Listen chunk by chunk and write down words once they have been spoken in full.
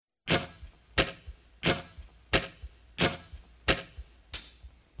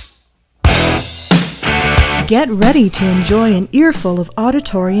Get ready to enjoy an earful of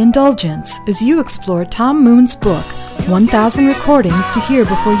auditory indulgence as you explore Tom Moon's book, 1000 Recordings to Hear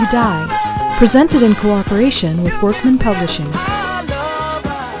Before You Die, presented in cooperation with Workman Publishing.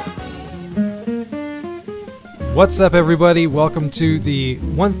 What's up, everybody? Welcome to the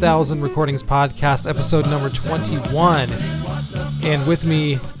 1000 Recordings podcast, episode number 21. And with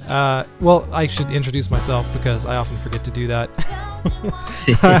me, I should introduce myself because I often forget to do that.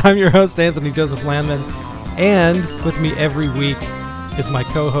 I'm your host, Anthony Joseph Landman, and with me every week is my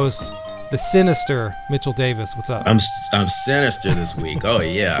co-host, the sinister Mitchell Davis. What's up? I'm sinister this week. Oh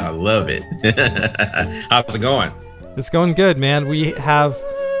yeah, I love it. How's it going? It's going good, man. We have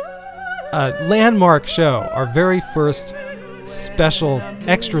a landmark show. Our very first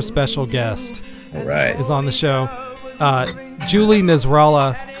extra special guest is on the show. Julie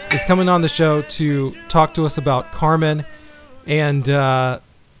Nasrallah is coming on the show to talk to us about Carmen. And,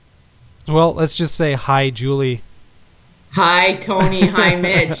 let's just say hi, Julie. Hi, Tony. Hi,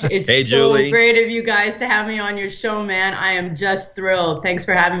 Mitch. It's hey, so Julie. Great of you guys to have me on your show, man. I am just thrilled. Thanks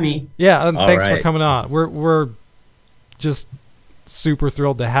for having me. Yeah, thanks for coming on. We're just super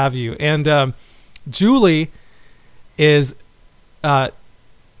thrilled to have you. And Julie is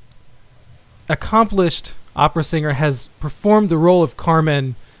accomplished opera singer, has performed the role of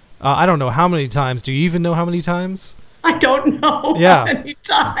Carmen I don't know how many times. Do you even know how many times? I don't know how many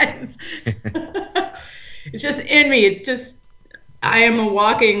times. It's just in me. It's just, I am a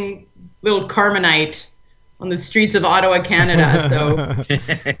walking little Carmenite on the streets of Ottawa, Canada. So I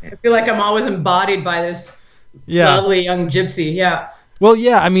feel like I'm always embodied by this lovely young gypsy. Yeah. Well,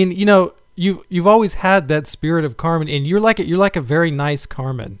 yeah. I mean, you know, you've always had that spirit of Carmen, and you're like a very nice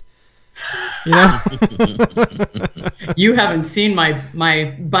Carmen. You know? You haven't seen my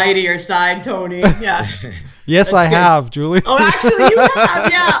bitier side, Tony. Yeah. Yes, I have, Julie. Oh, actually, you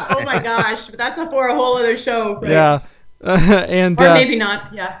have. Yeah. Oh my gosh, but that's for a whole other show. Right? Yeah. And or maybe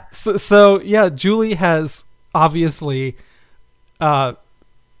not. Yeah. So yeah, Julie has obviously a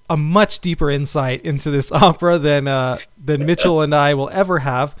much deeper insight into this opera than Mitchell and I will ever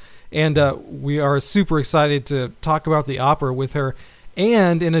have, and we are super excited to talk about the opera with her.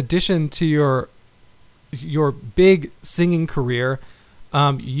 And in addition to your big singing career,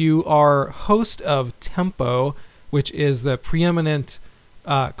 you are host of Tempo, which is the preeminent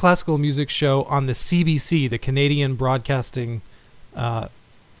classical music show on the CBC, the Canadian Broadcasting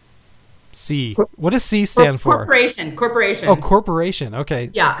C. What does C stand for? Corporation. Oh, corporation. Okay.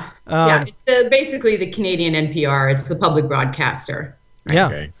 Yeah. It's basically the Canadian NPR. It's the public broadcaster. Yeah.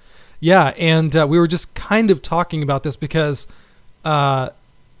 Okay. Yeah, and we were just kind of talking about this because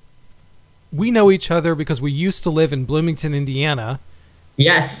we know each other because we used to live in Bloomington, Indiana.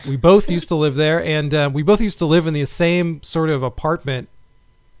 Yes. We both used to live there, and we both used to live in the same sort of apartment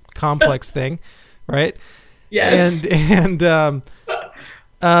complex thing, right? Yes. And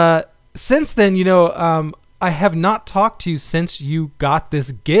since then, you know, I have not talked to you since you got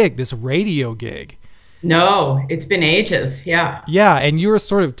this gig, this radio gig. No, it's been ages. Yeah. Yeah, and you were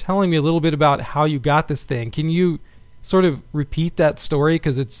sort of telling me a little bit about how you got this thing. Can you sort of repeat that story,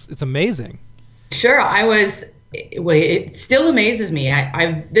 because it's amazing? Sure. It still amazes me.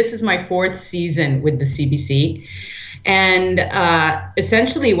 This is my fourth season with the CBC, and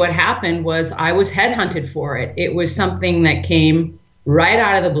essentially what happened was I was headhunted for it. It was something that came right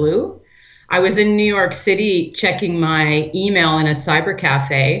out of the blue. I was in New York City checking my email in a cyber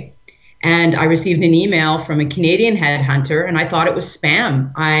cafe, and I received an email from a Canadian headhunter, and I thought it was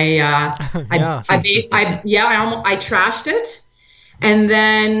spam. I trashed it. And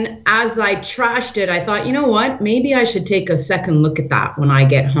then as I trashed it, I thought, you know what, maybe I should take a second look at that when I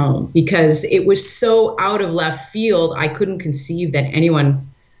get home, because it was so out of left field. I couldn't conceive that anyone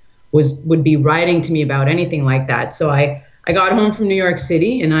would be writing to me about anything like that. So I got home from New York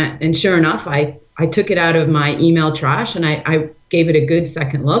City, and sure enough, I took it out of my email trash, and I gave it a good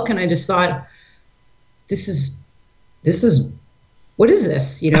second look, and I just thought, this is what is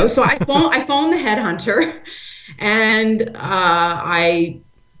this? You know? So I phoned the headhunter, and I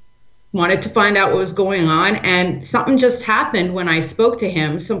wanted to find out what was going on, and something just happened when I spoke to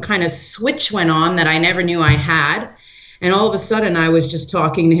him. Some kind of switch went on that I never knew I had, and all of a sudden I was just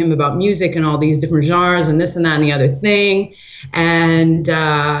talking to him about music and all these different genres and this and that and the other thing. And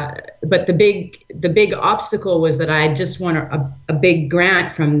but the big obstacle was that I had just won a big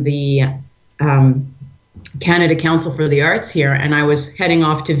grant from the Canada Council for the Arts here, and I was heading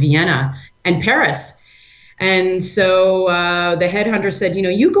off to Vienna and Paris. And so the headhunter said, you know,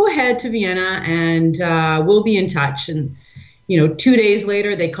 you go ahead to Vienna, and we'll be in touch. And 2 days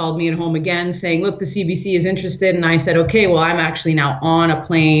later, they called me at home again saying, look, the CBC is interested. And I said, okay, well, I'm actually now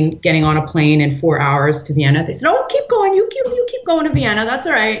getting on a plane in 4 hours to Vienna. They said, oh, keep going. You keep going to Vienna. That's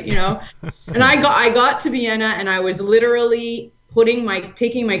all right. And I got to Vienna, and I was literally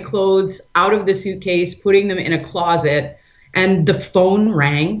taking my clothes out of the suitcase, putting them in a closet, and the phone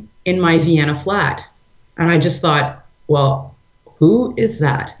rang in my Vienna flat. And I just thought, well, who is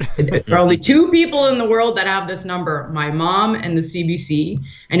that? There are only two people in the world that have this number, my mom and the CBC,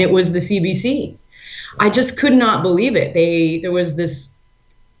 and it was the CBC. I just could not believe it. There was this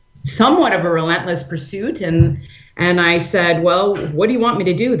somewhat of a relentless pursuit, and I said, well, what do you want me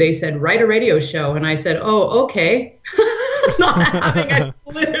to do? They said, write a radio show. And I said, oh, okay. Not having a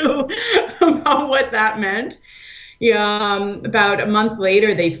clue about what that meant. About a month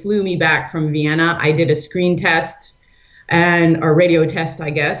later, they flew me back from Vienna. I did a screen test or radio test, I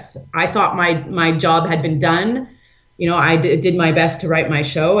guess. I thought my job had been done. I did my best to write my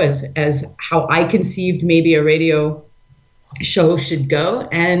show as how I conceived maybe a radio show should go.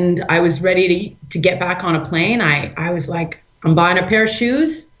 And I was ready to get back on a plane. I was like, I'm buying a pair of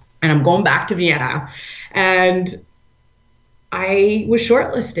shoes and I'm going back to Vienna. And I was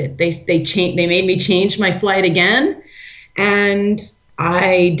shortlisted. They made me change my flight again, and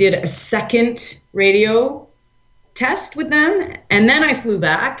I did a second radio test with them, and then I flew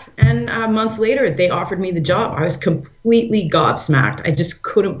back, and a month later they offered me the job. I was completely gobsmacked. I just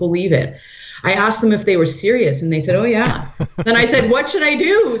couldn't believe it. I asked them if they were serious, and they said, oh yeah. Then I said, what should I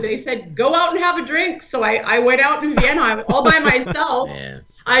do? They said, go out and have a drink. So I went out in Vienna all by myself. Man.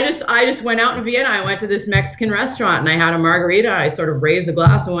 I just went out in Vienna. I went to this Mexican restaurant and I had a margarita. I sort of raised a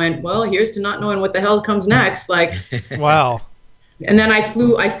glass and went, well, here's to not knowing what the hell comes next. Like, wow. And then I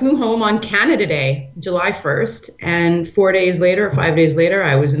flew home on Canada Day, July 1st. And 5 days later,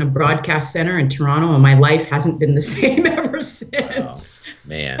 I was in a broadcast center in Toronto, and my life hasn't been the same ever since. Wow.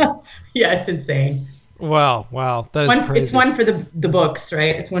 Man. Yeah, it's insane. Wow. That is crazy. It's one for the books,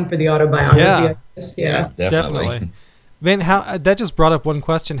 right? It's one for the autobiography. Yeah, definitely. Man, that just brought up one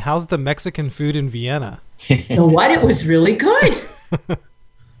question. How's the Mexican food in Vienna? You know what? It was really good.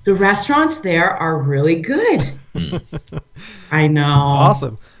 The resturants there are really good. I know.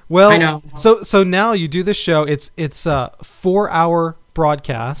 Awesome. Well, I know. So now you do the show. It's a 4-hour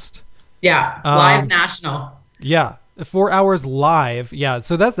broadcast. Yeah, live national. Yeah, 4 hours live. Yeah,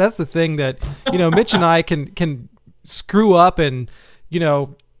 so that's the thing that Mitch and I can screw up and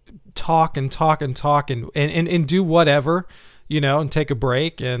talk and do whatever, and take a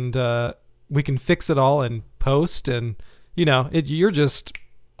break, and we can fix it all in post, and you got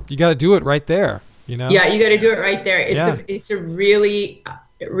to do it right there, Yeah, you got to do it right there. It's a really,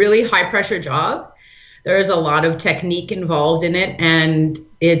 really high pressure job. There's a lot of technique involved in it, and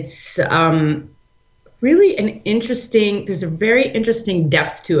it's really there's a very interesting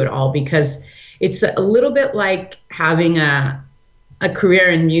depth to it all, because it's a little bit like having a career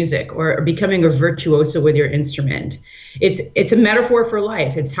in music or becoming a virtuoso with your instrument. It's a metaphor for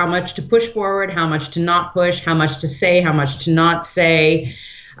life. It's how much to push forward, how much to not push, how much to say, how much to not say,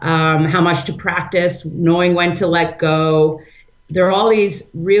 how much to practice, knowing when to let go. There are all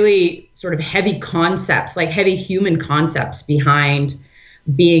these really sort of heavy concepts, like heavy human concepts behind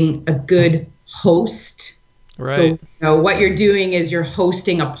being a good host. Right. So what you're doing is you're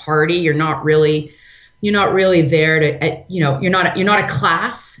hosting a party. You're not really there to, you're not a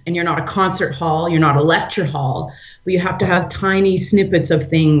class, and you're not a concert hall. You're not a lecture hall, but you have to have tiny snippets of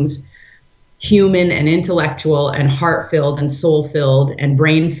things, human and intellectual and heart-filled and soul-filled and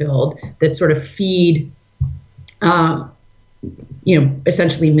brain-filled, that sort of feed,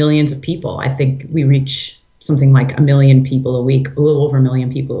 essentially millions of people. I think we reach something like 1 million people a week, a little over 1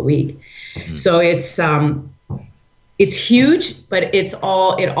 million people a week. Mm-hmm. So it's huge, but it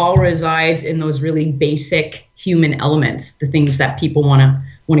all resides in those really basic human elements, the things that people want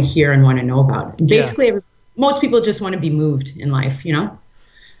to hear and want to know about. And basically, most people just want to be moved in life,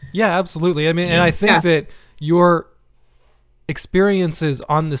 Yeah, absolutely. I mean, and I think that your experiences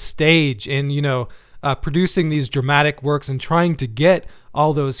on the stage and producing these dramatic works and trying to get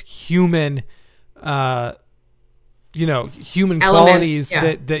all those human human elements, qualities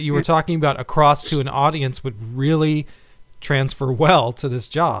that you were talking about across to an audience would really transfer well to this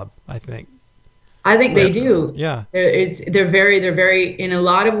job, I think. I think they do. Yeah. They're very, in a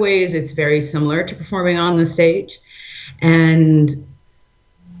lot of ways, it's very similar to performing on the stage. And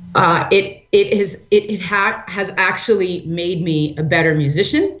it has actually made me a better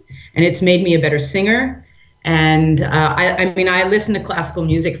musician, and it's made me a better singer. And I listen to classical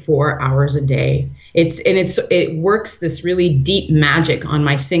music 4 hours a day. It works this really deep magic on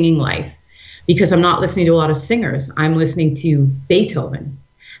my singing life, because I'm not listening to a lot of singers. I'm listening to Beethoven,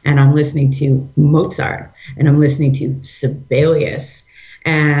 and I'm listening to Mozart, and I'm listening to Sibelius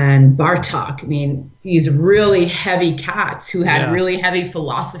and Bartok. I mean, these really heavy cats who had really heavy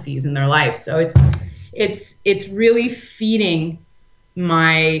philosophies in their life. So it's really feeding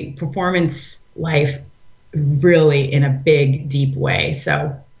my performance life really in a big, deep way.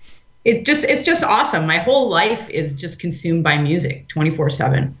 So it's just awesome. My whole life is just consumed by music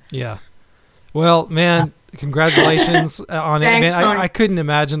 24/7. Yeah. Well, man, congratulations on Thanks, it. Man, Tony. I couldn't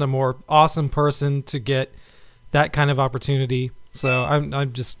imagine a more awesome person to get that kind of opportunity. So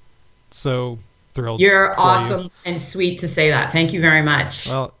I'm just so thrilled. You're for awesome you. and sweet to say that. Thank you very much.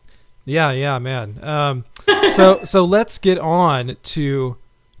 Well, yeah, man. So let's get on to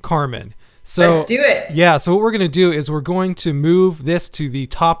Carmen. So Let's do it. Yeah. So what we're going to do is we're going to move this to the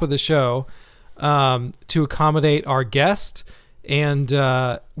top of the show to accommodate our guest. And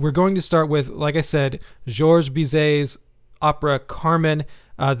we're going to start with, like I said, Georges Bizet's opera Carmen.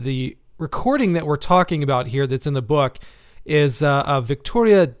 The recording that we're talking about here that's in the book is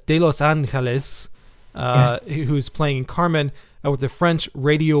Victoria de los Angeles, who's playing Carmen with the French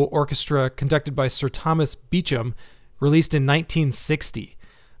Radio Orchestra conducted by Sir Thomas Beecham, released in 1960.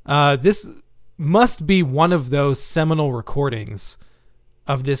 This must be one of those seminal recordings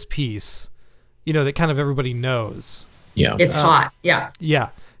of this piece, that kind of everybody knows. Yeah. It's hot. Yeah. Yeah.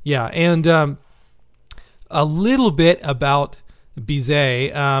 And a little bit about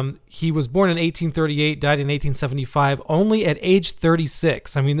Bizet. He was born in 1838, died in 1875, only at age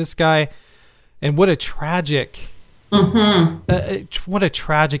 36. I mean, this guy, and what a tragic, what a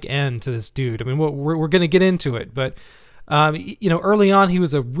tragic end to this dude. I mean, we're going to get into it, but early on, he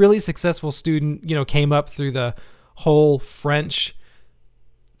was a really successful student. Came up through the whole French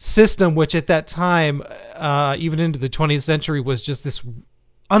system, which at that time, even into the 20th century, was just this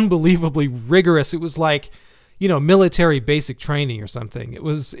unbelievably rigorous. It was like, military basic training or something. It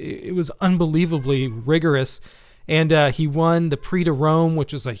was unbelievably rigorous. And he won the Prix de Rome,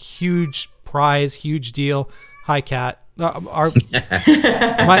 which was a huge prize, huge deal. Hi, Cat.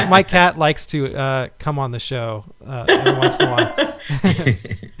 My cat likes to come on the show every once in a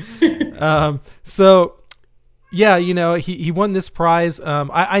while. So yeah, he won this prize.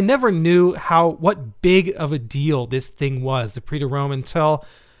 I never knew what big of a deal this thing was, the Prix de Rome, until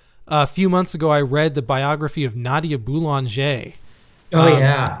a few months ago I read the biography of Nadia Boulanger.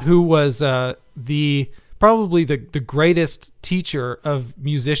 Who was probably the greatest teacher of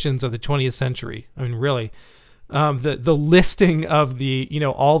musicians of the 20th century. I mean, really. The listing of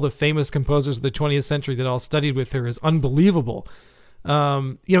all the famous composers of the 20th century that all studied with her is unbelievable.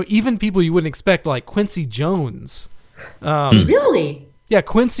 Even people you wouldn't expect, like Quincy Jones. Really? Yeah,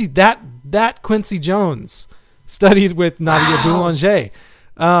 Quincy, that Quincy Jones studied with Nadia Boulanger.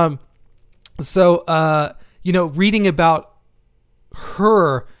 Reading about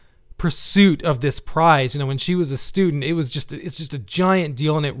her pursuit of this prize, when she was a student, it's just a giant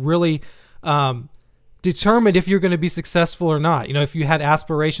deal, and it really determined if you're going to be successful or not. If you had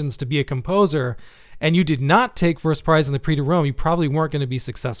aspirations to be a composer and you did not take first prize in the Prix de Rome, you probably weren't going to be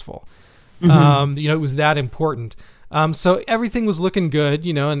successful. It was that important. So everything was looking good,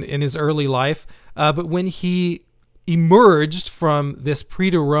 in his early life. But when he emerged from this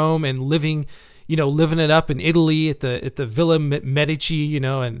Prix de Rome and living it up in Italy at the Villa Medici,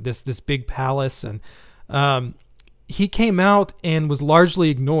 and this big palace, and he came out and was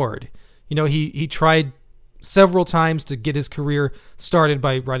largely ignored. He tried several times to get his career started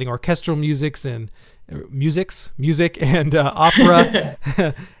by writing orchestral music and opera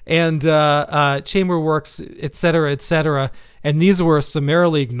and chamber works, etc., etc. And these were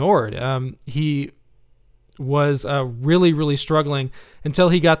summarily ignored. He was really, really struggling until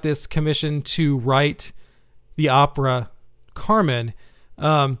he got this commission to write the opera Carmen.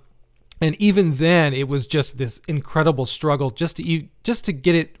 And even then, it was just this incredible struggle just to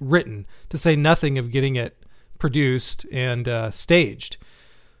get it written, to say nothing of getting it produced and staged.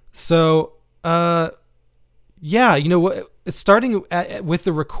 So, starting with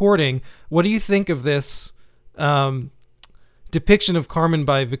the recording, what do you think of this depiction of Carmen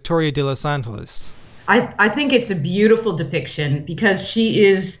by Victoria de los Angeles? I think it's a beautiful depiction because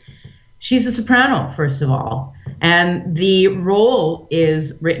she's a soprano, first of all. And the role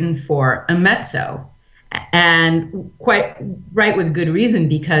is written for a mezzo, and quite right with good reason,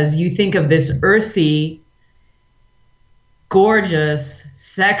 because you think of this earthy, gorgeous,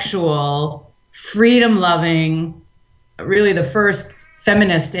 sexual, freedom-loving, really the first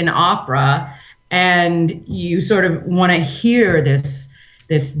feminist in opera, and you sort of want to hear this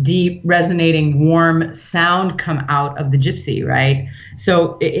deep, resonating, warm sound come out of the gypsy, right?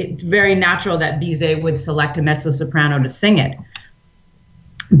 So it's very natural that Bizet would select a mezzo-soprano to sing it.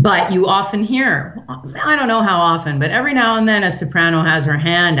 But you often hear, I don't know how often, but every now and then a soprano has her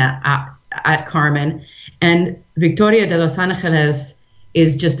hand at Carmen. And Victoria de los Angeles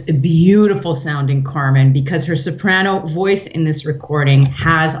is just a beautiful sounding Carmen, because her soprano voice in this recording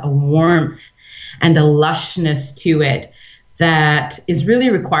has a warmth and a lushness to it that is really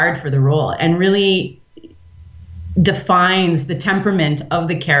required for the role and really defines the temperament of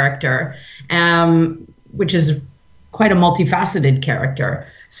the character, which is quite a multifaceted character.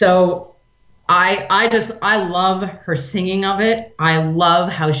 So I love her singing of it. I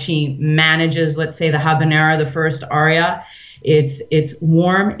love how she manages, let's say, the habanera, the first aria. It's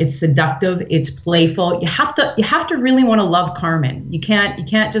warm, it's seductive, it's playful. You have to really want to love Carmen. You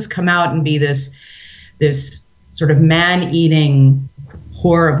can't just come out and be this sort of man-eating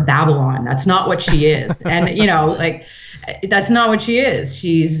whore of Babylon. That's not what she is. And that's not what she is.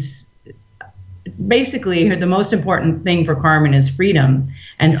 She's basically, the most important thing for Carmen is freedom.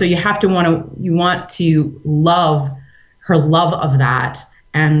 And so you want to love her love of that,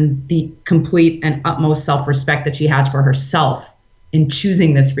 and the complete and utmost self-respect that she has for herself in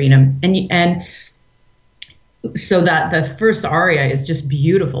choosing this freedom. And so that the first aria is just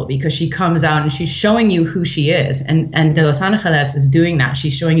beautiful, because she comes out and she's showing you who she is. And De Los Angeles is doing that.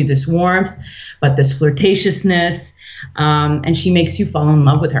 She's showing you this warmth, but this flirtatiousness, and she makes you fall in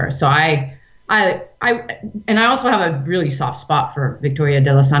love with her. So I also have a really soft spot for Victoria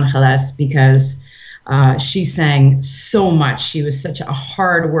de Los Angeles, because she sang so much. She was such a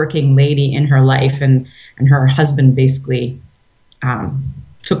hardworking lady in her life, and her husband basically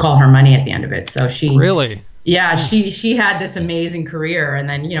took all her money at the end of it. So she really, she had this amazing career, and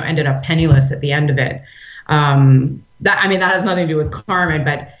then ended up penniless at the end of it. That has nothing to do with Carmen,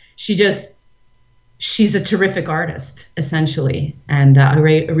 but she's a terrific artist, essentially, and a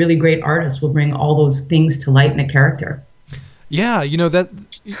really great artist will bring all those things to light in a character. Yeah, that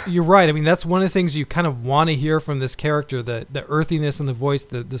you're right. I mean, that's one of the things you kind of want to hear from this character, the earthiness in the voice,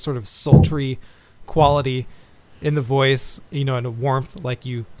 the sort of sultry quality in the voice, and a warmth, like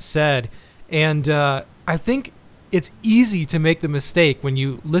you said. And I think it's easy to make the mistake when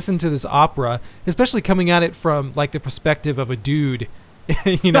you listen to this opera, especially coming at it from like the perspective of a dude.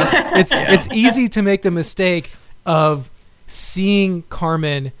 It's easy to make the mistake of seeing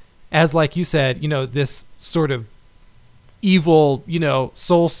Carmen as, like you said, this sort of evil,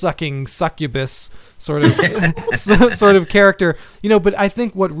 soul-sucking succubus sort of character, but I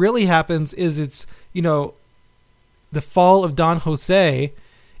think what really happens is it's, the fall of Don Jose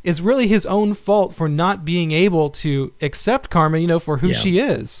is really his own fault for not being able to accept Carmen, for who she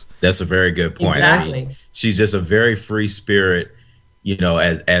is. That's a very good point. Exactly. I mean, she's just a very free spirit,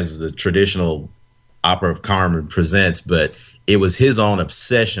 as the traditional opera of Carmen presents, but it was his own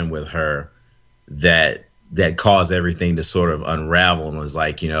obsession with her that caused everything to sort of unravel, and was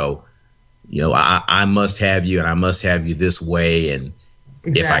like, I must have you, and I must have you this way, and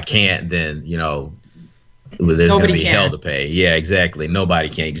if I can't, then there's going to be hell to pay. Yeah, exactly. Nobody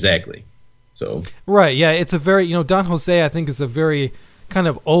can. Exactly. So right, yeah, it's a very Don Jose, I think, is a very kind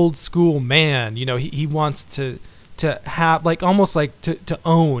of old school man. He wants to have almost to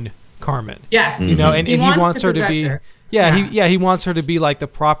own Carmen. Yes. And he wants her to be her. He wants her to be like the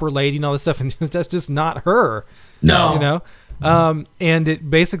proper lady and all this stuff, and that's just not her. No. And it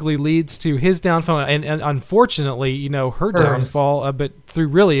basically leads to his downfall, and unfortunately, her downfall, but through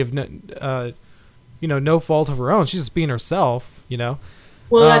really of no fault of her own. She's just being herself,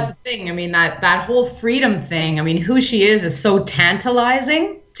 Well, that's the thing. I mean, that whole freedom thing, who she is so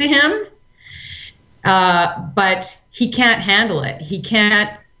tantalizing to him, but he can't handle it.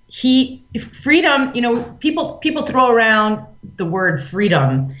 Freedom, people throw around the word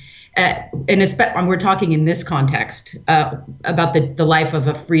freedom, and we're talking in this context about the life of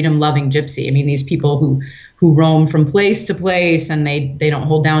a freedom-loving gypsy. These people who roam from place to place, and they don't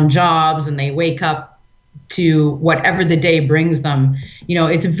hold down jobs, and they wake up to whatever the day brings them.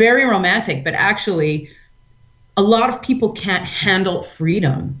 It's very romantic, but actually a lot of people can't handle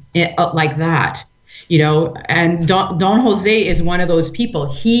freedom like that. And Don Jose is one of those people.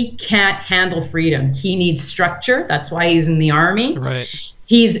 He can't handle freedom. He needs structure. That's why he's in the army. Right.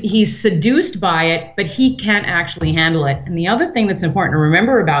 He's seduced by it, but he can't actually handle it. And the other thing that's important to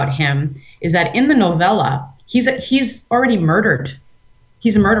remember about him is that in the novella, he's already murdered.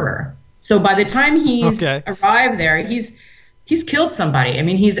 He's a murderer. So by the time he's arrived there, he's killed somebody.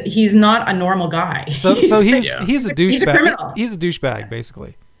 He's not a normal guy. So he's a douchebag. He's a criminal. He's a douchebag,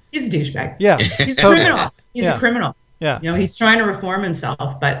 basically. He's a douchebag. Yeah. He's a criminal. He's a criminal. Yeah. You know, he's trying to reform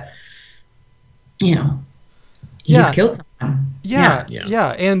himself, but, you know, he's killed someone. Yeah.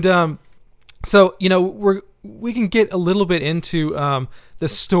 And so, you know, we can get a little bit into the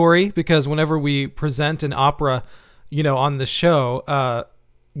story, because whenever we present an opera, you know, on the show,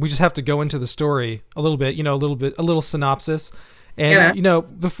 we just have to go into the story a little bit, you know, a little synopsis. And, you know,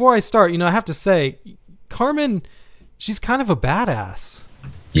 before I start, you know, I have to say, Carmen, she's kind of a badass.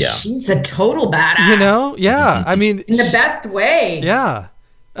 Yeah. She's a total badass. You know? Yeah. I mean, in the best way. Yeah.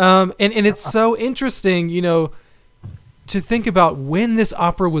 And it's so interesting, you know, to think about when this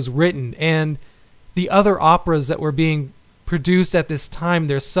opera was written and the other operas that were being produced at this time,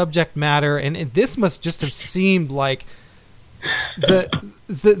 their subject matter, and this must just have seemed like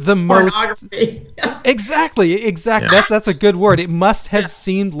the most exactly. Yeah. That's a good word. It must have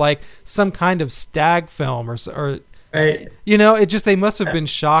seemed like some kind of stag film or right. You know, they must have been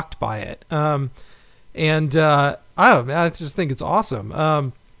shocked by it. I just think it's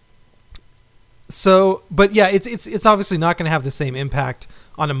awesome. So, but yeah, it's obviously not going to have the same impact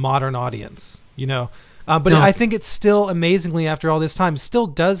on a modern audience, you know. But I think it's still, amazingly, after all this time, still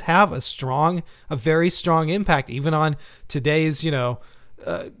does have a very strong impact, even on today's, you know,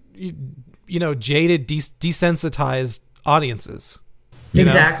 jaded, desensitized audiences.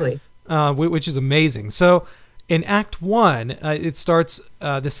 Exactly. Which is amazing. So, in Act 1, it starts.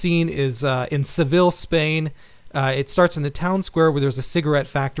 The scene is in Seville, Spain. It starts in the town square where there's a cigarette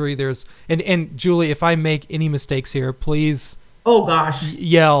factory. And Julie, if I make any mistakes here, please. Oh gosh.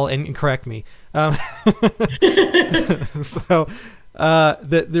 Yell and correct me. So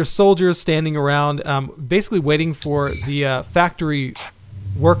there's soldiers standing around, basically waiting for the factory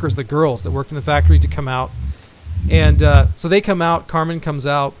workers, the girls that worked in the factory, to come out. And so they come out. Carmen comes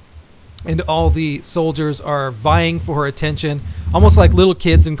out, and all the soldiers are vying for her attention, almost like little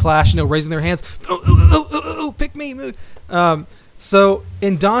kids in class, you know, raising their hands. Oh, pick me. So,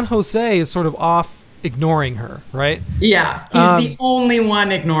 and Don Jose is sort of off, ignoring her, right? Yeah, he's the only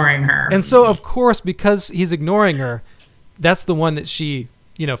one ignoring her. And so, of course, because he's ignoring her, that's the one that she,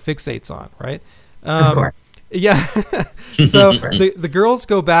 you know, fixates on, right? Of course. Yeah. So the girls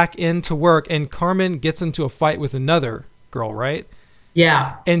go back into work, and Carmen gets into a fight with another girl, right?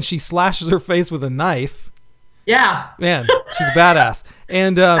 Yeah. And she slashes her face with a knife. Yeah. Man, she's a badass.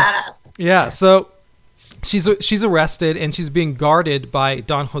 And badass. Yeah, so she's arrested, and she's being guarded by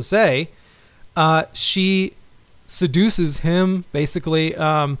Don Jose. She seduces him, basically,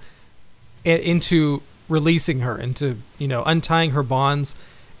 into releasing her, into, you know, untying her bonds.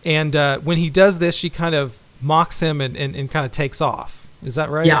 And when he does this, she kind of mocks him and kind of takes off. Is that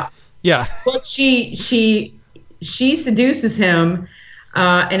right? Yeah. Yeah. Well, she seduces him,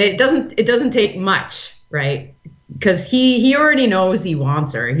 and it doesn't take much, right? Because he already knows he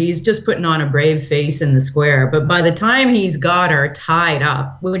wants her. He's just putting on a brave face in the square. But by the time he's got her tied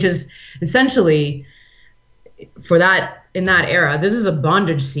up, which is essentially, for that, in that era, this is a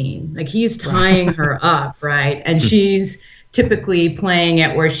bondage scene. Like, he's tying her up, right? And she's typically playing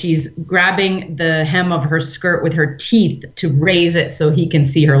it where she's grabbing the hem of her skirt with her teeth to raise it so he can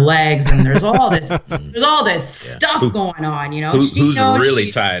see her legs. And there's all this stuff going on, you know. Who's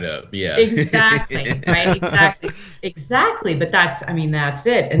really tied up? Yeah. Exactly. Right. Exactly. But that's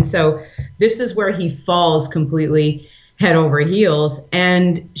it. And so this is where he falls completely head over heels.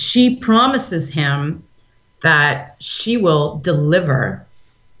 And she promises him that she will deliver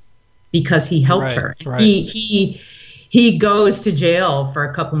because he helped her. Right. He goes to jail for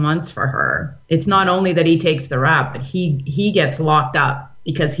a couple months for her. It's not only that he takes the rap, but he gets locked up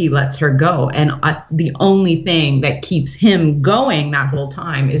because he lets her go. And the only thing that keeps him going that whole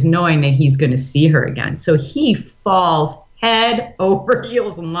time is knowing that he's going to see her again. So he falls head over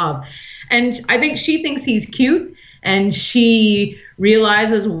heels in love. And I think she thinks he's cute, and she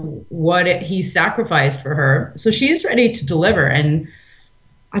realizes what he sacrificed for her. So she's ready to deliver. And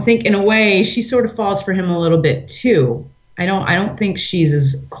I think in a way she sort of falls for him a little bit too. I don't think she's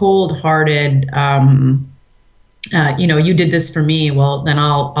as cold-hearted. You did this for me. Well, then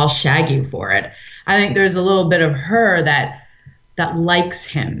I'll shag you for it. I think there's a little bit of her that likes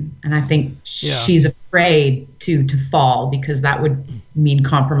him, and I think she's afraid to fall because that would mean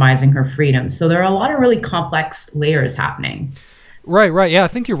compromising her freedom. So there are a lot of really complex layers happening. Right. Yeah, I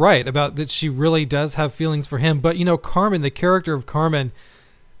think you're right about that. She really does have feelings for him, but Carmen, the character of Carmen,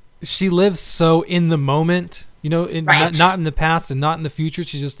 she lives so in the moment, not in the past and not in the future.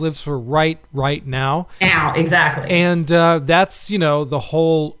 She just lives for right now. Now, exactly. And that's, the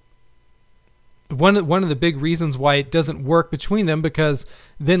whole one of the big reasons why it doesn't work between them, because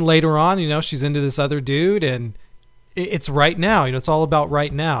then later on, she's into this other dude, and it's right now. It's all about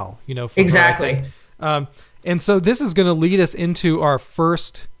right now. For exactly. her, I think. And so this is going to lead us into our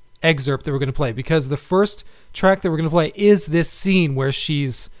first excerpt that we're going to play, because the first track that we're going to play is this scene where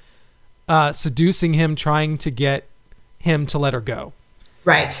she's seducing him, trying to get him to let her go.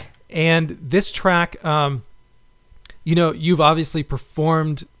 Right. And this track, you've obviously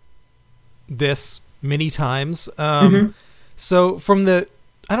performed this many times. So from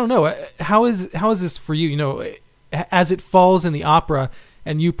I don't know, how is this for you, as it falls in the opera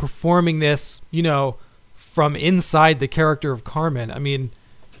and you performing this, from inside the character of Carmen? I mean,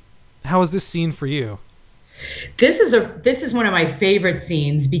 how is this scene for you? This is one of my favorite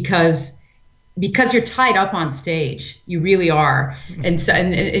scenes because you're tied up on stage. You really are. And so,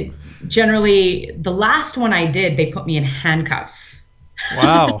 and generally the last one I did, they put me in handcuffs.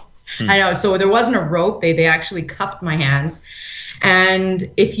 Wow. I know. So there wasn't a rope. They actually cuffed my hands. And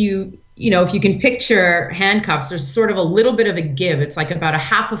if you can picture handcuffs, there's sort of a little bit of a give. It's like about a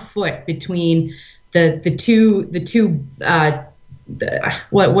half a foot between the two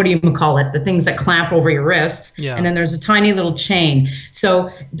what do you call it? The things that clamp over your wrists. Yeah. And then there's a tiny little chain. So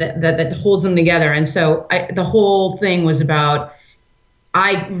that holds them together. And so the whole thing was about,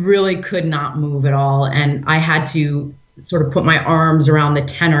 I really could not move at all. And I had to sort of put my arms around the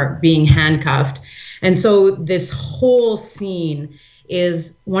tenor being handcuffed. And so this whole scene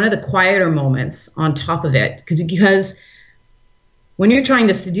is one of the quieter moments on top of it, because when you're trying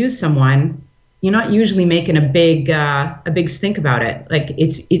to seduce someone, you're not usually making a big stink about it. Like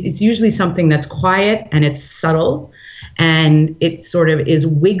it's usually something that's quiet and it's subtle, and it sort of is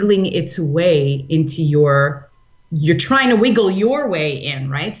wiggling its way into you're trying to wiggle your way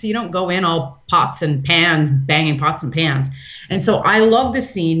in, right? So you don't go in all pots and pans, banging pots and pans. And so I love the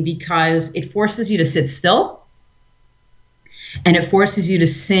scene because it forces you to sit still, and it forces you to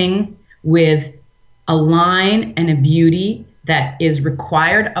sing with a line and a beauty that is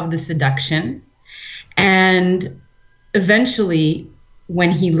required of the seduction. And eventually,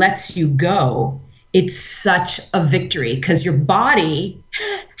 when he lets you go, it's such a victory because your body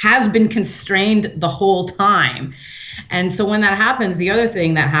has been constrained the whole time. And so when that happens, the other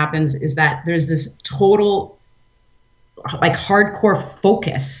thing that happens is that there's this total, like, hardcore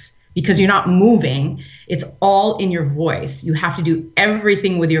focus because you're not moving. It's all in your voice. You have to do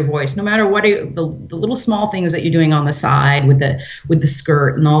everything with your voice, no matter what the little small things that you're doing on the side with the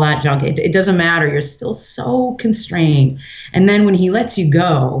skirt and all that junk. It doesn't matter. You're still so constrained. And then when he lets you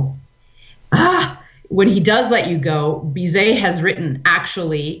go, when he does let you go, Bizet has written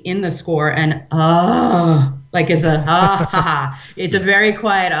actually in the score an like it's it's a very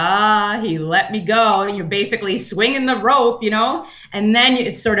quiet he let me go, and you're basically swinging the rope, and then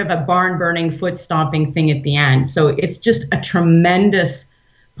it's sort of a barn burning, foot stomping thing at the end. So it's just a tremendous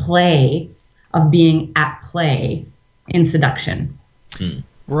play of being at play in seduction.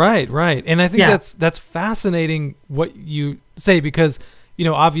 Right. And I think that's fascinating what you say, because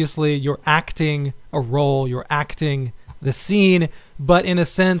obviously you're acting a role, you're acting the scene, but in a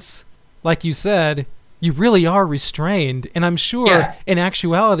sense, like you said, you really are restrained. And I'm sure in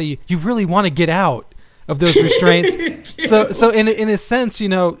actuality, you really want to get out of those restraints. so in a sense,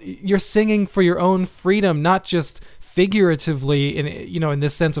 you're singing for your own freedom, not just figuratively in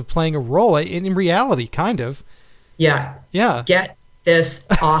this sense of playing a role, in reality, kind of. Yeah. Get this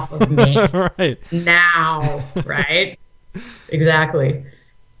off of me. Right. Now, right? Exactly.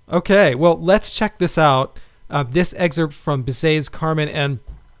 Okay, well, let's check this out. This excerpt from Bizet's Carmen, and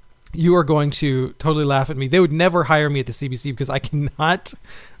you are going to totally laugh at me. They would never hire me at the CBC because I cannot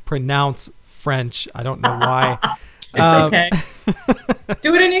pronounce French. I don't know why. It's okay.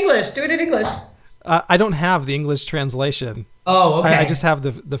 Do it in English. I don't have the English translation. Oh, okay. I just have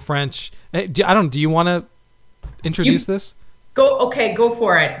the French. Do you want to introduce this? Go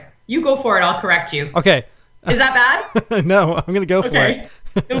for it. You go for it. I'll correct you. Okay. Is that bad? No, I'm going to go for it.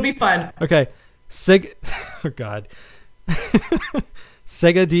 It'll be fun. Okay. Oh, God.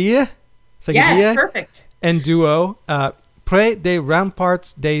 Segadilla? Yes, perfect. And duo, Près des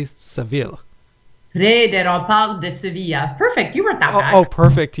Ramparts de Seville. Près des Ramparts de Sevilla. Perfect. You weren't that bad. Oh,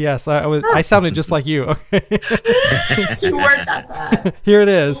 perfect. Yes, I sounded just like you. Okay. You weren't that bad. Here it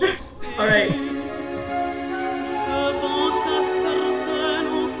is. All right.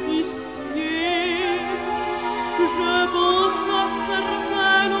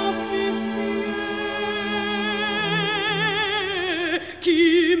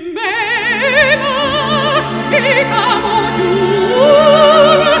 Qui m'aime et je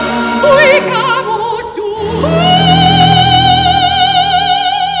pourrais bien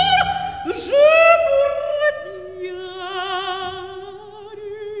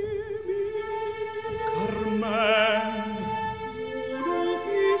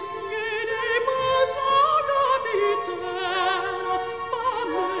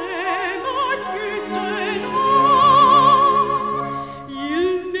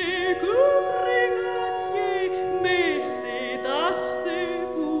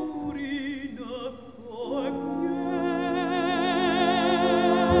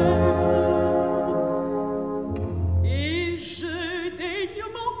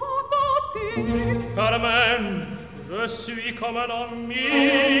comme dans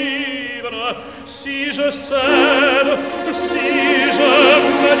vivre, si je cède, si je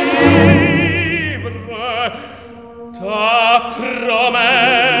me livre, ta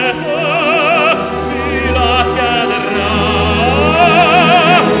promesse, tu la tiendras.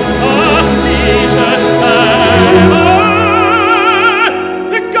 Ah, si je t'aime,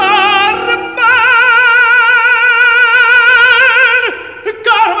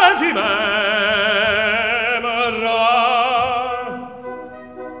 Carmen, tu m'aimeras.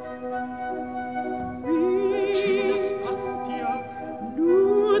 Gilles Spastia,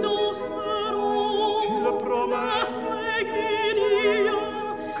 nous danserons, tu le promets, Seguidia,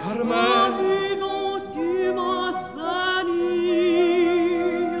 Carmen, vivant du Mazzania,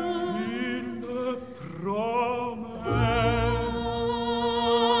 tu le promets.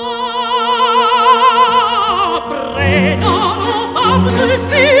 De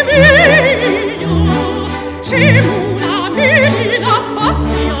Sevilla, chez mon ami la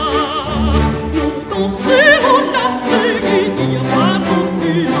Spastia, nous danserons la Seguidia, parlons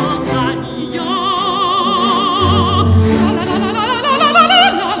du Mazzania. La la la la la la la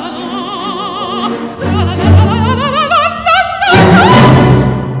la la la la.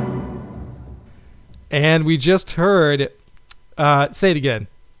 And we just heard, say it again.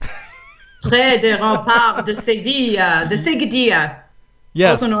 Près des remparts de Sevilla, the Seguidia.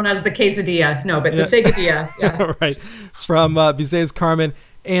 Yes. Also known as the quesadilla. No, but the Seguidia. Yeah. Right. From Bizet's Carmen.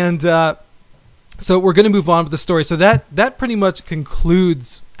 And so we're going to move on with the story. So that pretty much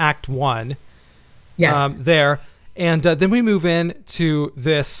concludes Act 1. Yes. There. And then we move in to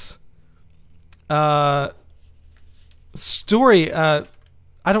this story. I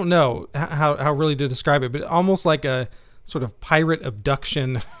don't know how really to describe it, but almost like a sort of pirate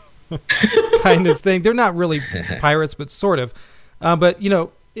abduction kind of thing. They're not really pirates, but sort of. But,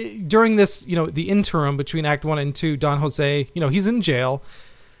 during this, the interim between Act 1 and 2, Don Jose, he's in jail.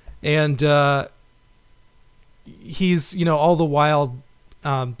 And he's, all the while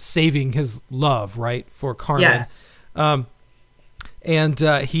saving his love, right, for Carmen. Yes. And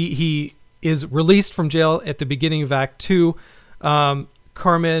he is released from jail at the beginning of Act 2.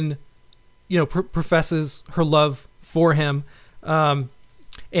 Carmen, professes her love for him.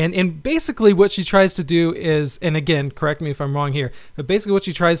 And basically what she tries to do is, and again, correct me if I'm wrong here, but basically what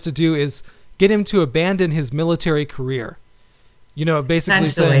she tries to do is get him to abandon his military career. Basically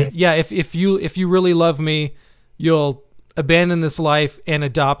saying, yeah, if you really love me, you'll abandon this life and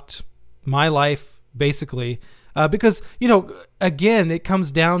adopt my life, basically. Because, again, it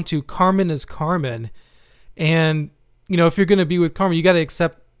comes down to Carmen is Carmen. And, if you're going to be with Carmen, you got to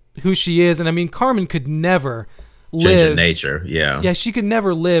accept who she is. And I mean, Carmen could never change in nature. Yeah, she could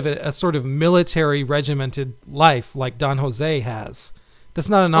never live a sort of military regimented life like Don Jose has. That's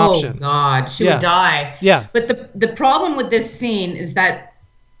not an option. Oh God, she would die. Yeah. But the problem with this scene is that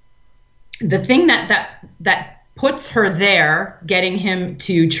the thing that puts her there, getting him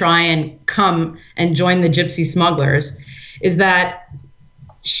to try and come and join the gypsy smugglers, is that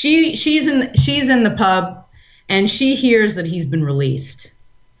she's in the pub and she hears that he's been released,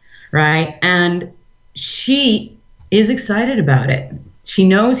 right? And she is excited about it. She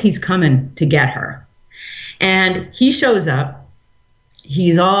knows he's coming to get her. And he shows up.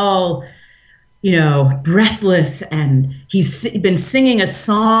 He's all, breathless, and he's been singing a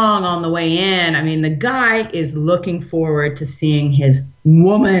song on the way in. I mean, the guy is looking forward to seeing his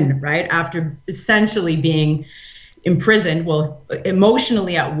woman, right? After essentially being imprisoned,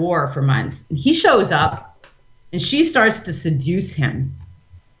 emotionally at war for months. And he shows up and she starts to seduce him.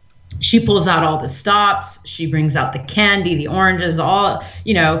 She pulls out all the stops. She brings out the candy, the oranges, all,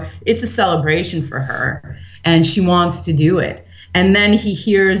 it's a celebration for her. And she wants to do it. And then he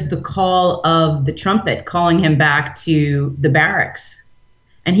hears the call of the trumpet calling him back to the barracks.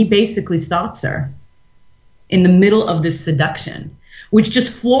 And he basically stops her in the middle of this seduction, which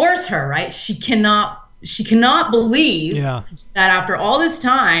just floors her, right? She cannot believe that after all this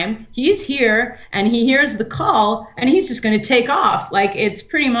time, he's here and he hears the call and he's just going to take off. Like, it's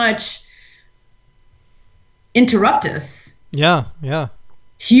pretty much interrupt us. Yeah.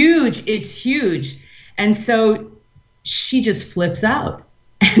 Huge. It's huge. And so she just flips out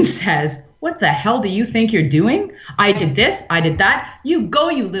and says, "What the hell do you think you're doing? I did this, I did that. You go,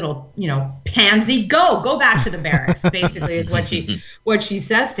 you little, pansy, go back to the barracks," basically is what she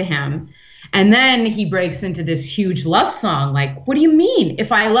says to him. And then he breaks into this huge love song. Like, what do you mean?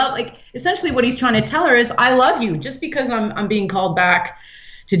 If I love, essentially what he's trying to tell her is, I love you. Just because I'm being called back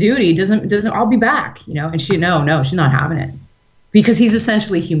to duty doesn't, I'll be back, And she, no, she's not having it. Because he's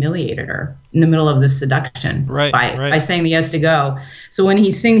essentially humiliated her in the middle of this seduction by saying that he has to go. So when he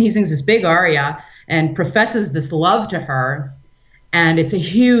sings this big aria and professes this love to her, And it's a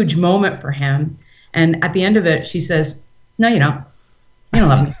huge moment for him. And at the end of it, she says, no, you don't. You don't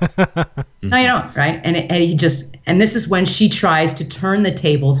love me. No, you don't, right? And this is when she tries to turn the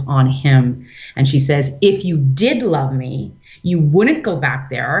tables on him. And she says, if you did love me, you wouldn't go back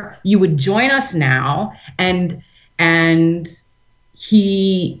there. You would join us now. And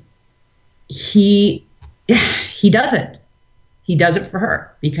he does it. He does it for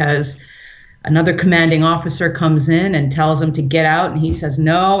her because another commanding officer comes in and tells him to get out, and he says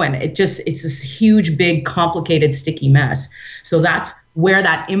no, and it's this huge, big, complicated, sticky mess. So that's where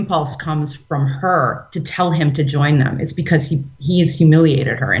that impulse comes from her to tell him to join them. It's because he's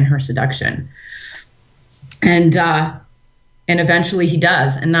humiliated her in her seduction. And eventually he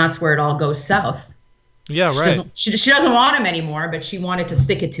does, and that's where it all goes south. Yeah, right. She doesn't want him anymore, but she wanted to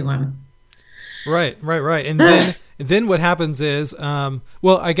stick it to him. Right. And then what happens is,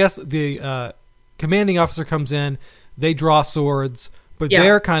 I guess the commanding officer comes in, they draw swords, but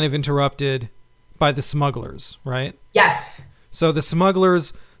they're kind of interrupted by the smugglers, right? Yes. So the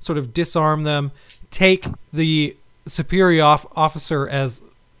smugglers sort of disarm them, take the superior officer as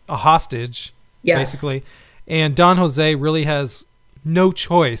a hostage, basically, and Don Jose really has no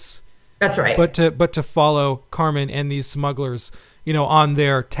choice. That's right. But to follow Carmen and these smugglers, on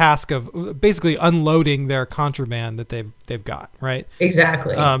their task of basically unloading their contraband that they've got, right?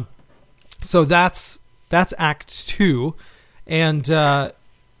 Exactly. So that's Act 2, and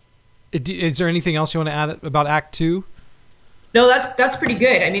is there anything else you want to add about Act 2? No, that's pretty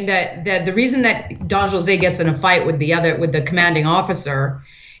good. I mean, the reason that Don Jose gets in a fight with the commanding officer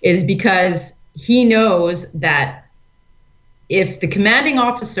is because he knows that if the commanding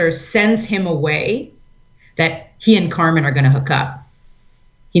officer sends him away, that he and Carmen are going to hook up.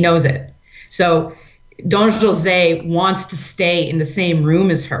 He knows it. So Don Jose wants to stay in the same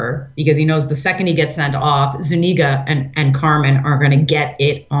room as her because he knows the second he gets sent off, Zuniga and Carmen are going to get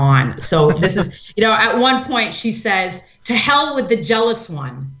it on. So this is, at one point she says, to hell with the jealous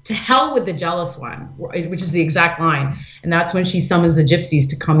one, which is the exact line. And that's when she summons the gypsies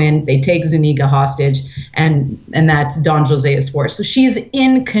to come in. They take Zuniga hostage, and that's Don Jose's force. So she's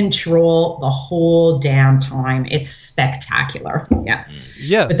in control the whole damn time. It's spectacular. Yeah.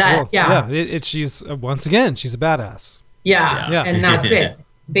 Yes. She's once again, she's a badass. Yeah. And that's it.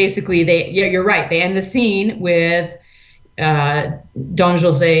 Basically, you're right. They end the scene with Don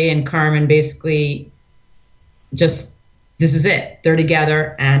Jose and Carmen basically just, this is it. They're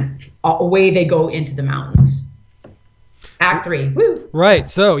together, and away they go into the mountains. Act 3. Woo! Right.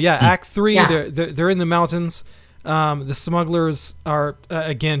 So, Act 3, they're in the mountains. The smugglers are,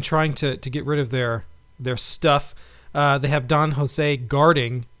 again, trying to get rid of their stuff. They have Don Jose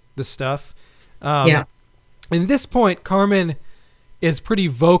guarding the stuff. At this point, Carmen is pretty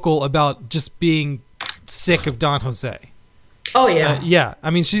vocal about just being sick of Don Jose. Oh, yeah.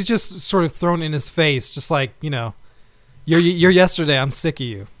 I mean, she's just sort of thrown in his face, just like, You're yesterday. I'm sick of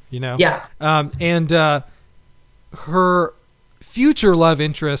you. Yeah. And her future love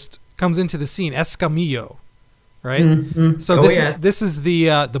interest comes into the scene, Escamillo, right? Mm-hmm. So this is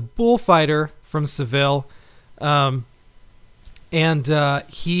the bullfighter from Seville, and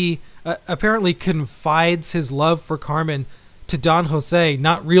he apparently confides his love for Carmen to Don Jose,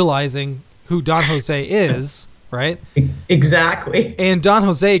 not realizing who Don Jose is. Right. Exactly. And Don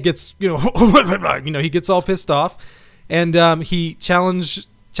Jose gets he gets all pissed off. And he challenges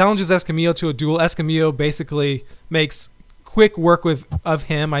Escamillo to a duel. Escamillo basically makes quick work of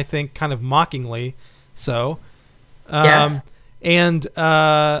him, I think, kind of mockingly. So, yes. And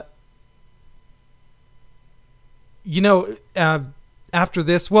after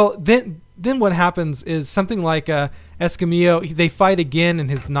this, then what happens is something like Escamillo. They fight again, and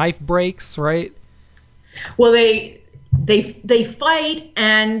his knife breaks. Right. Well, they fight,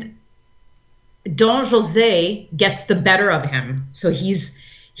 and Don Jose gets the better of him. So he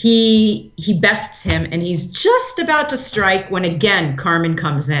bests him, and he's just about to strike when again Carmen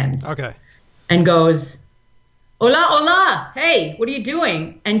comes in. Okay. And goes, "Hola, hola, hey, what are you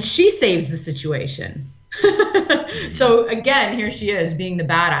doing?" And she saves the situation. So again, here she is being the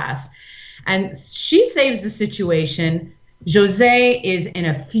badass. And she saves the situation. Jose is in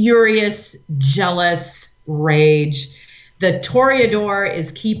a furious, jealous rage. The toreador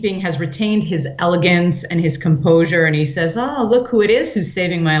has retained his elegance and his composure, and he says, "Oh, look who it is who's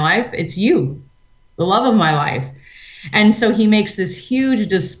saving my life. It's you, the love of my life." And so he makes this huge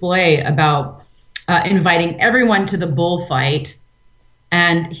display about inviting everyone to the bullfight.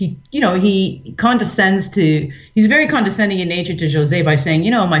 And he condescends he's very condescending in nature to Jose by saying,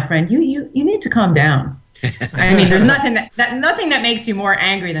 "My friend, you need to calm down." I mean, there's nothing that makes you more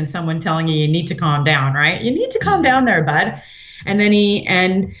angry than someone telling you need to calm down, right? You need to calm down there, bud. And then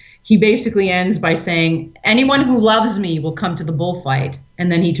he basically ends by saying, anyone who loves me will come to the bullfight.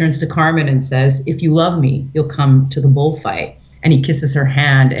 And then he turns to Carmen and says, if you love me, you'll come to the bullfight. And he kisses her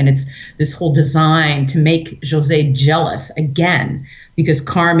hand. And it's this whole design to make José jealous again, because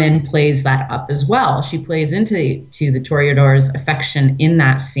Carmen plays that up as well. She plays into the Toreador's affection in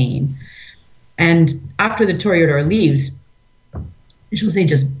that scene. And after the Toreador leaves, José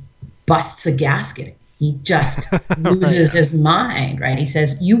just busts a gasket. He just loses his mind, right? He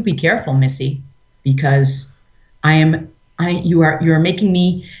says, you be careful, Missy, because you are making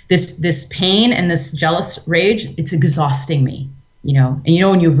me this pain and this jealous rage. It's exhausting me, And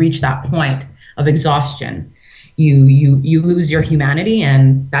when you've reached that point of exhaustion, you lose your humanity,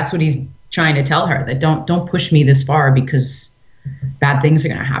 and that's what he's trying to tell her, that don't push me this far, because bad things are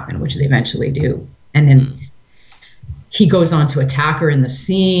going to happen, which they eventually do. And then he goes on to attack her in the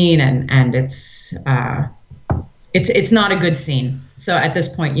scene, and it's not a good scene. So at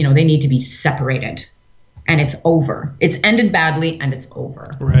this point, they need to be separated. And it's over. It's ended badly, and it's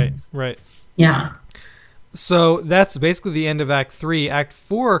over. Right. Yeah. So that's basically the end of Act 3. Act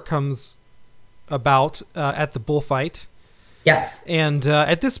 4 comes about at the bullfight. Yes. And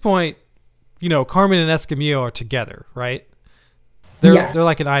at this point, Carmen and Escamillo are together, right? They're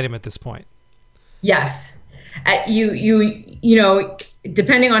like an item at this point. Yes.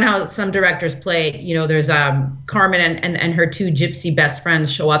 Depending on how some directors play it, there's Carmen and her two gypsy best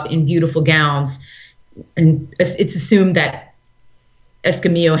friends show up in beautiful gowns. And it's assumed that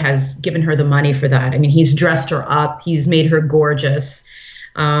Escamillo has given her the money for that. I mean, he's dressed her up. He's made her gorgeous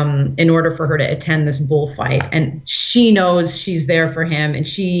in order for her to attend this bullfight. And she knows she's there for him. And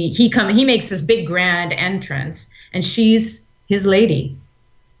he makes this big grand entrance, and she's his lady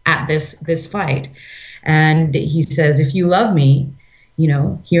at this fight. And he says, if you love me,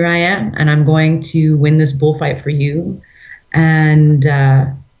 here I am, and I'm going to win this bullfight for you. And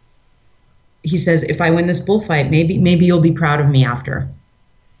he says, if I win this bullfight, maybe you'll be proud of me after.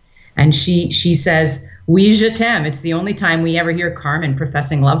 And she says, oui, je t'aime. It's the only time we ever hear Carmen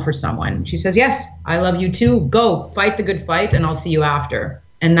professing love for someone. She says, yes, I love you too. Go fight the good fight, and I'll see you after.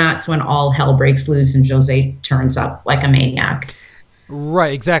 And that's when all hell breaks loose, and José turns up like a maniac.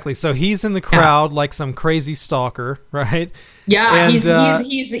 Right, exactly. So he's in the crowd like some crazy stalker, right? Yeah, and he's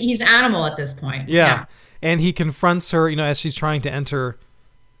animal at this point. Yeah. And he confronts her, as she's trying to enter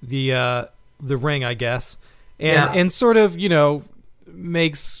the ring, I guess, and sort of,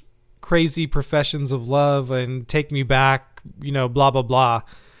 makes crazy professions of love and take me back, blah blah blah.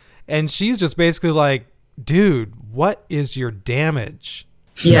 And she's just basically like, dude, what is your damage?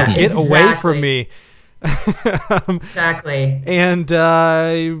 Yeah, get away from me. Exactly. And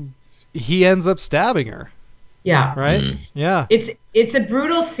he ends up stabbing her. Yeah. Right? Yeah. It's a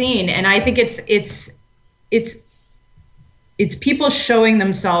brutal scene, and I think it's people showing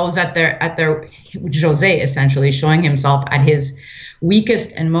themselves at their José essentially showing himself at his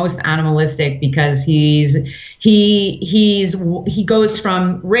weakest and most animalistic, because he goes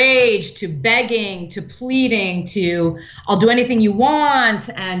from rage to begging to pleading to I'll do anything you want,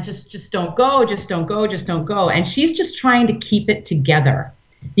 and just don't go, and she's just trying to keep it together,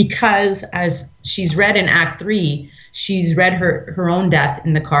 because as she's read in Act 3, she's read her own death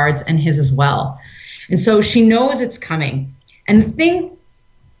in the cards, and his as well, and so she knows it's coming. And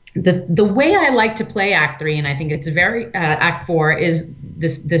the way I like to play Act 3, and I think it's very Act 4, is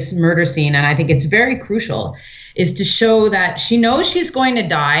this murder scene, and I think it's very crucial, is to show that she knows she's going to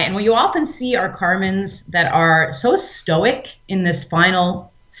die. And what you often see are Carmens that are so stoic in this final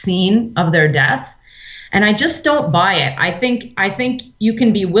scene of their death, and I just don't buy it. I think you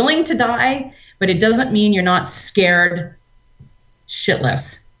can be willing to die, but it doesn't mean you're not scared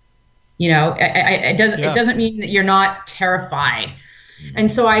shitless. It doesn't mean that you're not terrified. And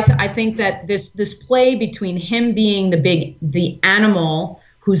so I think that this play between him being the animal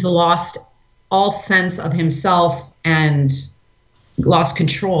who's lost all sense of himself and lost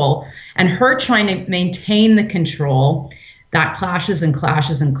control, and her trying to maintain the control, that clashes and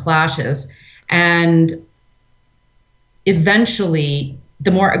clashes and clashes. And eventually,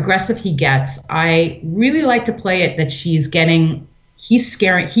 the more aggressive he gets, I really like to play it that she's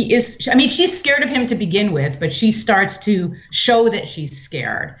scared of him to begin with, but she starts to show that she's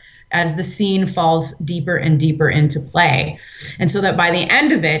scared as the scene falls deeper and deeper into play. And so that by the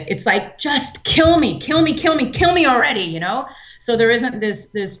end of it, it's like, just kill me already, So there isn't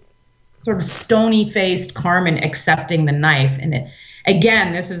this sort of stony-faced Carmen accepting the knife. And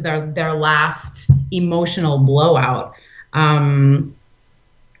again, this is their last emotional blowout.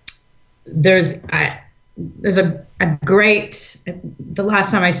 There's a the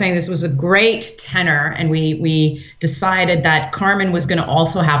last time I sang this was a great tenor, and we decided that Carmen was going to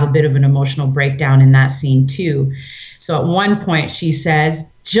also have a bit of an emotional breakdown in that scene too. So at one point she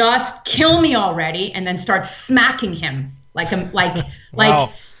says, "Just kill me already," and then starts smacking him like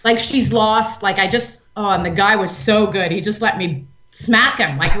she's lost. And the guy was so good. He just let me smack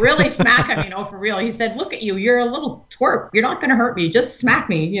him, like really smack him, for real. He said, "Look at you, you're a little twerp. You're not going to hurt me. Just smack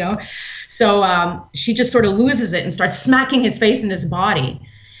me," So she just sort of loses it and starts smacking his face and his body.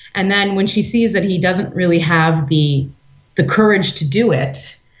 And then when she sees that he doesn't really have the courage to do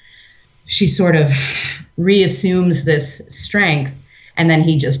it, she sort of reassumes this strength, and then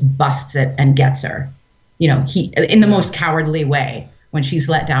he just busts it and gets her, he in the most cowardly way when she's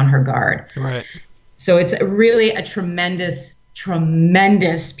let down her guard. Right. So it's really a tremendous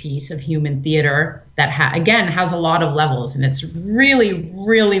piece of human theater that again has a lot of levels, and it's really,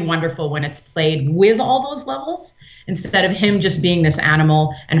 really wonderful when it's played with all those levels instead of him just being this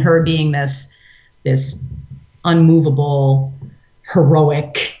animal and her being this unmovable,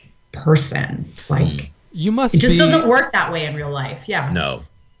 heroic person. It's like it just doesn't work that way in real life. Yeah. No.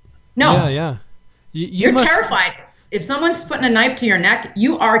 Yeah. You're terrified. If someone's putting a knife to your neck,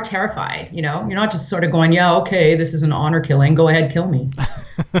 you are terrified. You're not just sort of going, "Yeah, okay, this is an honor killing. Go ahead, kill me."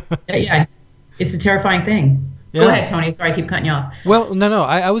 Yeah, it's a terrifying thing. Yeah. Go ahead, Tony. Sorry, I keep cutting you off. Well, no.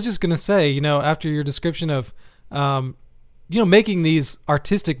 I was just gonna say, after your description of, making these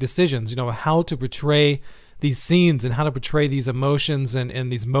artistic decisions, how to portray these scenes and how to portray these emotions and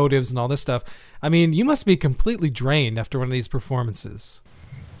these motives and all this stuff. I mean, you must be completely drained after one of these performances.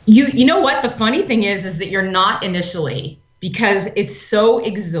 You know what the funny thing is that you're not initially, because it's so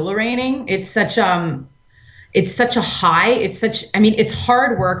exhilarating. It's such a high. It's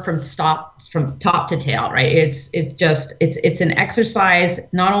hard work from top to tail, right? It's an exercise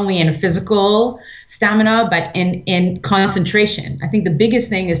not only in physical stamina but in concentration. I think the biggest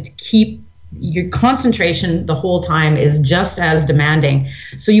thing is to keep your concentration the whole time is just as demanding.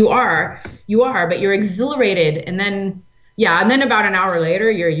 So you are, but you're exhilarated, and then. Yeah, and then about an hour later,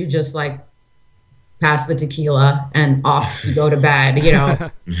 you just like pass the tequila and off you go to bed,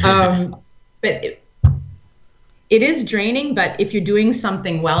 But it is draining. But if you're doing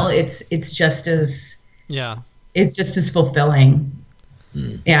something well, it's just as fulfilling.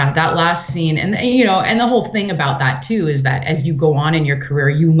 Yeah, that last scene, and and the whole thing about that too is that as you go on in your career,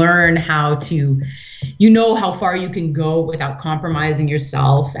 you learn how to, how far you can go without compromising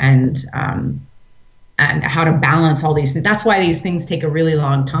yourself, and how to balance all these things. That's why these things take a really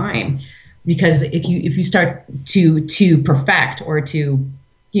long time, because if you start to perfect or to,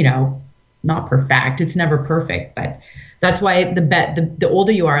 not perfect, it's never perfect, but that's why the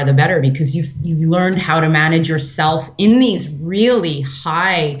older you are, the better, because you've learned how to manage yourself in these really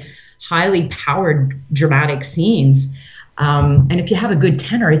highly powered dramatic scenes. And if you have a good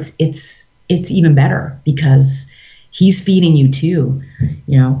tenor, it's even better because he's feeding you too,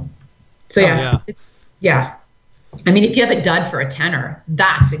 So yeah. I mean, if you have a dud for a tenor,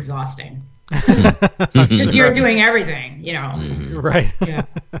 that's exhausting. Because you're doing everything, Right.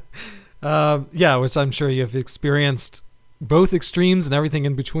 Yeah. Which I'm sure you've experienced both extremes and everything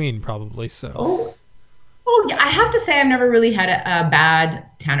in between, probably. So. Oh, yeah. I have to say, I've never really had a bad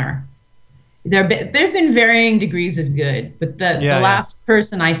tenor. There've been varying degrees of good, but the last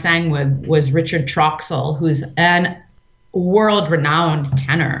person I sang with was Richard Troxell, who's an world-renowned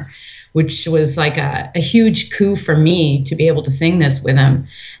tenor, which was like a huge coup for me to be able to sing this with him.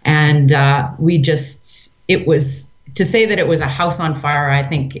 And it was, to say that it was a house on fire, I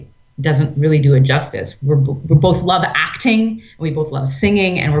think doesn't really do it justice. We both love acting, and we both love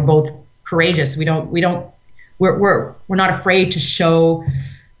singing, and we're both courageous. We're not afraid to show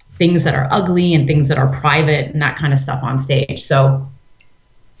things that are ugly and things that are private and that kind of stuff on stage. So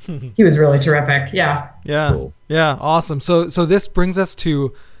he was really terrific. Yeah. Yeah. Cool. Yeah. Awesome. So this brings us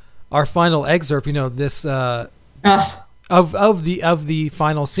to our final excerpt, this of the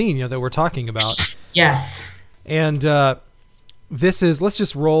final scene, that we're talking about. Yes. And this is, let's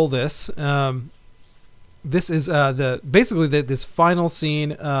just roll this. This is this final scene,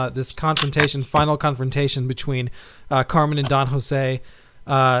 this final confrontation between Carmen and Don Jose,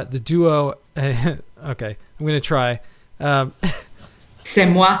 the duo. Okay, I'm gonna try. C'est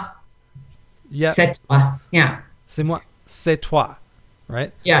moi. Yeah. C'est toi. Yeah. C'est moi. C'est toi.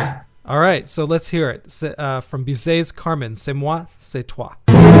 Right? Yeah. All right, so let's hear it. From Bizet's Carmen, c'est moi, c'est toi.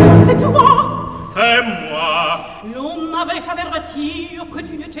 C'est toi, c'est moi. L'on m'avait averti que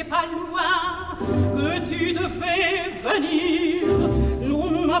tu n'étais pas loin, que tu devais venir.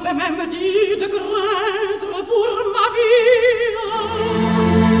 L'on m'avait même dit de craindre pour ma vie.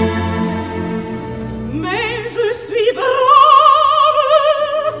 Mais je suis brave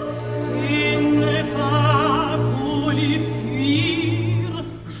et n'ai pas voulu fuir.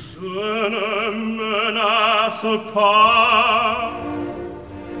 Je ne menace pas,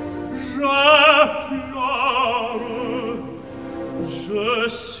 je pleure, je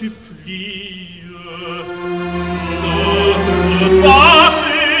supplie notre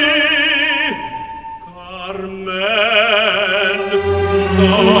passé, Carmen,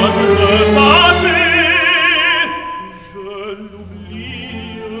 notre passé, je l'oublie.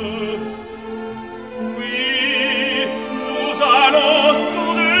 Oui, nous allons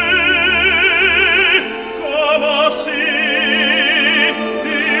tourner, commencer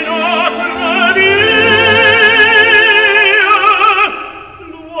une autre vie,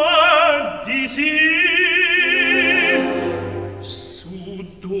 loin d'ici, sous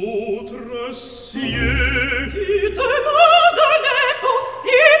d'autres cieux. Tu demandes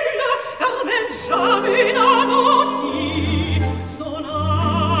l'impossible, Carmen jamais n'a menti, son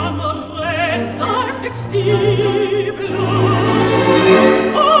âme reste inflexible.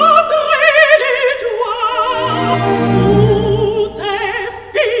 Entraîne-toi, tout est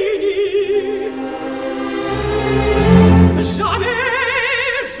fini. Jamais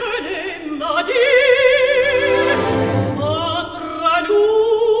je n'ai m'a dit, entre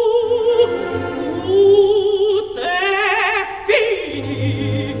nous, tout est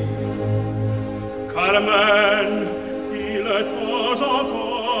fini. Carmen, il est temps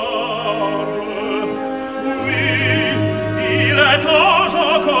encore. Oui, il est temps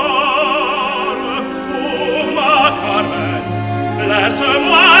encore. Oh, ma Carmen,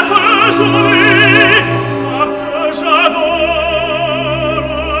 laisse-moi te sauver, moi que j'adore.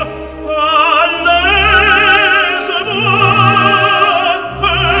 Laisse-moi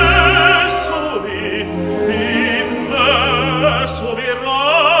te sauver, il me sauvera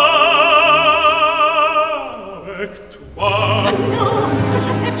avec toi. Non,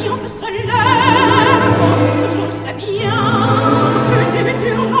 je sais bien que cela, je sais bien que tu me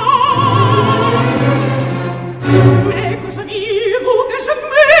tueras, mais que je vive ou que je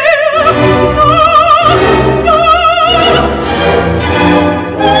meure, non, non,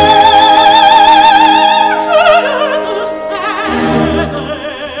 je ne te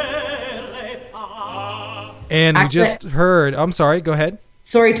céderai pas. And we Actually- just heard. I'm sorry. Go ahead.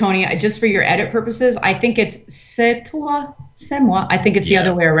 Sorry, Tony, just for your edit purposes, I think it's c'est toi, c'est moi. I think it's the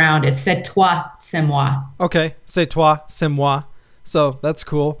other way around. It's c'est toi, c'est moi. Okay. C'est toi, c'est moi. So that's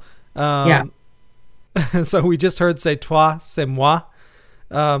cool. Yeah. So we just heard C'est toi, c'est moi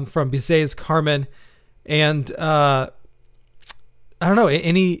from Bizet's Carmen. And I don't know,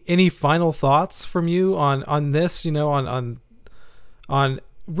 any final thoughts from you on this, you know, on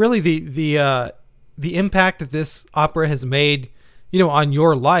really the impact that this opera has made, you know, on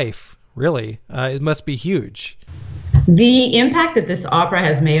your life, really. It must be huge. The impact that this opera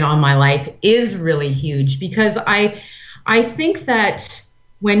has made on my life is really huge, because I think that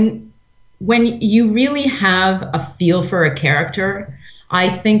when you really have a feel for a character, I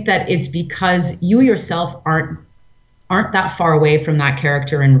think that it's because you yourself aren't that far away from that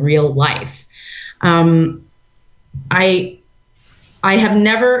character in real life. I have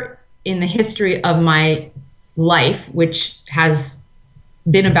never, in the history of my life, which has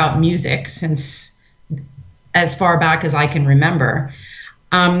been about music since as far back as I can remember,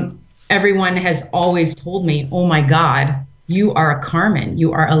 everyone has always told me, oh my God, you are a Carmen.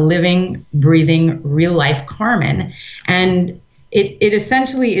 You are a living, breathing, real life Carmen. And it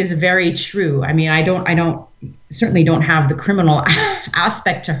essentially is very true. I mean, I certainly don't have the criminal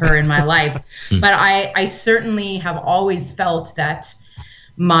aspect to her in my life, but I certainly have always felt that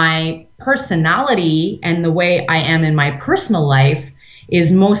my personality and the way I am in my personal life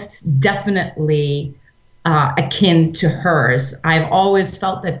is most definitely akin to hers. I've always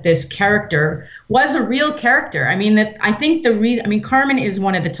felt that this character was a real character. I mean, Carmen is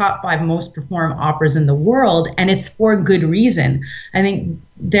one of the top 5 most performed operas in the world, and it's for good reason. I think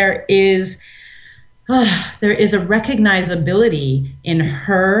there is a recognizability in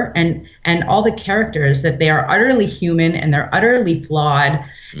her and all the characters, that they are utterly human and they're utterly flawed.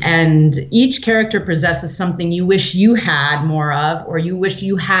 And each character possesses something you wish you had more of, or you wish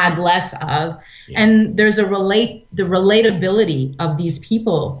you had less of. Yeah. And there's the relatability of these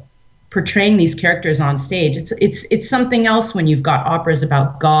people portraying these characters on stage. It's something else when you've got operas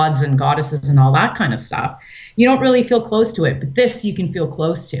about gods and goddesses and all that kind of stuff. You don't really feel close to it, but this you can feel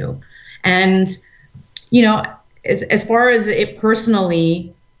close to. And you know, as far as it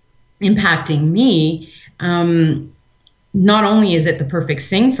personally impacting me, not only is it the perfect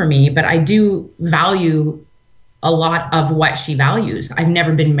sing for me, but I do value a lot of what she values. I've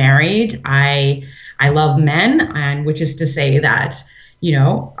never been married. I I love men, and which is to say that,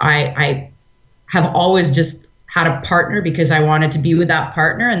 I have always just had a partner because I wanted to be with that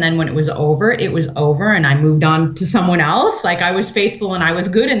partner. And then when it was over, and I moved on to someone else. Like, I was faithful and I was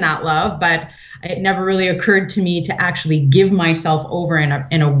good in that love, but it never really occurred to me to actually give myself over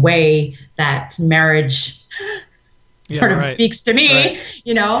in a way that marriage sort of speaks to me,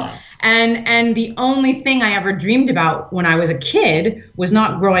 and the only thing I ever dreamed about when I was a kid was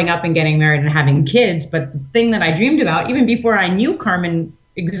not growing up and getting married and having kids. But the thing that I dreamed about, even before I knew Carmen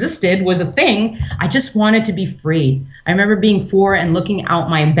existed, was a thing. I just wanted to be free. I remember being 4 and looking out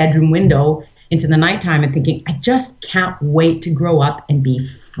my bedroom window into the nighttime and thinking, I just can't wait to grow up and be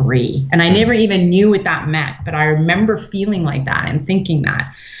free. And I never even knew what that meant, but I remember feeling like that and thinking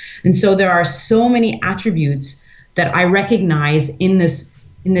that. And so there are so many attributes that I recognize in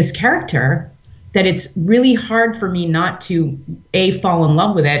this character that it's really hard for me not to A, fall in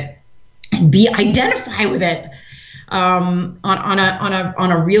love with it, and B, identify with it on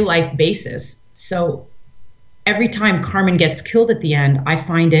a real life basis. So every time Carmen gets killed at the end, I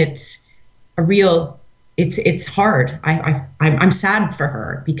find it it's hard. I'm sad for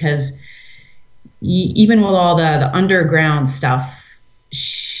her because even with all the underground stuff,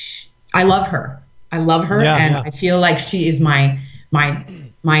 I love her. And I feel like she is my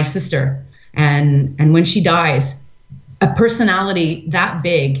sister. And when she dies, a personality that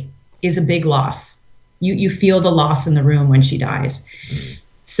big is a big loss. You feel the loss in the room when she dies.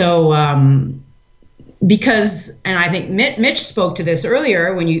 So because, and I think Mitch spoke to this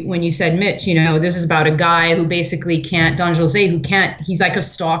earlier when you said, Mitch, this is about a guy who basically can't, Don José, he's like a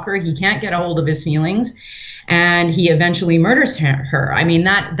stalker. He can't get a hold of his feelings. And he eventually murders her. I mean,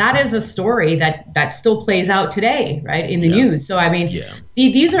 that is a story that still plays out today, right, in the news. So I mean,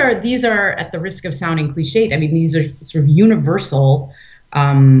 these are, at the risk of sounding cliched, I mean, these are sort of universal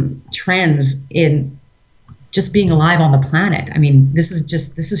trends in just being alive on the planet. I mean, this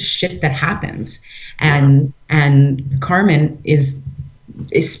is shit that happens, and Carmen it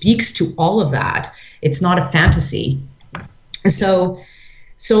speaks to all of that. It's not a fantasy. So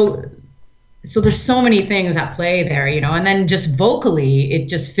there's so many things at play there, and then just vocally, it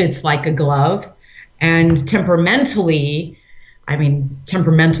just fits like a glove. And temperamentally,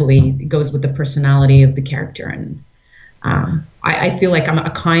 it goes with the personality of the character. And I feel like I'm a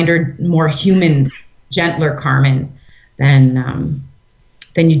kinder, more human, gentler Carmen than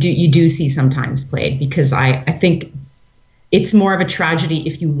you do see sometimes played, because I think it's more of a tragedy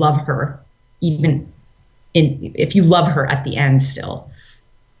if you love her, if you love her at the end still.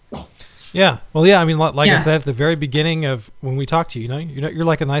 Yeah. Well, yeah. I mean, like I said at the very beginning of when we talked to you, you're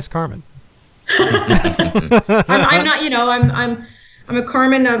like a nice Carmen. I'm not. I'm a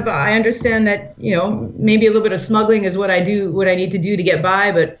Carmen of. I understand that maybe a little bit of smuggling is what I need to do to get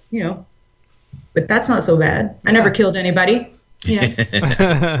by, but but that's not so bad. I never killed anybody. She's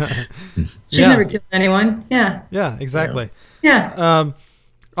never killed anyone. Yeah. Yeah. Exactly. Yeah.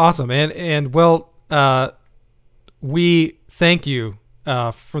 Awesome. And well, we thank you.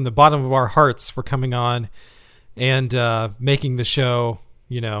 From the bottom of our hearts for coming on and making the show,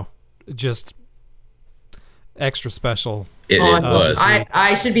 just extra special. It was.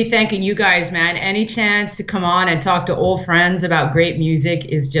 I should be thanking you guys, man. Any chance to come on and talk to old friends about great music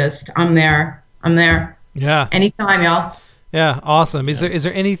is just, I'm there. Yeah. Anytime, y'all. Yeah. Awesome. Is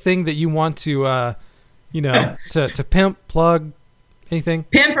there anything that you want to, to pimp, plug, anything?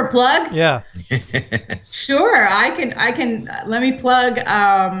 Pimp or plug? Yeah. Sure. I can let me plug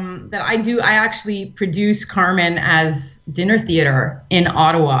that I actually produce Carmen as dinner theater in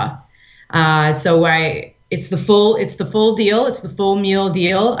Ottawa. So it's the full deal. It's the full meal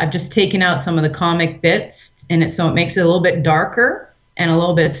deal. I've just taken out some of the comic bits in it, so it makes it a little bit darker and a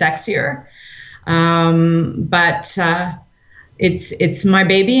little bit sexier. But it's my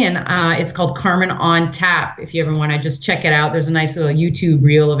baby, and it's called Carmen on Tap. If you ever want to just check it out, there's a nice little YouTube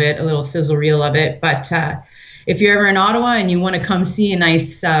reel of it, a little sizzle reel of it. But if you're ever in Ottawa and you want to come see a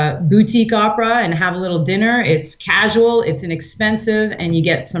nice boutique opera and have a little dinner, it's casual, it's inexpensive, and you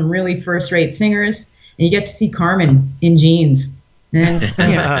get some really first-rate singers, and you get to see Carmen in jeans. And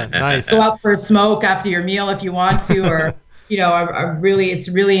nice. Go out for a smoke after your meal if you want to, or it's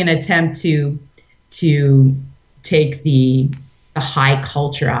really an attempt to take the high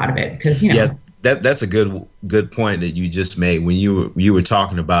culture out of it, because that's a good point that you just made when you were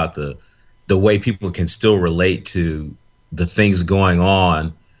talking about the way people can still relate to the things going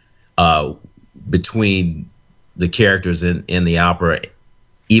on between the characters in the opera.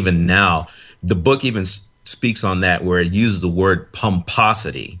 Even now, the book even speaks on that, where it uses the word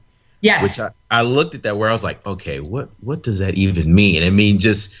pomposity, Yes. Which I looked at that where I was like, okay, what does that even mean? I mean,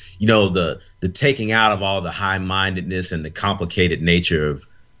 just, the taking out of all the high-mindedness and the complicated nature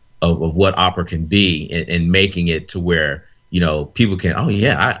of what opera can be, and making it to where, people can, oh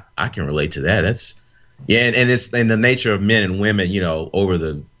yeah, I can relate to that. That's, yeah. And it's in the nature of men and women, over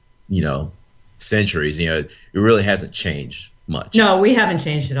the, centuries, it really hasn't changed much. No, we haven't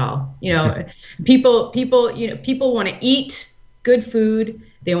changed at all. People want to eat good food.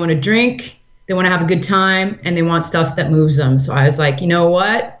 They want to drink. They want to have a good time, and they want stuff that moves them. So I was like, you know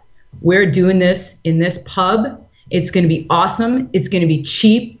what? We're doing this in this pub. It's going to be awesome. It's going to be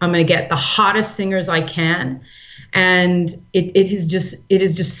cheap. I'm going to get the hottest singers I can. And it is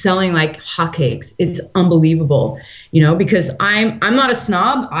just selling like hotcakes. It's unbelievable, because I'm not a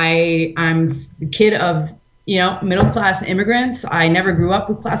snob. I'm the kid of, middle-class immigrants. I never grew up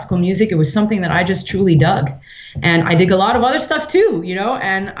with classical music. It was something that I just truly dug. And I dig a lot of other stuff too,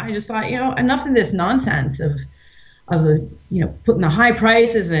 and I just thought, enough of this nonsense of putting the high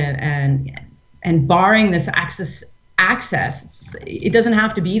prices and barring this access. It doesn't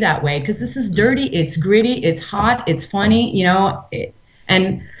have to be that way, because this is dirty, it's gritty, it's hot, it's funny,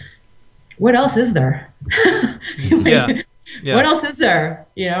 and what else is there? Yeah. What else is there?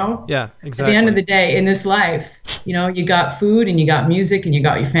 Yeah, exactly. At the end of the day, in this life, you got food and you got music and you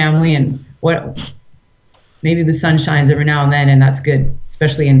got your family, and maybe the sun shines every now and then, and that's good,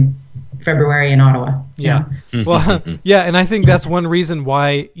 especially in February in Ottawa. Yeah. Well, yeah. And I think that's one reason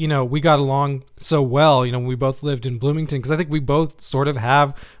why, we got along so well, when we both lived in Bloomington, because I think we both sort of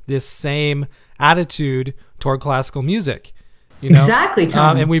have this same attitude toward classical music. Exactly,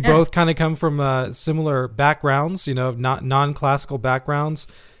 Tom. And we both kind of come from similar backgrounds, not non-classical backgrounds.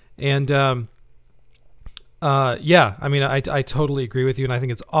 And yeah, I mean, I totally agree with you. And I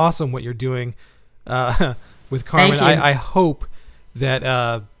think it's awesome what you're doing with Carmen. I hope that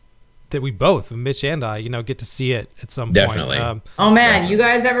that we both, Mitch and I, get to see it at some point. Definitely. Oh man, you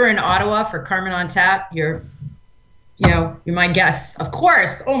guys ever in Ottawa for Carmen on Tap? You're my guests, of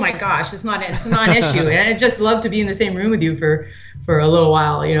course. Oh my gosh, it's not an issue, and I'd just love to be in the same room with you for a little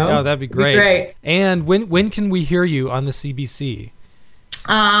while. Oh, that'd be great. And when can we hear you on the CBC?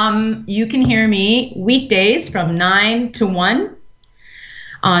 You can hear me weekdays from 9 to 1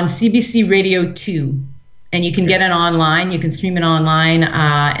 on CBC Radio 2. And you can get it online. You can stream it online.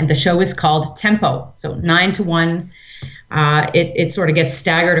 And the show is called Tempo. So 9 to 1. It sort of gets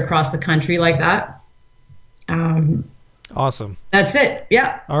staggered across the country like that. Awesome. That's it.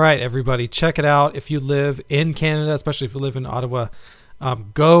 Yeah. All right, everybody. Check it out. If you live in Canada, especially if you live in Ottawa,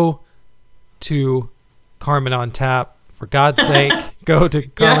 go to Carmen on Tap. For God's sake, go to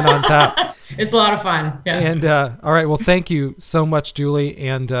Carmen on Tap. It's a lot of fun. Yeah. And all right. Well, thank you so much, Julie.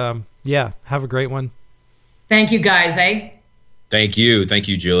 And yeah, have a great one. Thank you, guys. Thank you,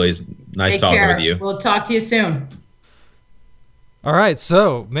 Julie. It's nice talking with you. We'll talk to you soon. All right.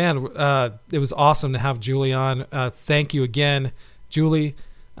 So, man, it was awesome to have Julie on. Thank you again, Julie,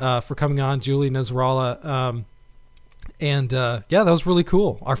 for coming on, Julie Nasrallah. And yeah, that was really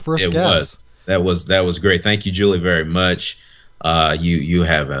cool. Our first guest. That was great. Thank you, Julie, very much. You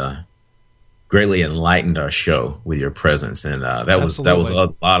have greatly enlightened our show with your presence, and that was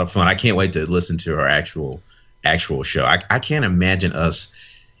a lot of fun. I can't wait to listen to our actual show. I can't imagine us.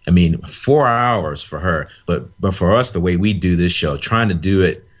 I mean, 4 hours for her, but for us, the way we do this show, trying to do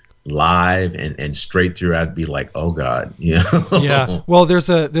it live and straight through, I'd be like, oh God, Yeah. Well, there's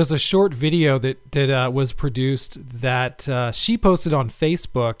a short video that was produced that she posted on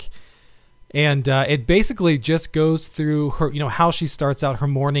Facebook. And it basically just goes through her, how she starts out her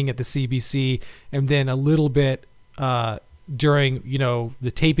morning at the CBC, and then a little bit during,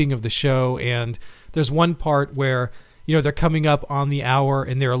 the taping of the show. And there's one part where, they're coming up on the hour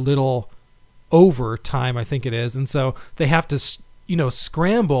and they're a little over time, I think it is. And so they have to,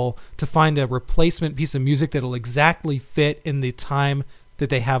 scramble to find a replacement piece of music that'll exactly fit in the time that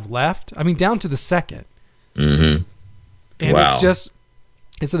they have left. I mean, down to the second. Mm-hmm. And wow.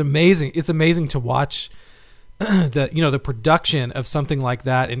 It's amazing to watch the production of something like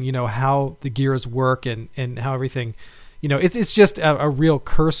that, and how the gears work and how everything, it's just a real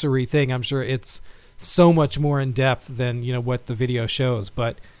cursory thing. I'm sure it's so much more in depth than what the video shows,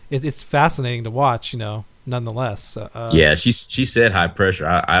 but it's fascinating to watch, nonetheless. Yeah, she said high pressure.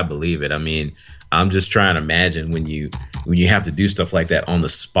 I believe it. I mean, I'm just trying to imagine when you have to do stuff like that on the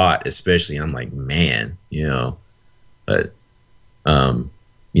spot, especially. I'm like, man, but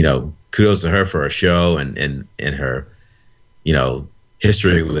kudos to her for her show and her,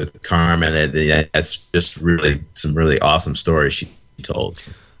 history with Carmen. That's just really some really awesome stories she told.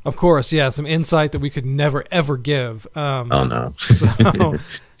 Of course, yeah, some insight that we could never ever give. Oh no. So,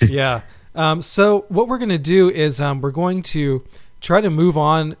 yeah. So what we're going to do is we're going to try to move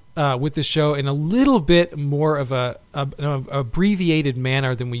on with the show in a little bit more of an abbreviated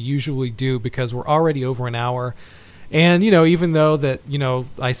manner than we usually do, because we're already over an hour. And, even though that,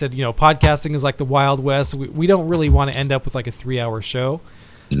 I said, podcasting is like the Wild West, we don't really want to end up with like a 3-hour show.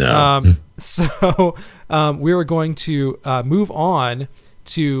 No. So we were going to move on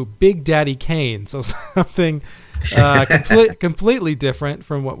to Big Daddy Kane. So something completely different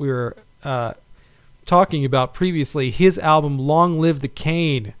from what we were talking about previously. His album Long Live the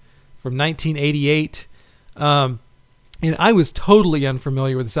Kane from 1988. And I was totally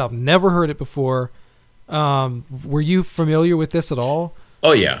unfamiliar with this album. Never heard it before. Were you familiar with this at all?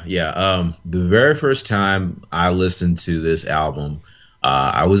 Oh yeah. The very first time I listened to this album,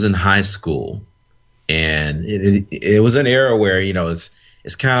 I was in high school, and it was an era where,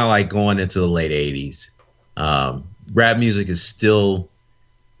 it's kind of like going into the late 80s. Rap music is still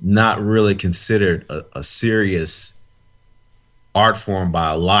not really considered a serious art form by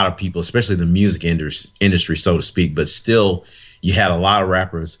a lot of people, especially the music industry, so to speak. But still, you had a lot of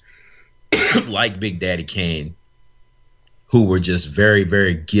rappers like Big Daddy Kane who were just very,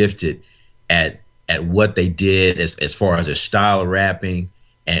 very gifted at what they did as far as their style of rapping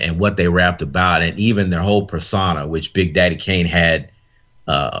and what they rapped about, and even their whole persona, which Big Daddy Kane had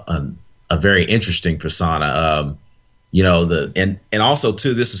a very interesting persona. And also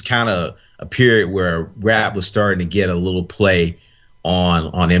too, this was kind of a period where rap was starting to get a little play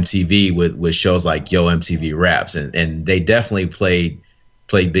on MTV with shows like Yo MTV Raps, and they definitely played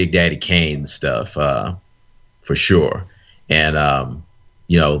Big Daddy Kane stuff for sure. And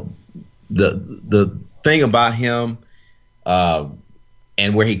the thing about him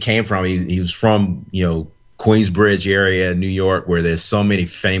and where he came from, he was from Queensbridge area, New York, where there's so many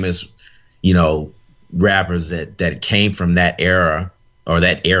famous rappers that came from that era, or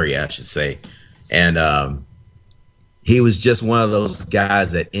that area, I should say. And he was just one of those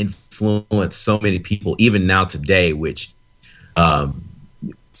guys that influenced so many people, even now today, which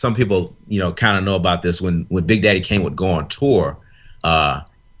some people, kind of know about this. When Big Daddy Kane would go on tour, kind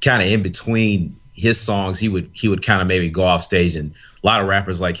of in between his songs, he would kind of maybe go off stage, and a lot of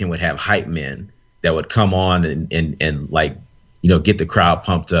rappers like him would have hype men that would come on and like, get the crowd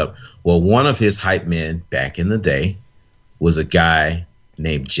pumped up. Well, one of his hype men back in the day was a guy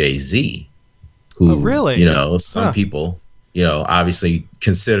named Jay-Z, who, some people, obviously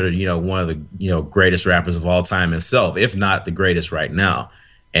considered, one of the, greatest rappers of all time himself, if not the greatest right now.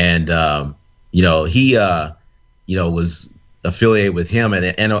 And, he, was affiliated with him and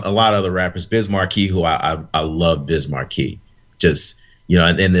a lot of other rappers. Biz Markie, who I love Biz Markie, just,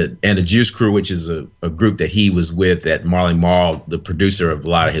 and the Juice Crew, which is a group that he was with, that Marley Marl, the producer of a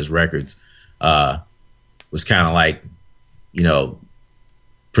lot of his records, was kind of like,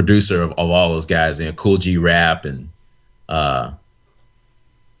 producer of all those guys, and Cool G Rap and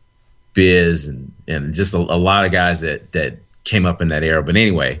Biz and just a lot of guys that came up in that era. But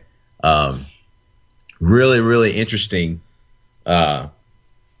anyway, really, really interesting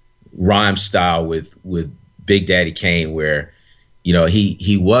rhyme style with Big Daddy Kane, where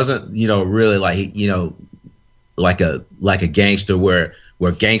he wasn't really like like a gangster, where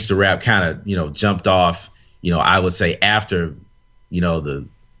gangster rap kind of jumped off, I would say after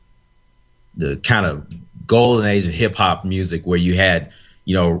the kind of golden age of hip hop music, where you had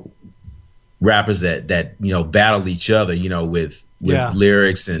rappers that battled each other with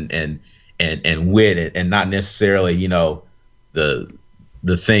lyrics and wit, and not necessarily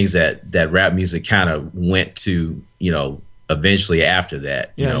the things that rap music kind of went to eventually after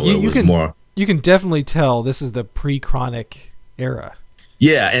that. You can definitely tell this is the pre-Chronic era.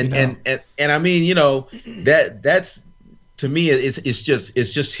 Yeah, and I mean, that's, to me, it's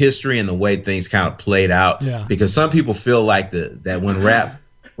just history and the way things kind of played out. Yeah. Because some people feel like that when rap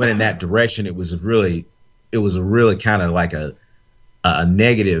went in that direction, it was a really kind of like a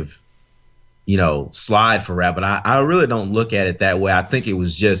negative, slide for rap. But I really don't look at it that way. I think it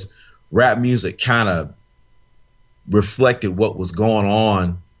was just rap music kind of reflected what was going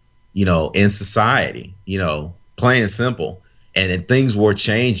on, in society, plain and simple. And then things were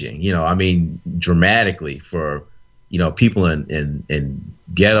changing, dramatically for, people in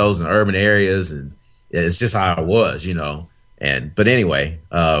ghettos and urban areas. And it's just how it was, but anyway,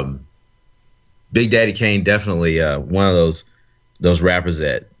 Big Daddy Kane, definitely one of those rappers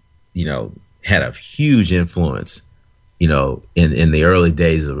that, had a huge influence, in the early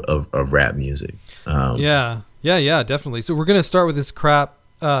days of rap music. Yeah, definitely. So we're going to start with this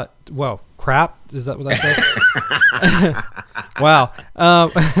crap. Is that what I said? Wow.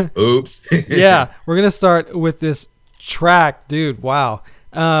 Oops. Yeah, we're gonna start with this track, dude. Wow.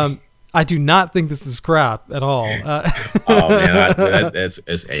 I do not think this is crap at all. Oh man,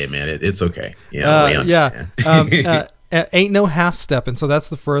 it's okay. Yeah, we understand. Ain't no half stepping. So that's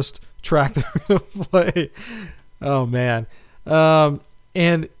the first track that we're gonna play. Oh man.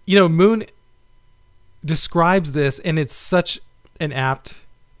 And Moon describes this, and it's such an apt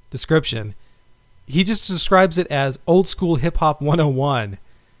description. He just describes it as old school hip hop 101.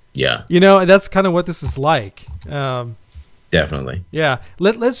 Yeah. That's kind of what this is like. Definitely. Yeah.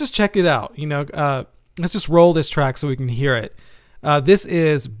 Let's just check it out. Let's just roll this track so we can hear it. This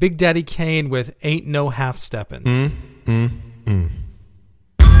is Big Daddy Kane with Ain't No Half Steppin'.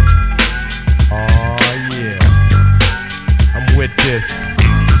 Oh yeah, I'm with this.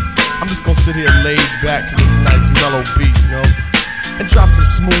 I'm just gonna sit here laid back to this nice mellow beat, and drop some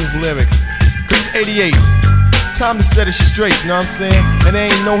smooth lyrics. Cause it's 88, time to set it straight, you know what I'm saying? And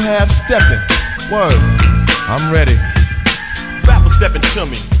there ain't no half stepping. Word, I'm ready. Rappers stepping to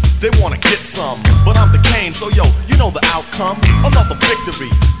me, they wanna get some, but I'm the Kane, so yo, you know the outcome. Another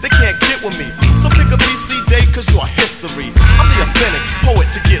victory, they can't get with me. So pick a BC date, cause you are history. I'm the authentic poet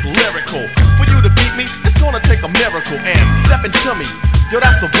to get lyrical. For you to beat me, it's gonna take a miracle. And stepping to me, yo,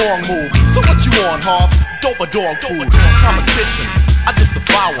 that's a wrong move. So what you on, Hobbs? Dope or dog food? Competition, I just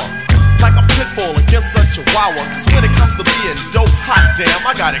devour. Like a pit bull against a chihuahua. Cause when it comes to being dope, hot damn,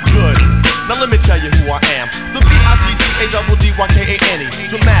 I got it good. Now let me tell you who I am. The BIGDADDYKANE.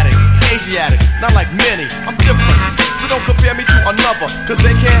 Dramatic, Asiatic, not like many. I'm different, so don't compare me to another. Cause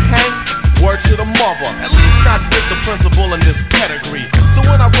they can't hang, word to the mother. At least not with the principal in this pedigree. So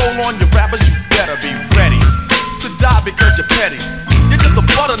when I roll on your rappers, you better be ready to die because you're petty. You're just a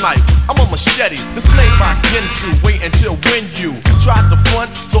butter knife, I'm a machete. This ain't my Ginsu, wait until when you try to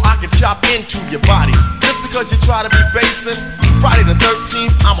front so I can chop into your body. Just because you try to be basing, Friday the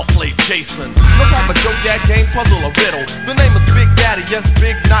 13th, I'ma play Jason. No type of joke, that game, puzzle, or riddle. The name is Big Daddy, yes,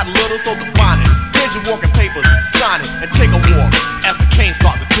 big, not little, so define it. Here's your walking papers, sign it, and take a walk as the Canes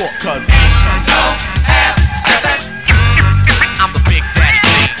start to talk, cause ain't no half steppin'. I'm the Big Daddy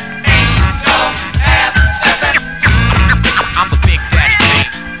Kane. Ain't no half steppin'. I'm the Big Daddy Kane.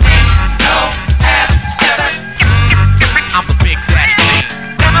 Ain't no half steppin'. I'm the Big Daddy Kane.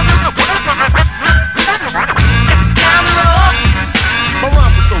 My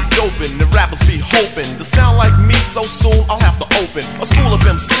rhymes are so dopin', the rappers be hoping to sound like me so soon I'll have to open a school of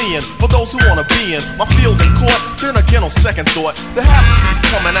MCing for those who wanna be in my field in court. Then again on second thought, the habits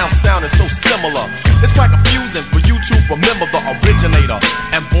coming out sounding so similar. It's quite confusing for you to remember the originator.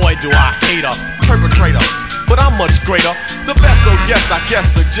 And boy do I hate a perpetrator, but I'm much greater. The best, so yes, I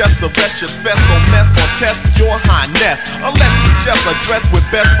guess suggest the rest should fest, don't mess or test your highness. Unless you just address with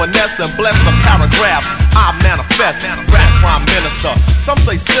best finesse and bless the paragraphs I manifest. Rap prime minister, some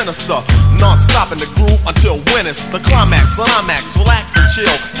say sinister, non-stop in the groove until when it's the climax. Relax and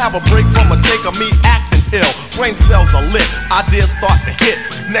chill, have a break from a take of me acting ill. Brain cells are lit, ideas start to hit.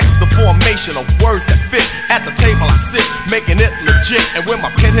 Next the formation of words that fit. At the table I sit, making it legit. And when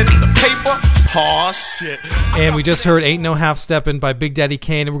my pen hits the paper, oh shit. And we just heard Ain't No Half Steppin' by Big Daddy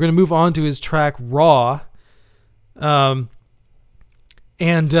Kane, and we're going to move on to his track Raw.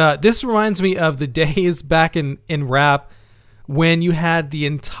 This reminds me of the days back in rap when you had the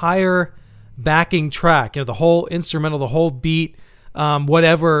entire backing track, the whole instrumental, the whole beat,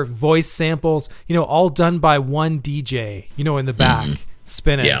 whatever voice samples, all done by one DJ, in the back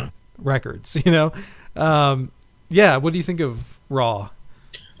spinning records, what do you think of Raw?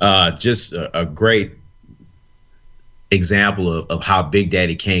 Just a great example of how Big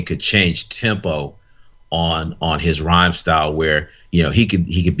Daddy Kane could change tempo on his rhyme style, where he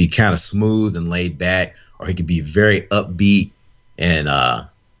could be kind of smooth and laid back, or he could be very upbeat and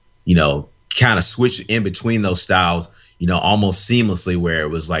kind of switch in between those styles, almost seamlessly, where it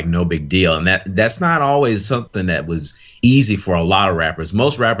was like no big deal. And that's not always something that was easy for a lot of rappers.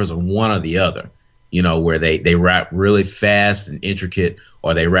 Most rappers are one or the other, where they rap really fast and intricate,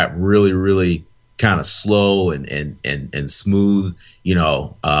 or they rap really, really kind of slow and smooth.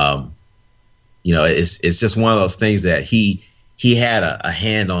 It's just one of those things that he had a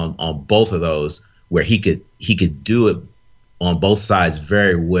hand on both of those, where he could do it on both sides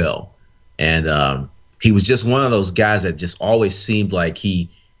very well. And he was just one of those guys that just always seemed like he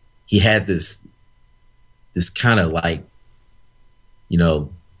had this kind of like,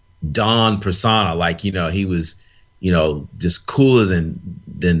 Don persona, like, he was, just cooler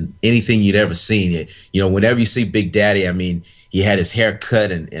than anything you'd ever seen. Whenever you see Big Daddy, I mean, he had his hair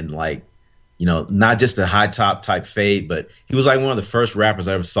cut and like, not just a high top type fade, but he was like one of the first rappers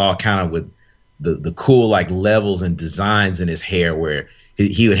I ever saw kind of with the cool like levels and designs in his hair, where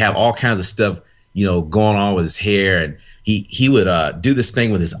he would have all kinds of stuff, going on with his hair. And he would do this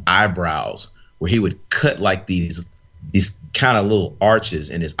thing with his eyebrows where he would cut like these kind of little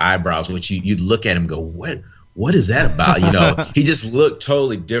arches in his eyebrows, which you'd look at him and go, what is that about? He just looked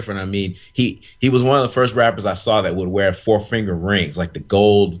totally different. I mean, he was one of the first rappers I saw that would wear 4-finger rings, like the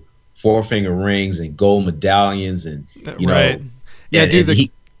gold 4-finger rings and gold medallions, and right. Yeah, dude.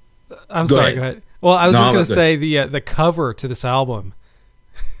 I'm sorry. Go ahead. Well, I was just going to say the cover to this album.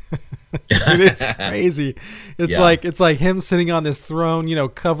 It's crazy. It's like him sitting on this throne,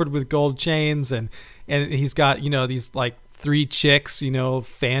 covered with gold chains, and he's got these like 3 chicks,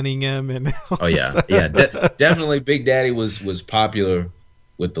 fanning him, and oh yeah, definitely. Big Daddy was popular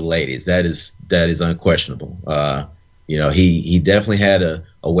with the ladies. That is unquestionable. He definitely had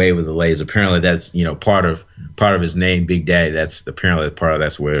a way with the ladies. Apparently, that's part of his name, Big Daddy. That's apparently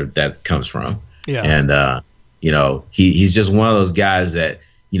that's where that comes from. Yeah, and he's just one of those guys that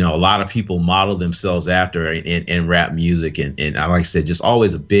a lot of people model themselves after in rap music, and like I said, just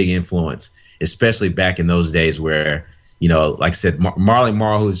always a big influence, especially back in those days where like I said, Marley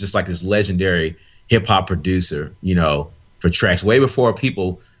Marl, who's just like this legendary hip hop producer, for tracks way before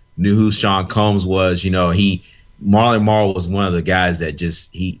people knew who Sean Combs was. Marley Marl was one of the guys that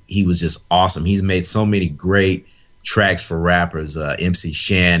just he was just awesome. He's made so many great tracks for rappers, MC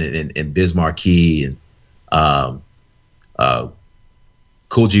Shan and Biz Markie and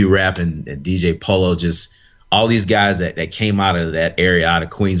Cool G Rap and DJ Polo, just all these guys that came out of that area, out of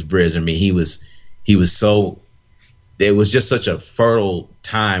Queensbridge. I mean, he was so, it was just such a fertile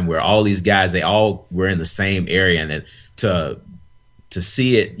time where all these guys, they all were in the same area, and to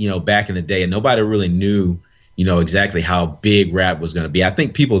see it, back in the day, and nobody really knew, exactly how big rap was going to be. I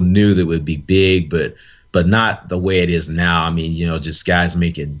think people knew that it would be big, but not the way it is now. I mean, just guys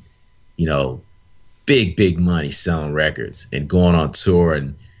making, big money selling records and going on tour,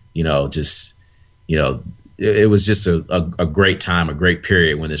 and it was just a great time, a great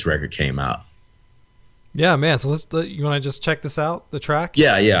period when this record came out. Yeah, man. So you want to just check this out, the track?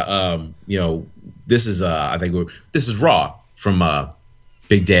 Yeah. This is this is Raw from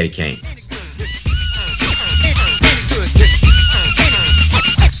Big Daddy Kane.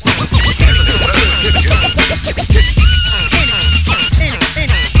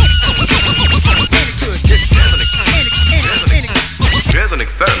 Here's an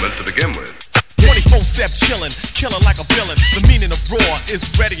experiment to begin with. 24/7 chillin', killin' like a villain. The meaning of raw is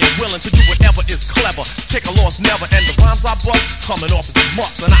ready and willing to do whatever is clever. Take a loss never, and the rhymes I bust coming off as a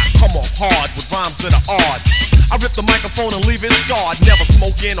must, and I come off hard with rhymes that are odd. I rip the microphone and leave it scarred. Never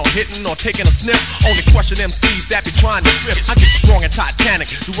smoking or hitting or taking a sniff. Only question MCs that be trying to rip. I get strong and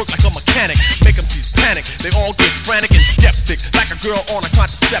titanic, do work like a mechanic. Make MCs panic, they all get frantic and skeptic, like a girl on a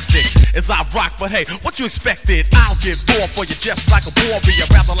contraceptic. As I rock, but hey, what you expected? I'll get raw for you just like a warrior,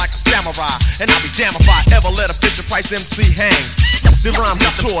 rather like a samurai. And I'll be damned if I ever let a Fisher Price MC hang. The rhyme's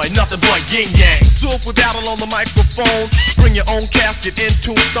a toy, nothing but yin yang. So if we battle on the microphone, bring your own casket in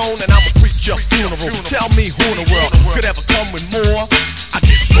tombstone, and I'ma preach your funeral. Tell me who in the world could ever come with more. I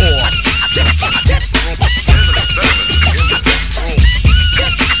get more.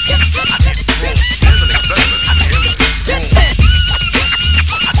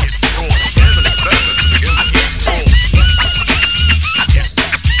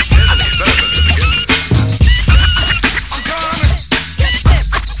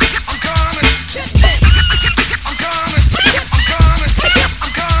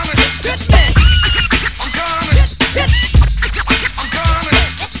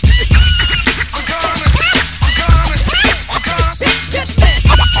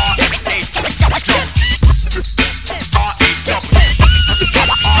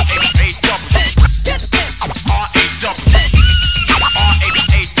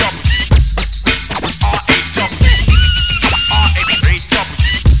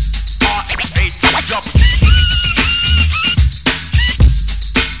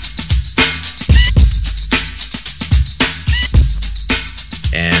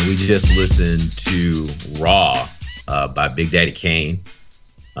 Just listened to Raw by Big Daddy Kane.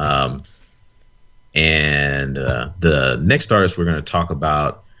 And the next artist we're going to talk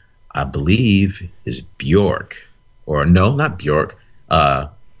about, I believe, is Bjork. Or no, not Bjork.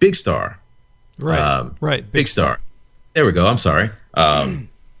 Big Star. Right. Big Star. There we go. I'm sorry.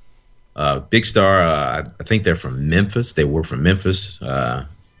 Big Star, I think they're from Memphis. They were from Memphis.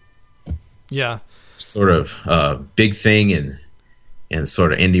 Yeah. Sort of big thing and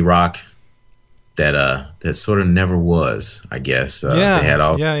sort of indie rock that sort of never was, I guess. They had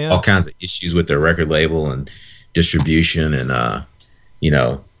all kinds of issues with their record label and distribution, and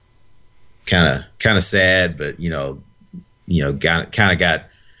kind of sad, but got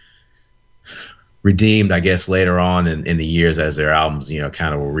redeemed, I guess, later on in the years as their albums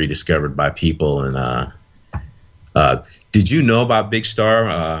kind of were rediscovered by people. And did you know about Big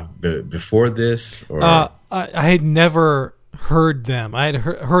Star before this? Or I had never heard them. I had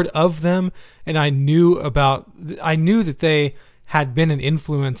heard of them, and I knew that they had been an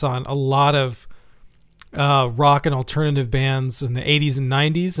influence on a lot of rock and alternative bands in the 80s and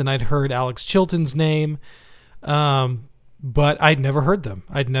 90s, and I'd heard Alex Chilton's name, but I'd never heard them.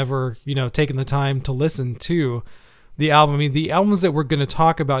 I'd never taken the time to listen to the album. I mean, the albums that we're going to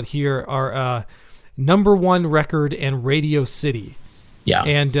talk about here are Number One Record and Radio City. Yeah.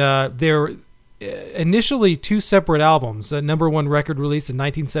 And they're initially two separate albums. Number One Record released in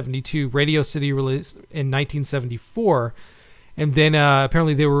 1972, Radio City released in 1974, and then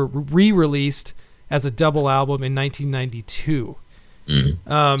apparently they were re-released as a double album in 1992.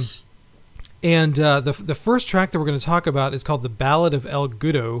 And the first track that we're going to talk about is called "The Ballad of El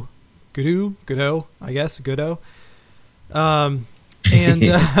Goodo," I guess, Goodo. I'm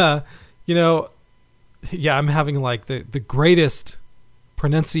having like the greatest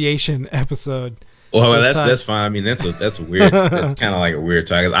pronunciation episode. Well, that's fine. I mean, that's a weird. That's kind of like a weird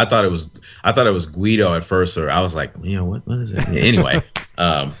title. I thought it was Guido at first, or I was like, what is it? Anyway,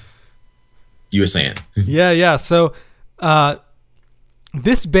 you were saying. Yeah. So,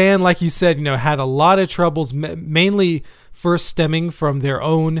 this band, like you said, had a lot of troubles, mainly first stemming from their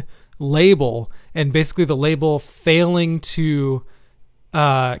own label, and basically the label failing to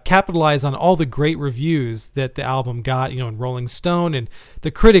capitalize on all the great reviews that the album got, in Rolling Stone, and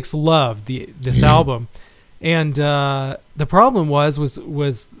the critics loved this album. And the problem was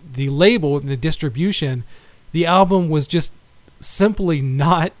the label and the distribution. The album was just simply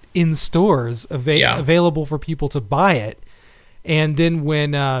not in stores available for people to buy it. And then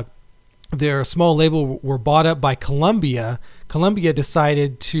when their small label were bought up by Columbia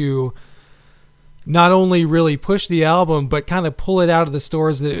decided to not only really push the album, but kind of pull it out of the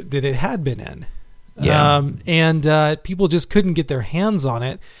stores that it had been in. Yeah. And people just couldn't get their hands on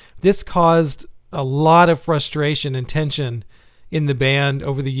it. This caused a lot of frustration and tension in the band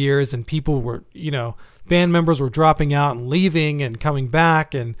over the years, and people were, band members were dropping out and leaving and coming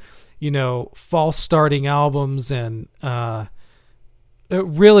back, and, false starting albums, and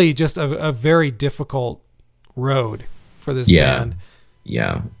really just a very difficult road for this band.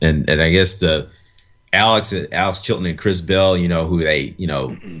 Yeah. And I guess the Alex Chilton and Chris Bell, who they,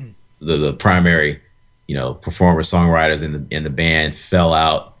 the primary, performer songwriters in the band, fell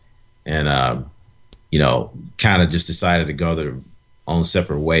out, and kind of just decided to go their own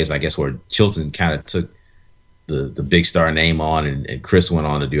separate ways. I guess where Chilton kind of took the Big Star name on, and Chris went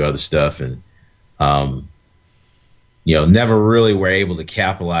on to do other stuff, and never really were able to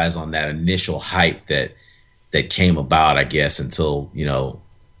capitalize on that initial hype that came about, I guess, until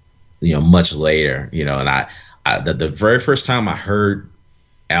much later, and I the very first time I heard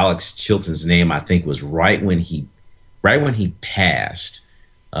Alex Chilton's name, I think, was right when he passed,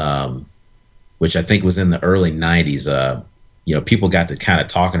 which I think was in the early 90s. People got to kind of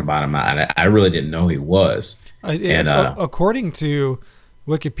talking about him, and I really didn't know who he was. According to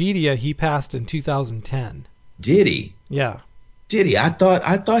Wikipedia, he passed in 2010. Did he? Yeah. Did he? I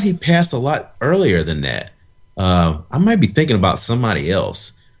thought he passed a lot earlier than that. I might be thinking about somebody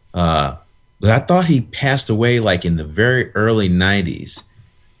else. But I thought he passed away like in the very early 90s,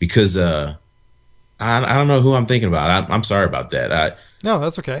 because I don't know who I'm thinking about. I'm sorry about that. No,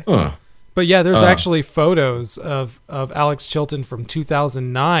 that's okay. But yeah, there's actually photos of Alex Chilton from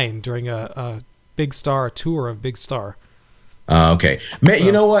 2009 during a Big Star tour of Big Star. Okay. Man,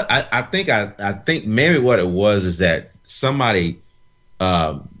 you know what? I think maybe what it was is that somebody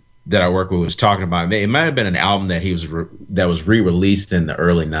that I work with was talking about. It might have been an album that that was re-released in the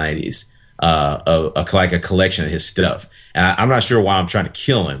early 90s, like a collection of his stuff. And I'm not sure why I'm trying to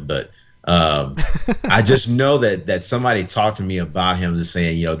kill him, but I just know that somebody talked to me about him, just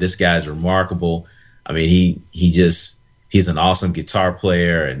saying, this guy's remarkable. I mean, he's an awesome guitar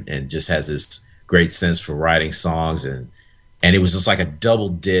player, and just has this great sense for writing songs, and it was just like a double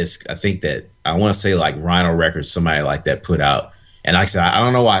disc. I think that I want to say like Rhino Records, somebody like that put out. And like I said, I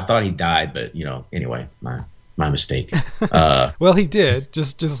don't know why I thought he died, but anyway, my mistake. Well, he did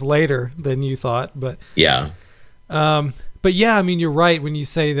just later than you thought, but yeah. But yeah, I mean, you're right when you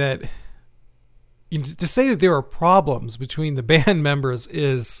say that. To say that there are problems between the band members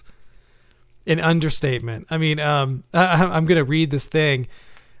is an understatement. I mean, I'm going to read this thing.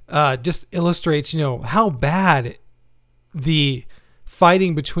 just illustrates, how bad the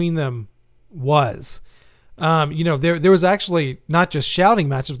fighting between them was. There was actually not just shouting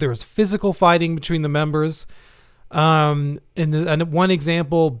matches, there was physical fighting between the members. And one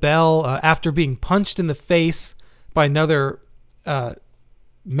example, Bell, after being punched in the face by another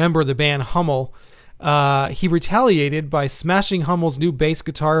member of the band, Hummel, he retaliated by smashing Hummel's new bass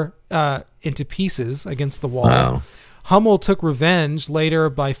guitar into pieces against the wall. Wow. Hummel took revenge later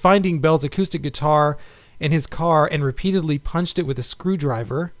by finding Bell's acoustic guitar in his car and repeatedly punched it with a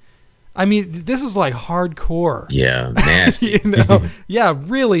screwdriver. I mean, this is like hardcore. Yeah, nasty. Yeah,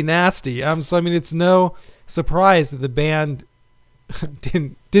 really nasty. So I mean, it's no surprise that the band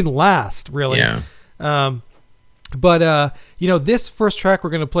didn't last, really. Yeah. But this first track we're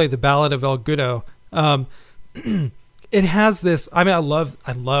going to play, the Ballad of El Goodo, it has this. I mean, I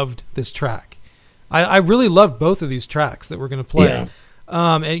loved this track. I really loved both of these tracks that we're going to play. Yeah.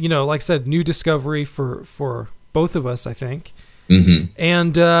 And like I said, new discovery for both of us, I think. Mm-hmm.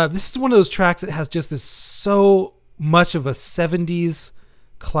 And this is one of those tracks that has just this so much of a 70s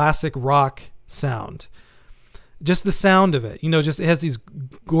classic rock sound. Just the sound of it, just it has these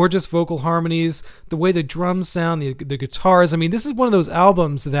gorgeous vocal harmonies, the way the drums sound, the guitars. I mean, this is one of those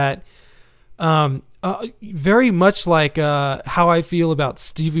albums that very much like how I feel about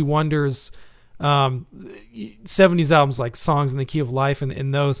Stevie Wonder's 70s albums, like Songs in the Key of Life,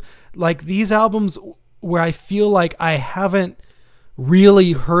 and those, like these albums where I feel like I haven't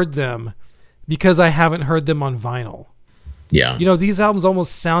really heard them because I haven't heard them on vinyl. Yeah. These albums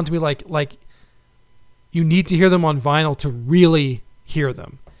almost sound to me like you need to hear them on vinyl to really hear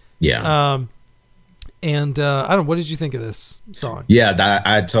them. Yeah. I don't know, what did you think of this song? Yeah,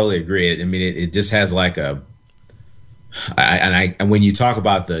 I totally agree. I mean, it just has like and when you talk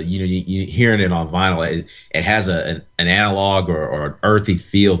about you hearing it on vinyl, it has an analog or an earthy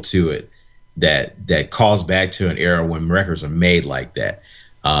feel to it that calls back to an era when records are made like that.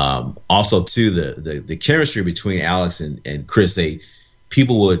 Also, too, the chemistry between Alex and Chris,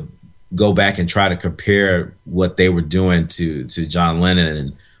 people would go back and try to compare what they were doing to John Lennon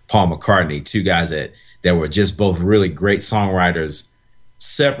and Paul McCartney, two guys that were just both really great songwriters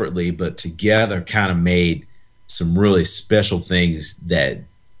separately, but together kind of made some really special things that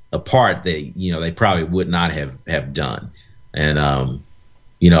apart they probably would not have done. And I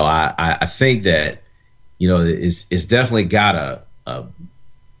think that it's definitely got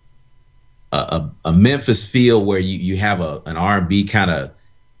a Memphis feel where you have an R&B kind of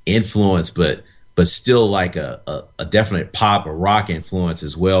influence, but still like a definite pop or rock influence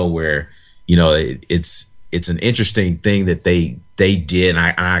as well, where it's an interesting thing that they did, and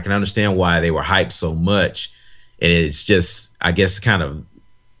I can understand why they were hyped so much. And it's just, I guess, kind of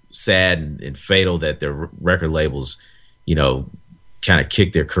sad and fatal that their record labels kind of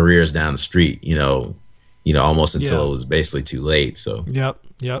kicked their careers down the street, almost until it was basically too late. So yep.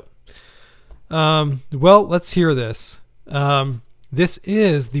 Well, let's hear this. This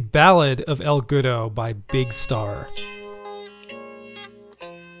is the Ballad of El Goodo by Big Star.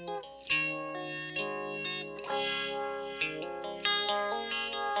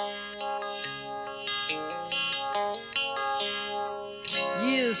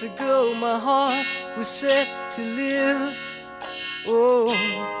 Years ago my heart was set to live. Oh,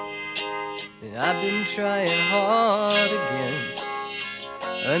 and I've been trying hard against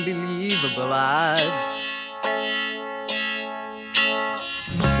unbelievable odds.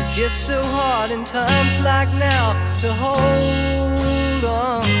 It gets so hard in times like now to hold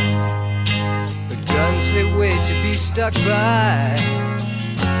on. The guns they wait to be stuck by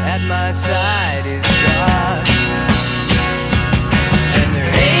at my side is God. And there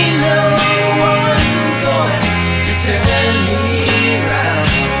ain't no one going to turn me around.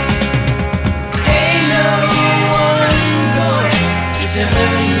 Ain't no one going to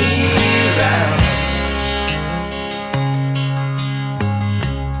turn me around.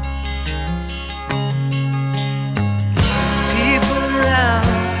 There's people around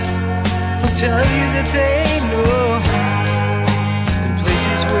who tell you that they know, and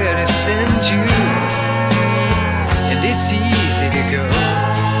places where to send you.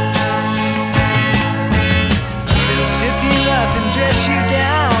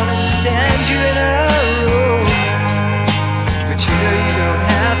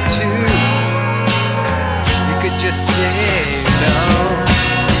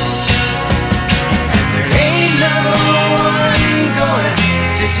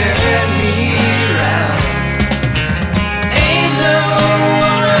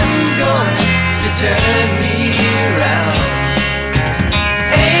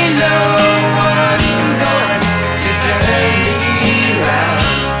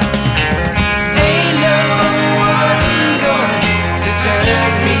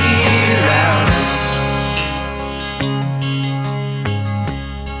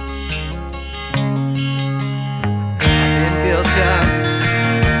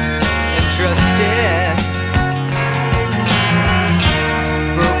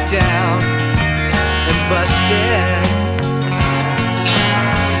 and busted.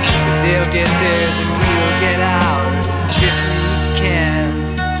 But they'll get theirs and we'll get ours if we can.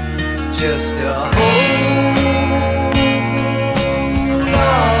 Just hold on.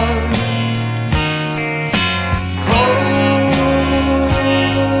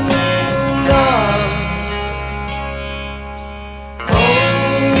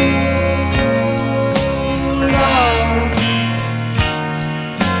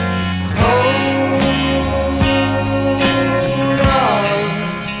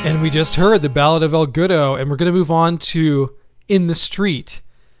 We just heard the Ballad of El Goodo, and we're going to move on to In the Street.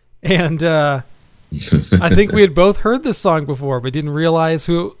 And I think we had both heard this song before, but didn't realize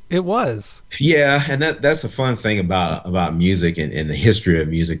who it was. Yeah, and that's a fun thing about music and the history of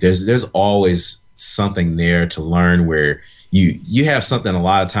music. There's always something there to learn where you have something a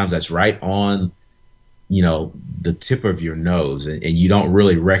lot of times that's right on, the tip of your nose, and you don't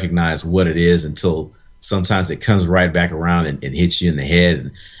really recognize what it is until sometimes it comes right back around and hits you in the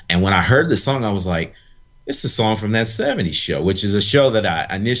head. And when I heard the song, I was like, it's the song from that 70s show, which is a show that I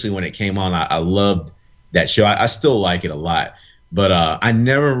initially, when it came on, I loved that show. I still like it a lot, but I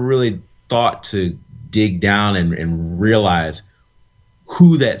never really thought to dig down and realize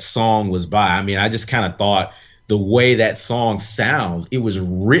who that song was by. I mean, I just kind of thought the way that song sounds, it was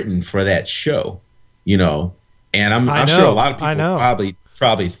written for that show, and I'm sure a lot of people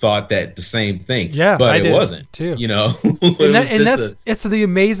probably thought that the same thing. Yeah, but it wasn't too. That's the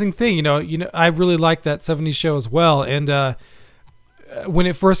amazing thing. I really liked that 70s show as well. And when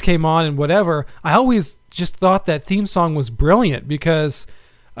it first came on and whatever, I always just thought that theme song was brilliant because,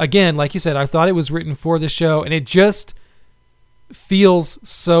 again, like you said, I thought it was written for the show, and it just feels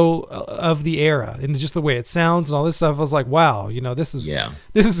so of the era and just the way it sounds and all this stuff. I was like, wow, this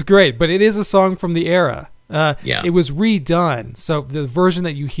is great. But it is a song from the era. It was redone. So the version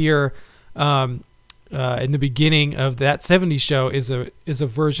that you hear in the beginning of that 70s show is a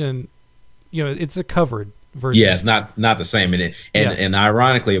version, it's a covered version. Yeah, it's not the same. And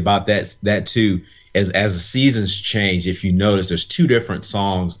ironically about that too, as the seasons change, if you notice, there's two different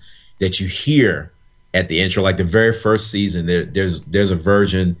songs that you hear at the intro. Like the very first season, there's a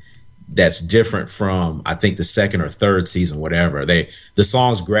version that's different from, I think, the second or third season, whatever. The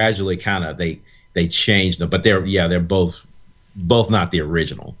songs gradually kind of they changed them, but they're both not the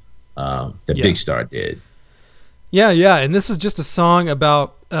original that Big Star did. Yeah, and this is just a song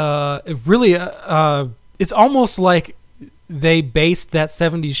about it's almost like they based that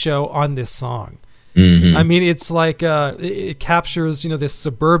 70s show on this song. Mm-hmm. I mean, it's like it captures this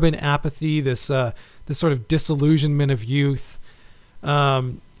suburban apathy, this sort of disillusionment of youth.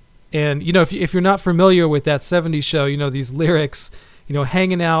 And if you're not familiar with that 70s show, these lyrics,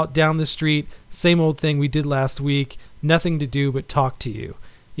 hanging out down the street, same old thing we did last week, nothing to do but talk to you.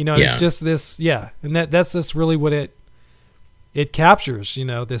 It's just this, and that's just really what it captures,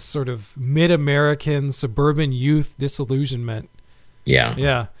 this sort of mid-American suburban youth disillusionment.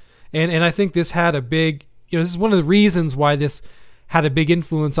 Yeah. And I think this had a big, this is one of the reasons why this had a big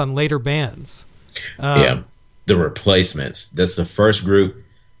influence on later bands. The Replacements. That's the first group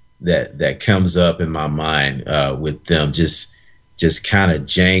that comes up in my mind with them just kind of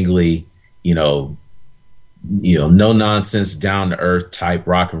jangly, no nonsense, down to earth type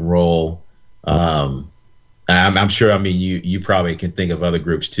rock and roll. I'm sure. I mean, you probably can think of other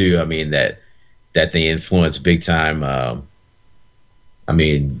groups too. I mean that they influence big time.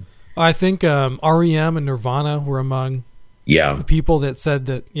 I think REM and Nirvana were among the people that said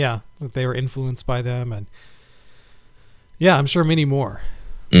that they were influenced by them, and I'm sure many more.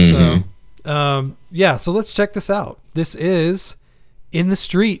 Mm-hmm. So let's check this out. This is In the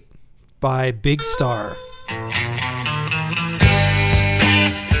Street by Big Star.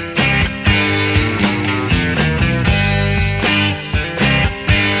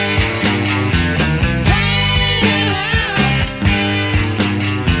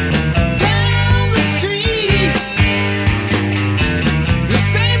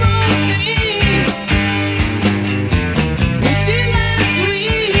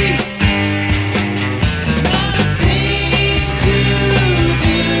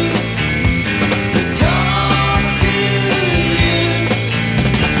 Talk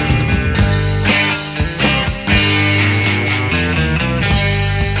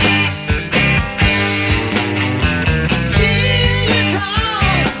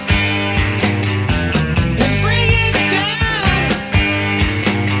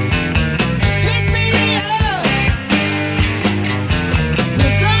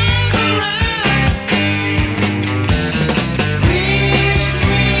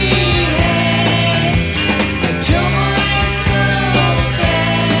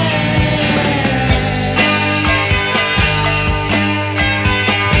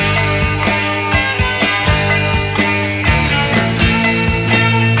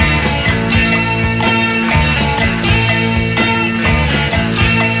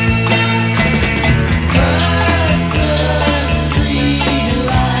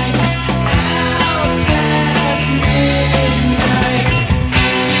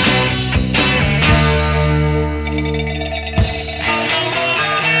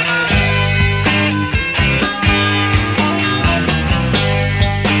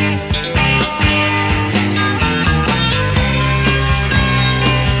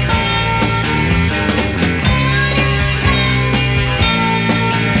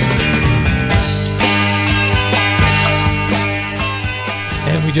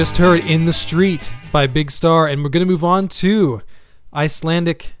We just heard In the Street by Big Star, and we're going to move on to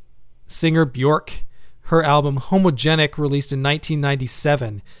Icelandic singer Bjork, her album Homogenic, released in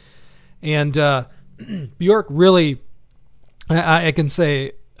 1997. And Bjork really, I can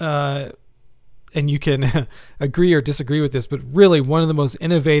say, and you can agree or disagree with this, but really one of the most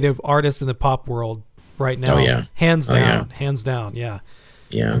innovative artists in the pop world right now. Oh, yeah. Hands down. Yeah. Hands down, yeah.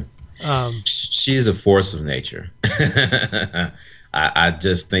 Yeah. She's a force of nature. I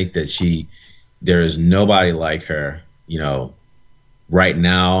just think that there is nobody like her, right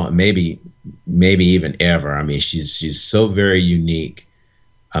now, maybe even ever. I mean, she's so very unique.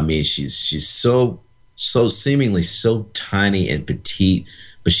 I mean, she's so seemingly so tiny and petite,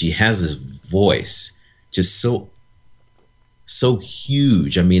 but she has this voice just so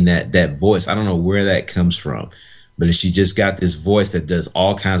huge. I mean, that voice, I don't know where that comes from, but she just got this voice that does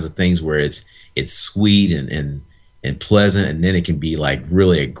all kinds of things where it's sweet and pleasant, and then it can be like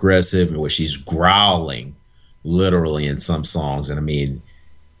really aggressive, where she's growling literally in some songs. And I mean,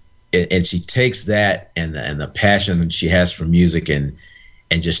 and she takes that and the passion she has for music and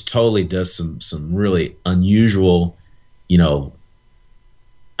just totally does some really unusual, I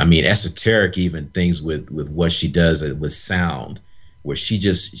mean, esoteric even things with what she does with sound, where she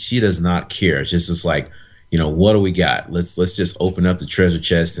does not care. It's just like, what do we got? Let's just open up the treasure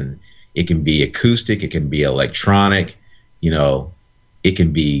chest, and it can be acoustic, it can be electronic, it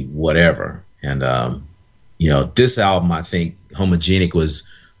can be whatever. And this album, I think Homogenic was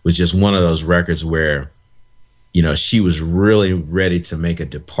just one of those records where, she was really ready to make a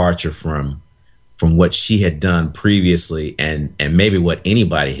departure from what she had done previously, and maybe what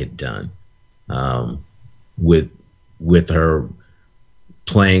anybody had done, with her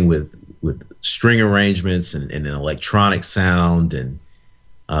playing with string arrangements and an electronic sound and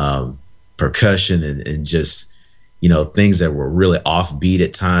percussion and just, things that were really offbeat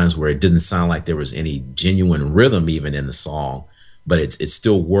at times, where it didn't sound like there was any genuine rhythm even in the song, but it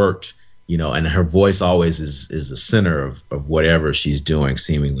still worked, and her voice always is the center of whatever she's doing,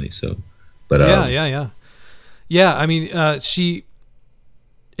 seemingly. So, but yeah. I mean,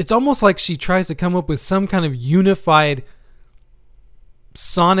 it's almost like she tries to come up with some kind of unified,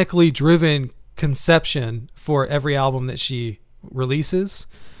 sonically driven conception for every album that she releases.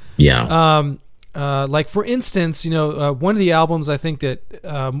 Yeah. Like for instance, one of the albums I think that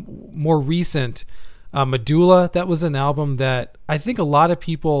more recent, Medulla, that was an album that I think a lot of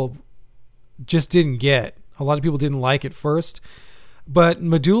people just didn't get. A lot of people didn't like at first, but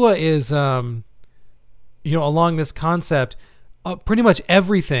Medulla is, along this concept, pretty much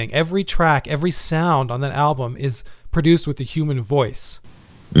everything, every track, every sound on that album is produced with the human voice.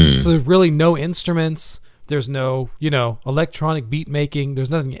 So there's really no instruments. There's no, electronic beat making.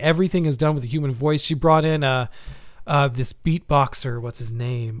 There's nothing. Everything is done with the human voice. She brought in this beatboxer. What's his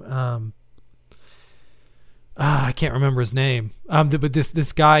name? I can't remember his name. But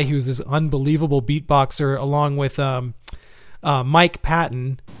this guy who's this unbelievable beatboxer, along with Mike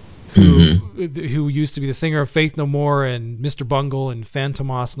Patton, who used to be the singer of Faith No More and Mr. Bungle and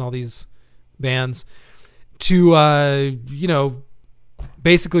Phantomas and all these bands, to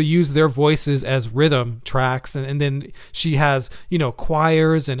basically use their voices as rhythm tracks, and then she has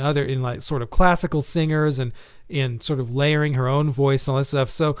choirs and other like sort of classical singers and sort of layering her own voice and all that stuff.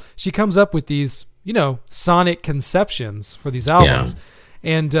 So she comes up with these sonic conceptions for these albums.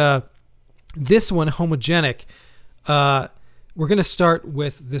 And this one, Homogenic, we're going to start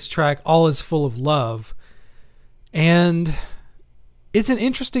with this track, All Is Full of Love. And it's an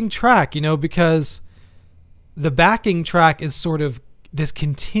interesting track, because the backing track is sort of this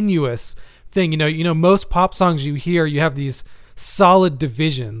continuous thing. Most pop songs you hear, you have these solid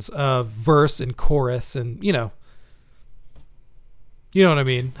divisions of verse and chorus, and you know what I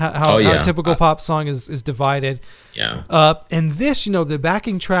mean? How a typical pop song is divided. Yeah. And this, the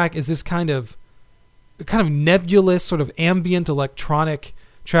backing track is this kind of nebulous, sort of ambient electronic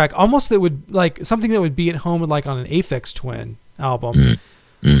track, almost that would like something that would be at home like on an Aphex Twin album,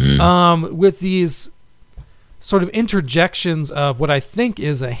 with these sort of interjections of what I think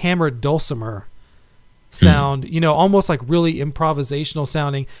is a hammered dulcimer sound, almost like really improvisational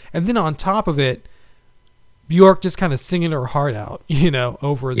sounding. And then on top of it, Bjork just kind of singing her heart out,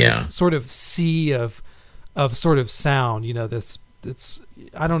 over this sort of sea of sort of sound, it's,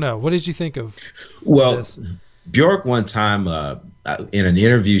 I don't know. What did you think of this? Bjork one time, in an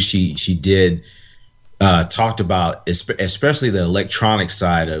interview she did, talked about especially the electronic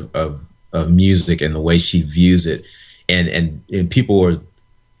side of music and the way she views it, and people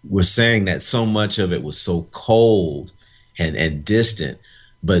were saying that so much of it was so cold and distant,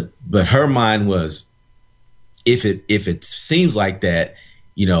 but her mind was, if it seems like that,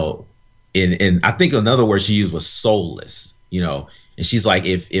 you know, and I think another word she used was soulless, you know. And she's like,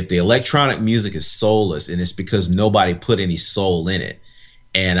 if the electronic music is soulless, and it's because nobody put any soul in it.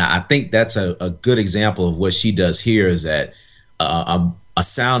 And I think that's a good example of what she does here, is that a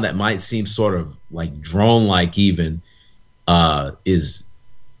sound that might seem sort of like drone-like even is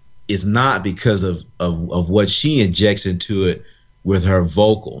not because of what she injects into it with her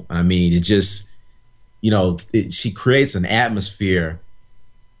vocal. I mean, it just, you know, she creates an atmosphere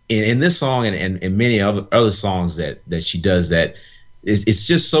in this song and many other songs that she does that it's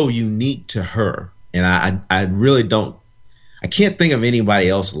just so unique to her. And I really I can't think of anybody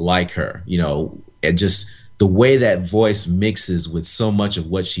else like her, you know, and just the way that voice mixes with so much of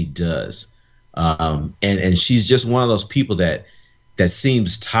what she does. And she's just one of those people that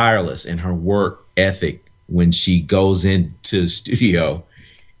seems tireless in her work ethic when she goes into the studio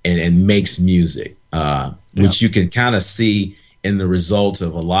and makes music, which you can kind of see in the results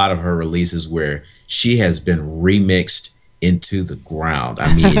of a lot of her releases where she has been remixed into the ground.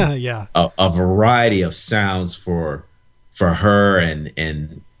 I mean, yeah. a variety of sounds for her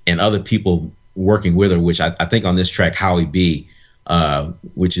and other people working with her, which I think on this track, Howie B,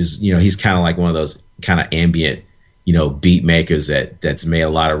 which is, you know, he's kind of like one of those kind of ambient, you know, beat makers that's made a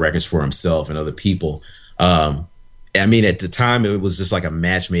lot of records for himself and other people. I mean, at the time, it was just like a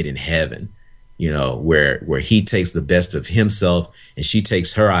match made in heaven, you know, where he takes the best of himself and she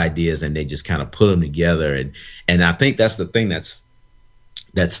takes her ideas and they just kind of put them together. And I think that's the thing that's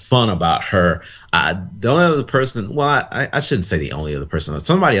fun about her. The only other person, well, I shouldn't say the only other person,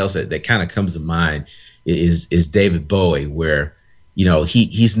 somebody else that kind of comes to mind is David Bowie, where, you know,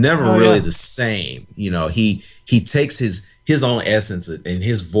 he's never really the same. You know, he takes his own essence and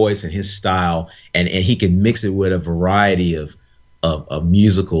his voice and his style, and he can mix it with a variety of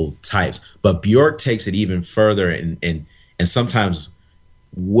musical types. But Bjork takes it even further and sometimes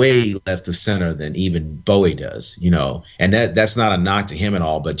way left of center than even Bowie does, you know. And that's not a knock to him at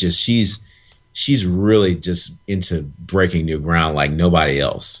all, but just she's really just into breaking new ground like nobody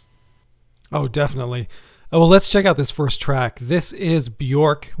else. Oh, definitely. Oh, well, let's check out this first track. This is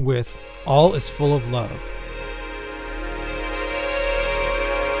Bjork with All Is Full of Love.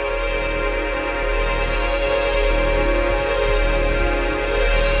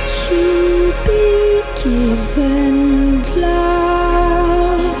 You'll be given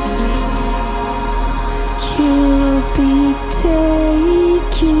love, you'll be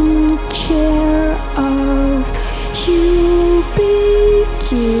taken care of, you'll be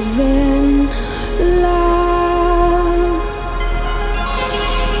given love,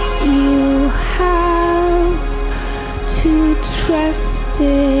 you have to trust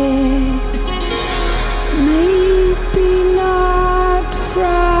it, maybe not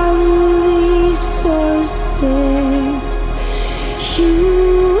from these sources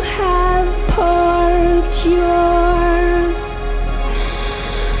you have poured yours,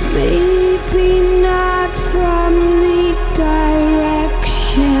 maybe not from the directions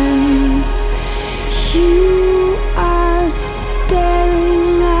you are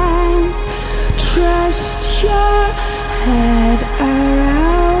staring at. Trust your head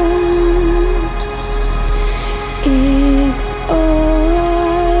around, it's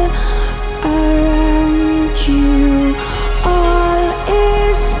all around you, all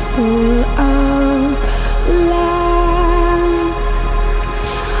is full of love,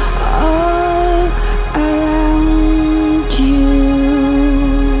 all around you,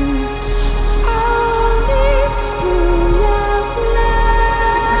 all is full of love,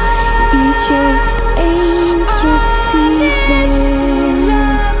 you just ain't receiving.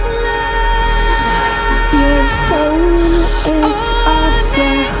 Your phone is off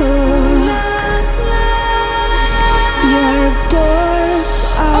the hook, your doors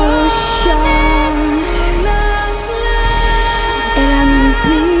are shut, and I'm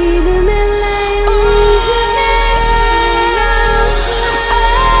bleeding alone.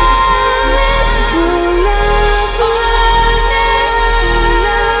 All is full of love, all is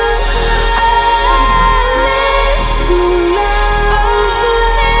full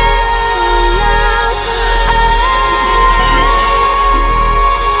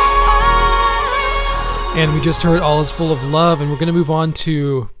And we just heard All Is Full of Love, and we're going to move on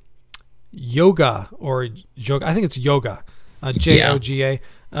to Yoga, or Yoga. I think it's Yoga, Joga.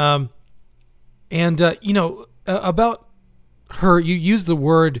 You know, about her, you used the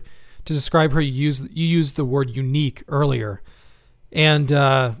word to describe her. You used the word unique earlier, and you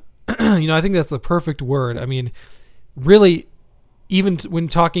know, I think that's the perfect word. I mean, really, even when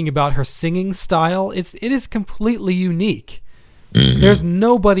talking about her singing style, it is completely unique. Mm-hmm. There's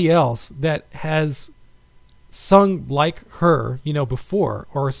nobody else that has sung like her, before,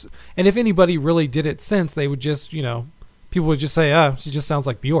 and if anybody really did it since, they would just, people would just say, she just sounds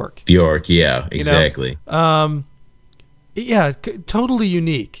like Bjork. Bjork, yeah, exactly. Totally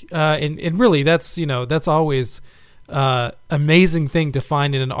unique. And really, that's always amazing thing to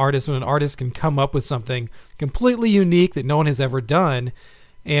find in an artist, when an artist can come up with something completely unique that no one has ever done,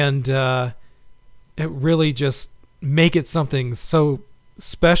 and it really just make it something so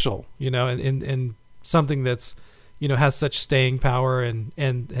special, and something that's, has such staying power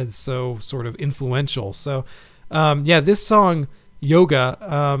and has so sort of influential. So, this song,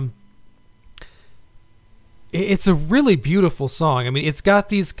 Yoga, it's a really beautiful song. I mean, it's got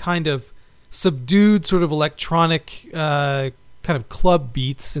these kind of subdued sort of electronic kind of club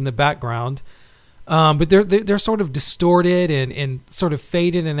beats in the background, but they're sort of distorted and sort of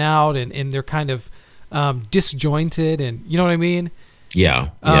fade in and out, and they're kind of disjointed, and you know what I mean? Yeah.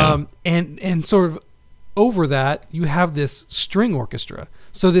 And sort of over that, you have this string orchestra.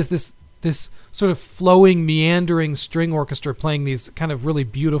 So this sort of flowing, meandering string orchestra playing these kind of really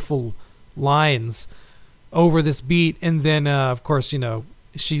beautiful lines over this beat, and then of course,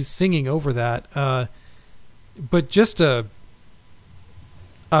 she's singing over that. But just a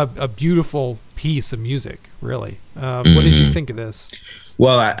beautiful piece of music, really. What did you think of this?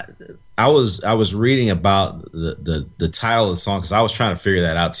 Well, I was reading about the title of the song, because I was trying to figure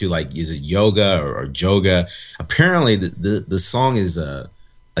that out too. Like, is it yoga or joga? Apparently, the song is a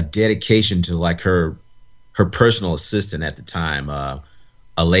dedication to like her personal assistant at the time,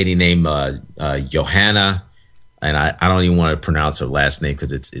 a lady named Johanna, and I don't even want to pronounce her last name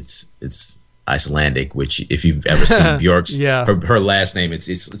because it's Icelandic. Which, if you've ever seen Bjork's, her last name,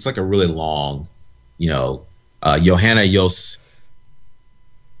 it's like a really long, Johanna Jos.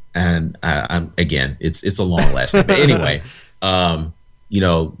 And I'm again, it's a long last name. But anyway,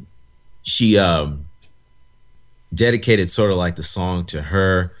 she dedicated sort of like the song to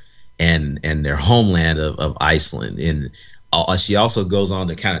her and their homeland of Iceland. And she also goes on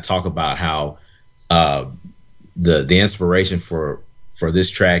to kind of talk about how the inspiration for this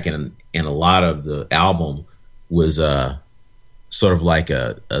track and a lot of the album was sort of like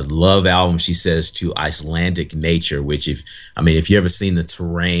a love album, she says, to Icelandic nature, which if you ever seen the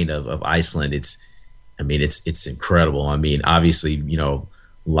terrain of Iceland, it's incredible. I mean, obviously,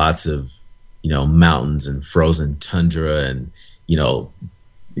 lots of, mountains and frozen tundra and,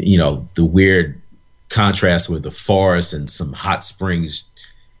 the weird contrast with the forest and some hot springs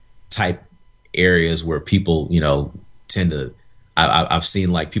type areas where people, tend to, I've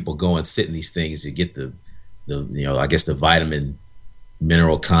seen like people go and sit in these things to get the I guess the vitamin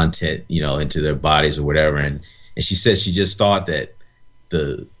mineral content, into their bodies or whatever. And she says she just thought that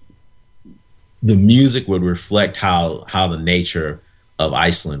the music would reflect how the nature of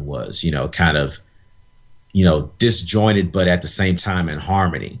Iceland was, kind of, disjointed, but at the same time in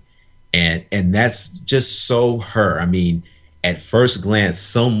harmony. And that's just so her. I mean, at first glance,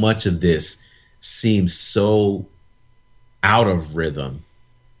 so much of this seems so out of rhythm,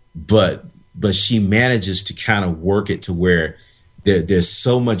 but she manages to kind of work it to where there's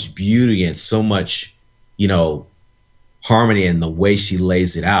so much beauty and so much, harmony in the way she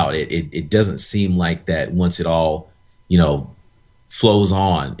lays it out. It doesn't seem like that once it all, flows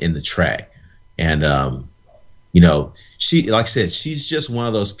on in the track. And, she, like I said, she's just one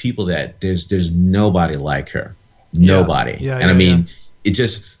of those people that there's nobody like her. Nobody. It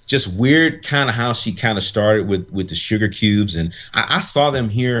just weird kind of how she kind of started with the Sugar Cubes. And I saw them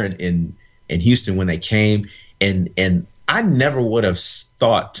here in Houston when they came, and I never would have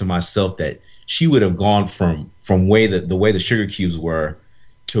thought to myself that she would have gone from the way the Sugar Cubes were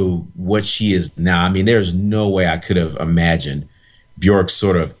to what she is now. I mean, there's no way I could have imagined Bjork's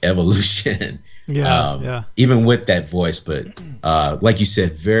sort of evolution, even with that voice. But like you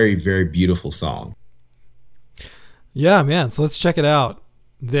said, very, very beautiful song. Yeah, man. So let's check it out.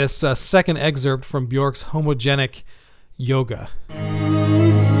 This second excerpt from Bjork's Homogenic Yoga.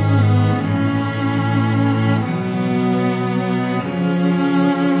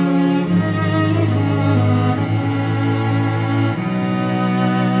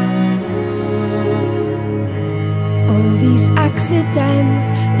 These accidents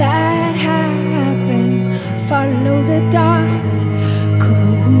that happen, follow the dot.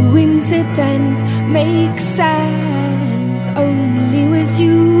 Coincidence makes sense only with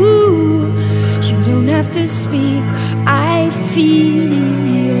you. You don't have to speak. I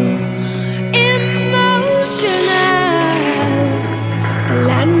feel emotional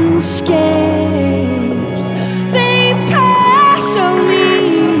landscapes. They pass on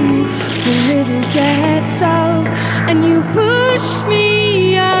me. The riddle gets solved. And you push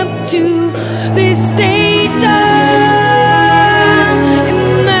me up to this state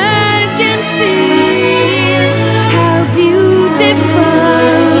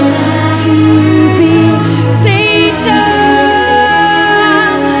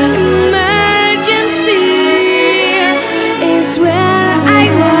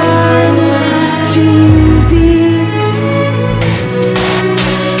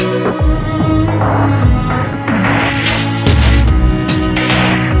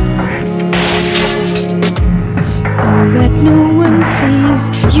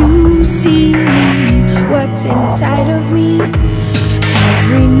eyes, you see what's inside of me.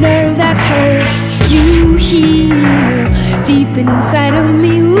 Every nerve that hurts, you heal deep inside of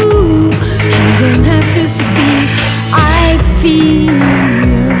me. Ooh, you don't have to speak, I feel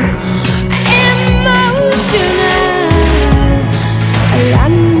emotional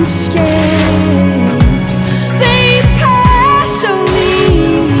landscapes. They pass on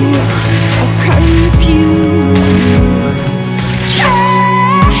me, I confuse.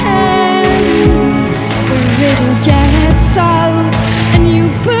 Can the riddle get solved? And you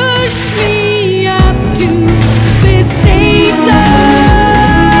push me up to this state of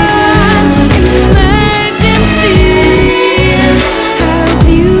emergency. How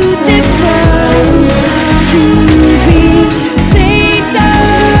beautiful to be state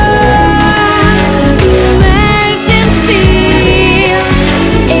of emergency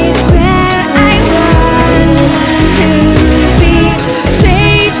is where I want to be.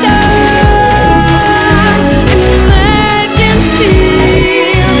 State of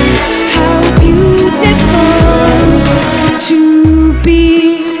emergency. How beautiful to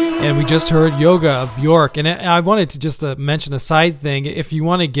be. And we just heard Yoga of Bjork. And I wanted to just mention a side thing. If you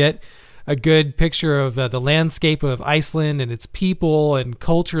want to get a good picture of the landscape of Iceland and its people and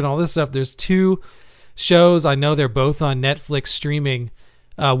culture and all this stuff, there's two shows. I know they're both on Netflix streaming.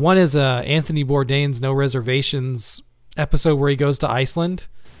 One is Anthony Bourdain's No Reservations episode where he goes to Iceland.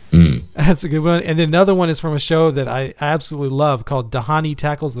 That's a good one. And then another one is from a show that I absolutely love called Dahani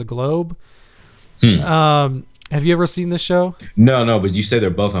Tackles the Globe. Have you ever seen this show? No, but you say they're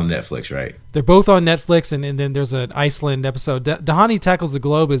both on Netflix, right? They're both on Netflix, and then there's an Iceland episode. Dahani Tackles the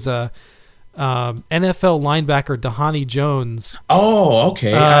Globe is a NFL linebacker, Dahani Jones. Oh,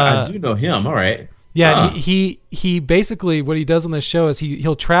 okay. I do know him. All right. Yeah, he basically, what he does on this show is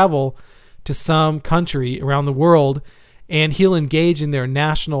he'll travel to some country around the world, and he'll engage in their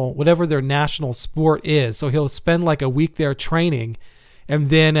national, whatever their national sport is. So he'll spend like a week there training, and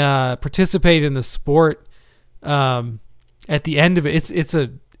then participate in the sport. At the end of it, it's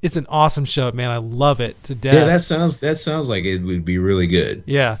an awesome show, man. I love it to death. Yeah, that sounds like it would be really good.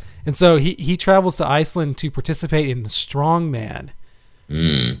 Yeah, and so he travels to Iceland to participate in strongman.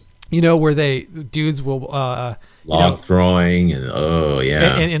 You know, where dudes will log throwing and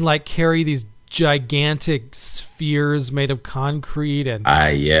and like carry these gigantic spheres made of concrete and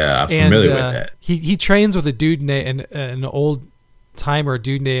I'm familiar with that. He trains with a dude named an old timer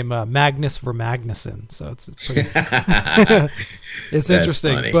dude named Magnus Vermagnuson. So it's pretty it's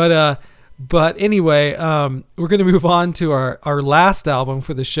interesting. Funny. But anyway, we're going to move on to our last album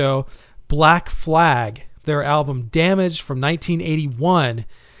for the show, Black Flag, their album Damaged from 1981.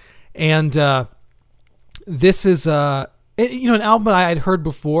 And this is an album I had heard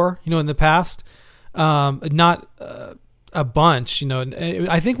before, in the past, not a bunch,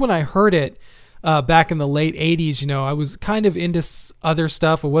 I think when I heard it back in the late 80s, I was kind of into other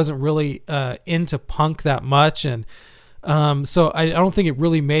stuff. I wasn't really into punk that much. And so I don't think it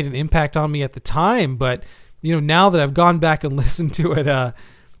really made an impact on me at the time. But, now that I've gone back and listened to it,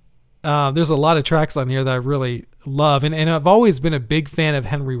 there's a lot of tracks on here that I really love. And I've always been a big fan of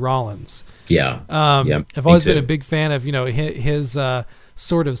Henry Rollins. Yeah. I've always been a big fan of, his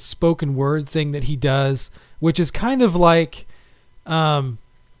sort of spoken word thing that he does, which is kind of like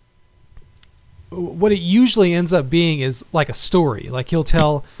what it usually ends up being is like a story. Like he'll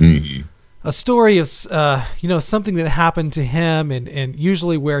tell a story of, something that happened to him and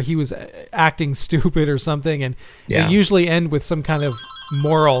usually where he was acting stupid or something. And they usually end with some kind of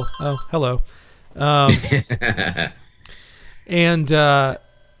moral. Oh, hello. And I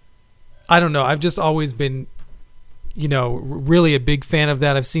don't know. I've just always been, really a big fan of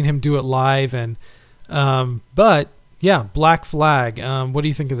that. I've seen him do it live and, but yeah, Black Flag. What do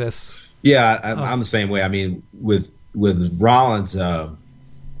you think of this? Yeah, I'm the same way. I mean, with Rollins,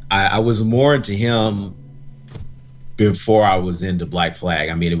 I was more into him before I was into Black Flag.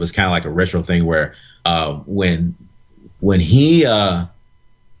 I mean, it was kind of like a retro thing where when he kind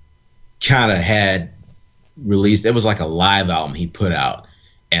of had released, it was like a live album he put out.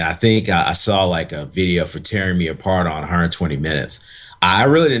 And I think I saw like a video for Tearing Me Apart on 120 Minutes. I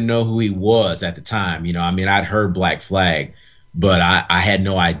really didn't know who he was at the time. I'd heard Black Flag, but I had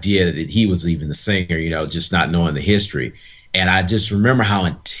no idea that he was even the singer, just not knowing the history. And I just remember how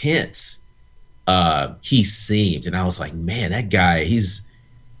intense he seemed. And I was like, man, that guy, he's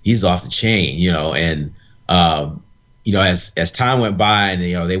off the chain, and, as time went by and,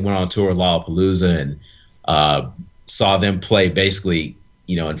 they went on tour with Lollapalooza and saw them play basically,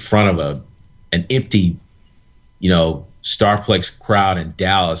 in front of an empty, Starplex crowd in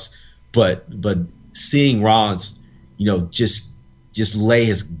Dallas, but seeing Rollins, just just lay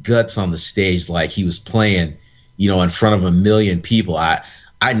his guts on the stage like he was playing, in front of 1 million people.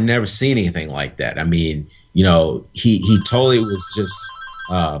 I'd never seen anything like that. I mean, he totally was just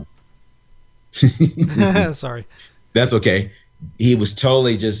sorry. That's okay. He was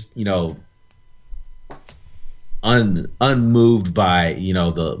totally just, unmoved by,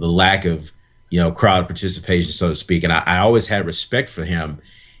 the lack of, crowd participation, so to speak. And I always had respect for him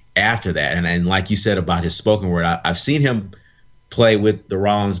after that. And like you said about his spoken word, I've seen him play with the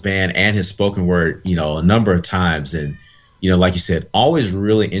Rollins band and his spoken word, a number of times. And, like you said, always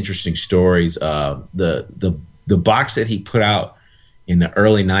really interesting stories. The box set he put out in the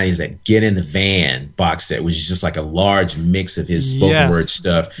early 90s, that Get in the Van box set, which is just like a large mix of his spoken word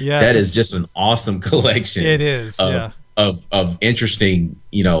stuff. Yes. That is just an awesome collection. It is, of interesting,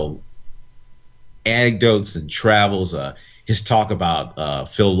 anecdotes and travels. His talk about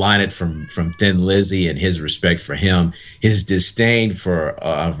Phil Lynott from Thin Lizzy and his respect for him, his disdain for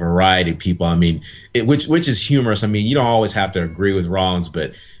a variety of people. I mean, which is humorous. I mean, you don't always have to agree with Rollins,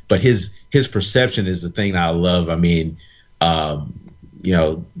 but his perception is the thing that I love. I mean,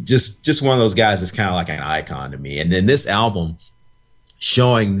 just one of those guys that's kind of like an icon to me. And then this album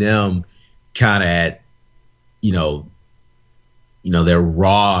showing them kind of at, their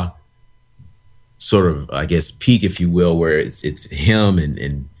raw sort of, I guess, peak, if you will, where it's him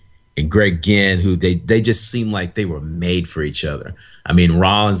and Greg Ginn, who they just seem like they were made for each other. I mean,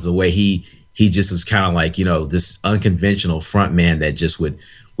 Rollins, the way he just was kind of like, this unconventional front man that just would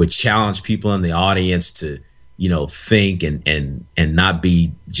challenge people in the audience to, think and not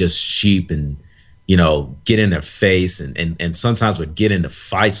be just sheep and, get in their face and sometimes would get into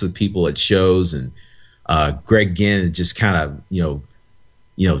fights with people at shows. And Greg Ginn just kind of,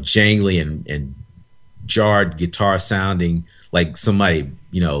 jangly and jarred guitar sounding like somebody,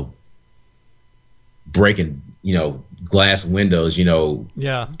 breaking, glass windows, in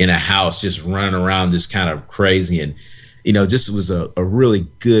a house, just running around just kind of crazy. And, just was a really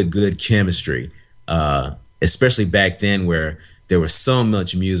good chemistry, especially back then where there was so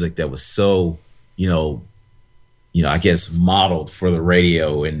much music that was so, I guess modeled for the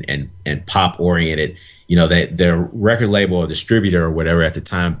radio and pop oriented. That their record label or distributor or whatever at the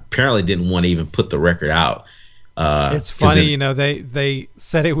time apparently didn't want to even put the record out. It's funny, they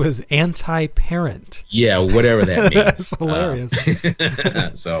said it was anti-parent. Yeah, whatever that means. That's hilarious.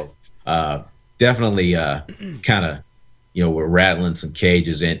 So definitely kind of, we're rattling some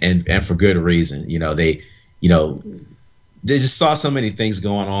cages and for good reason. They just saw so many things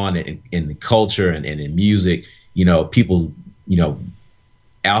going on in the culture and in music. People,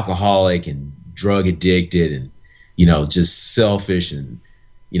 alcoholic and drug addicted and, just selfish and,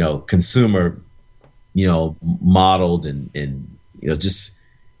 consumer, modeled and, just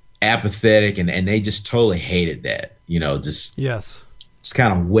apathetic. And they just totally hated that, just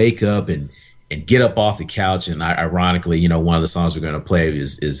kind of wake up and get up off the couch. And ironically, one of the songs we're going to play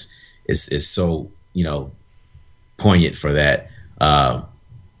is so, poignant for that.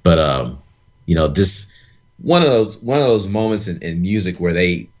 This one of those moments in music where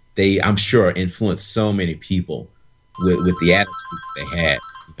they I'm sure influenced so many people with the attitude they had,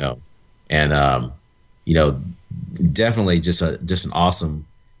 and definitely just an awesome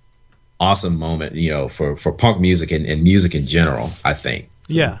moment, for punk music and music in general, I think.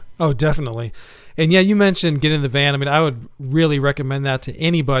 Yeah. Oh, definitely. And yeah, you mentioned Get in the Van. I mean, I would really recommend that to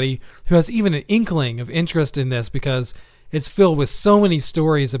anybody who has even an inkling of interest in this, because it's filled with so many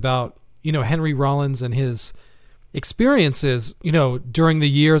stories about, Henry Rollins and his experiences, during the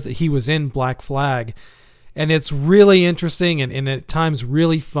years that he was in Black Flag. And it's really interesting and at times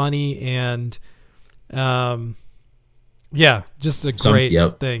really funny and, just a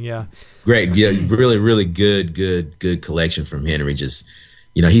great thing. Yeah. Great. Yeah. Really, really good collection from Henry. Just,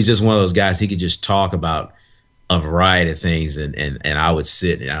 he's just one of those guys. He could just talk about a variety of things and I would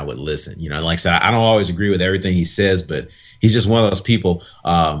sit and I would listen. Like I said, I don't always agree with everything he says, but he's just one of those people.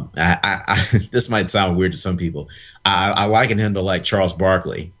 I this might sound weird to some people. I liken him to like Charles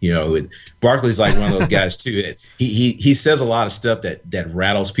Barkley. Barkley's like one of those guys too. He says a lot of stuff that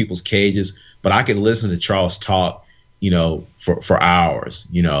rattles people's cages, but I could listen to Charles talk, for hours,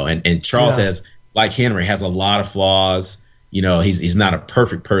 and Charles has, like Henry, has a lot of flaws. He's not a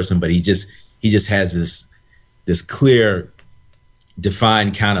perfect person, but he just has this clear,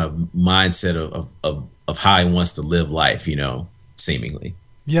 defined kind of mindset of how he wants to live life, seemingly.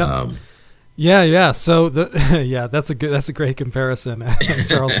 Yeah. Yeah. So that's a great comparison.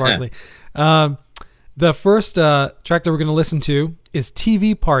 Charles Barkley. The first track that we're going to listen to is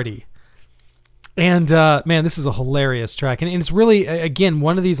TV Party. And man, this is a hilarious track. And it's really, again,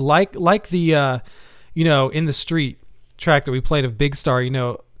 one of these like the, In the Street track that we played of Big Star,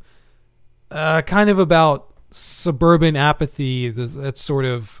 kind of about suburban apathy, that sort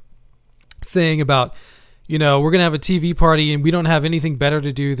of thing about, we're going to have a TV party and we don't have anything better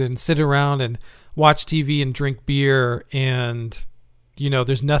to do than sit around and watch TV and drink beer, and,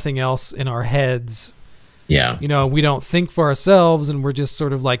 there's nothing else in our heads. Yeah. We don't think for ourselves, and we're just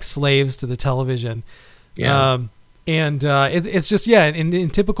sort of like slaves to the television. Yeah. It's just, in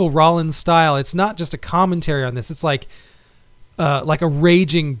typical Rollins style, it's not just a commentary on this. It's like a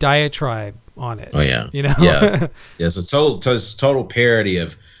raging diatribe on it. Oh yeah. Yeah. It's a total parody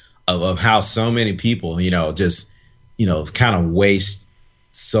of how so many people, just, kind of waste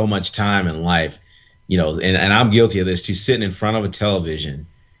so much time in life, and I'm guilty of this too, sitting in front of a television,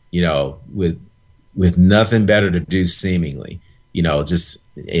 with nothing better to do seemingly, just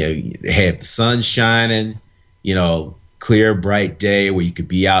have the sun shining, clear, bright day where you could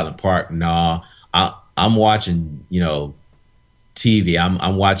be out in the park. No, I'm watching, TV.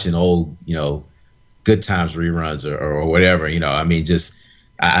 I'm watching old, Good Times reruns or whatever,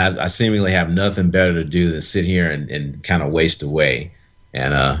 I seemingly have nothing better to do than sit here and kind of waste away.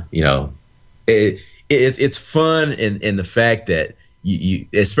 And, it's fun in the fact that you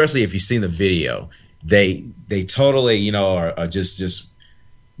especially if you've seen the video, they totally, are just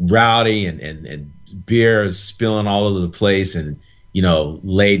rowdy and beer is spilling all over the place and,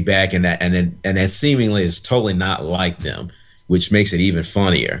 laid back, and that seemingly is totally not like them, which makes it even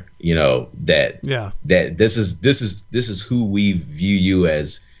funnier, that this is who we view you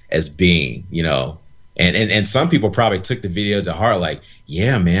as being, and some people probably took the video to heart, like,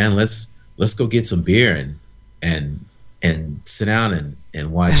 yeah, man, let's go get some beer and sit down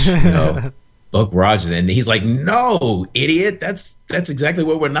and watch, Buck Rogers. And he's like, no, idiot, that's exactly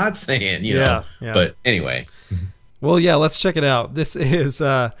what we're not saying, Yeah. But anyway. Well, yeah, let's check it out. This is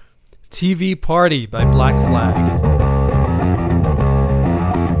TV Party by Black Flag.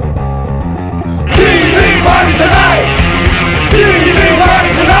 TV party tonight! TV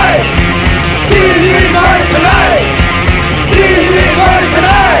party tonight! TV party tonight! TV party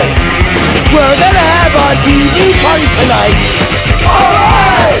tonight! We're gonna have a TV party tonight!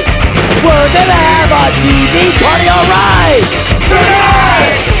 Alright! We're gonna have a TV party, alright!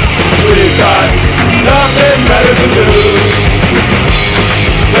 Tonight! We've got nothing better to do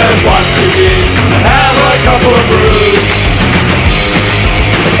than watch TV and have a couple of brews.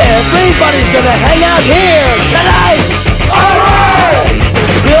 Everybody's gonna hang out here tonight! Alright!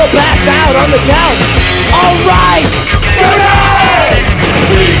 We'll pass out on the couch! Alright! Tonight!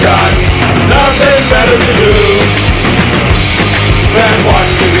 We got nothing better to do than watch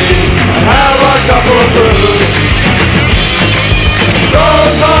TV and have a couple of brews.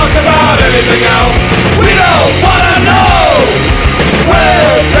 Don't talk about anything else, we don't wanna know!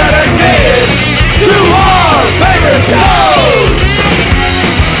 We're dedicated to our favorite shows!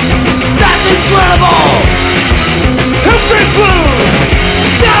 That's incredible! History Blues!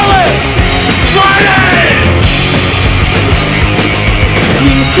 Dallas! Friday!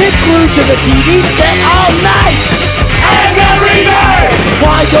 We stick glued to the TV set all night! And every night!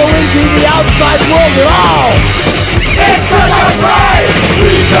 Why go into the outside world at all? It's such a fright!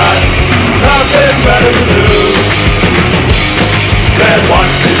 We got nothing better to do than watch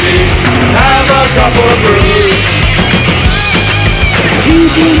TV and have a couple of brews.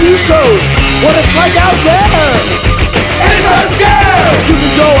 TV news shows, what it's like out there. It's a scare! You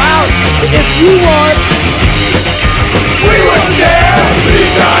can go out if you want. We wouldn't care!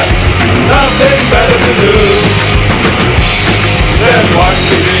 We got nothing better to do than watch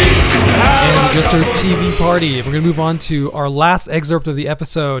TV. And just our TV party. We're going to move on to our last excerpt of the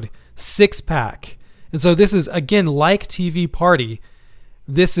episode, Six Pack. And so this is, again, like TV Party.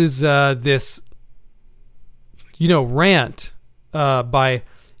 This is this, rant by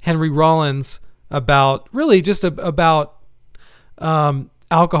Henry Rollins about, really just about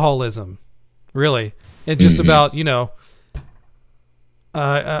alcoholism, really. And just about,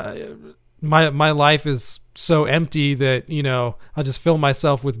 my life is so empty that, I'll just fill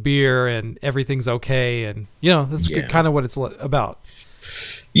myself with beer and everything's okay. And, that's kind of what it's about.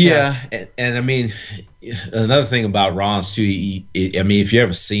 Yeah. And I mean, another thing about Rollins too, if you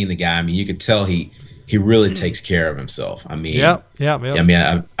ever seen the guy, you could tell he really takes care of himself. I mean,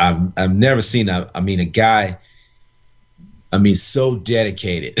 I've never seen a guy, so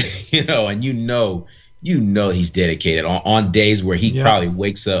dedicated, and he's dedicated on days where he probably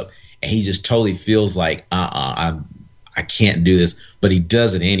wakes up and he just totally feels like, I can't do this, but he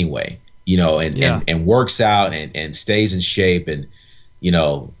does it anyway, and works out and stays in shape, and,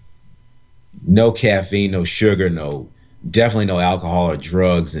 no caffeine, no sugar, definitely no alcohol or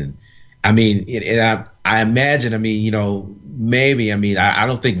drugs. And I mean, I imagine, I mean, maybe, I mean, I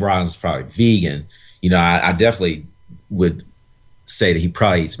don't think Ron's probably vegan. I definitely would say that he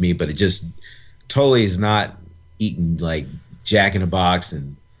probably eats meat, but it just totally is not eating like Jack in the Box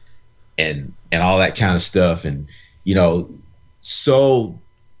and all that kind of stuff. And, so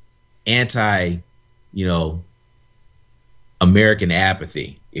anti, American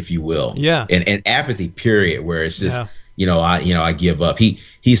apathy, if you will. Yeah. And apathy, period, where it's just, I give up. He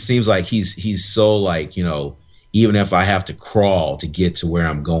seems like he's so like, even if I have to crawl to get to where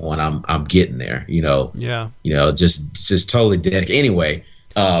I'm going, I'm getting there, Yeah. Just totally dedicated. Anyway.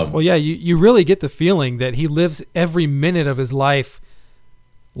 Well, yeah, you really get the feeling that he lives every minute of his life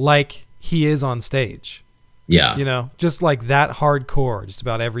like he is on stage. Yeah. Just like that hardcore, just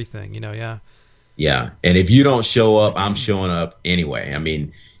about everything, yeah. Yeah. And if you don't show up, I'm showing up anyway. I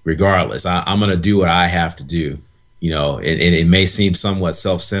mean, regardless, I'm going to do what I have to do. It may seem somewhat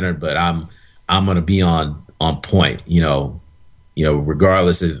self-centered, but I'm going to be on point,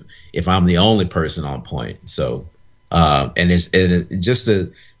 regardless if I'm the only person on point. So, and it's just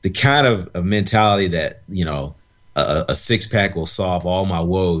the kind of mentality that, a six pack will solve all my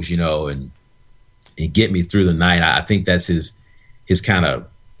woes, and get me through the night. I think that's his kind of,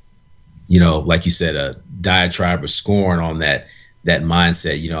 like you said, a diatribe or scorn on that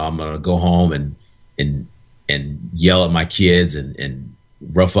mindset. I'm going to go home and yell at my kids and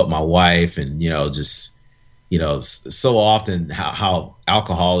rough up my wife. And, just, so often how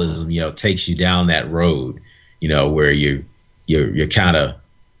alcoholism, takes you down that road, where you're kind of,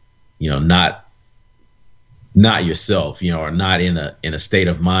 not yourself, or not in a state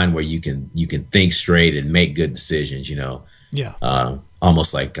of mind where you can think straight and make good decisions, Yeah.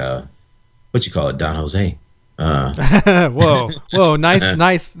 Almost like, what you call it, Don Jose. Whoa,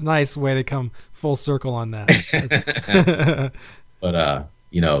 nice way to come full circle on that. But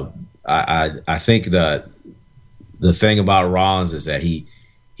I think the thing about Rollins is that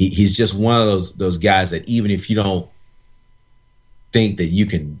he's just one of those guys that even if you don't think that you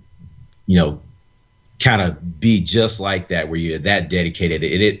can, kind of be just like that, where you're that dedicated,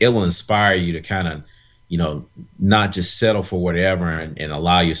 it'll inspire you to kind of, not just settle for whatever and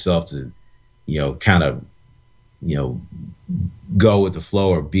allow yourself to, kind of, go with the flow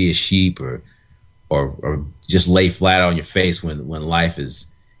or be a sheep or just lay flat on your face when life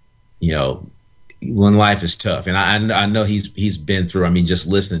is, when life is tough. And I know he's been through, I mean, just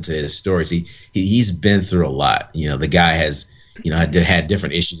listening to his stories, he's been through a lot. The guy has, had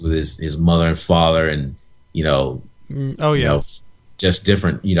different issues with his mother and father and, just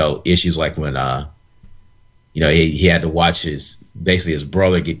different, issues like when, he had to watch his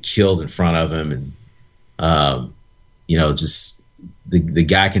brother get killed in front of him. And, just the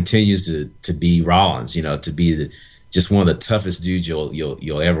guy continues to be Rollins, to be just one of the toughest dudes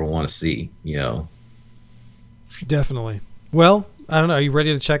you'll ever want to see, Definitely. Well, I don't know. Are you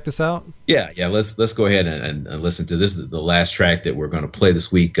ready to check this out? Yeah. Let's go ahead and listen to this. Is the last track that we're going to play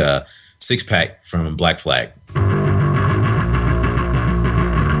this week. Six Pack from Black Flag.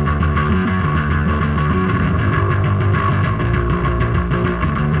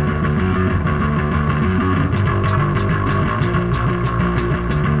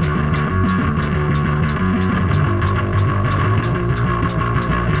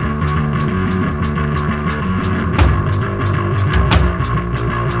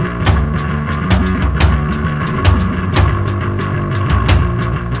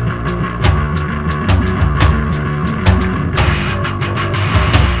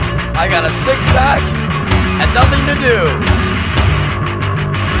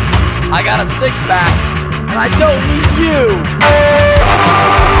 I got a six-pack, and I don't need you.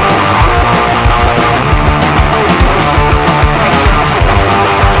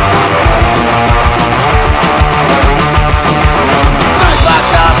 $35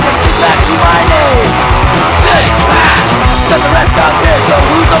 for a six-pack to my name. Six-pack, set the rest up here, so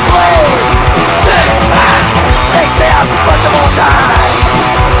who's to blame? Six-pack, they say I'm the first of all time.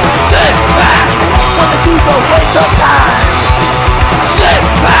 Six-pack, when the dudes don't waste of time.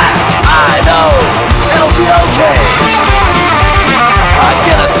 Six-pack, I know, it'll be okay. I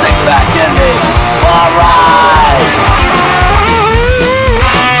get a six-pack in me, alright.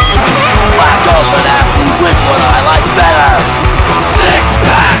 My girlfriend asked me which one I like better.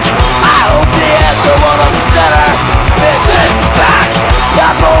 Six-pack, I hope the answer won't upset her. It's six-pack,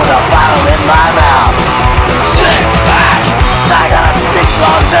 I'm rolling a bottle in my mouth. Six-pack, I got a stick so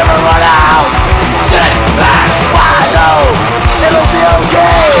I'll never run out. Six-pack, I know, it'll be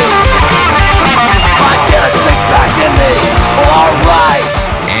okay. I get a six-pack in me, alright.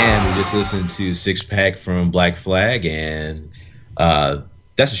 And we just listened to Six Pack from Black Flag, and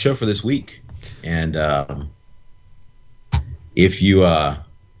that's the show for this week. And if you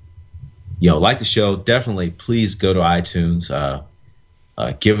like the show, definitely please go to iTunes,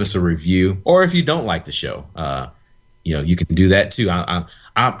 give us a review. Or if you don't like the show, you can do that too.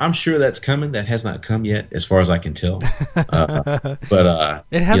 I'm sure that's coming. That has not come yet, as far as I can tell. But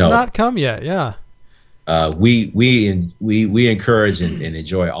it has not come yet. Yeah. We encourage and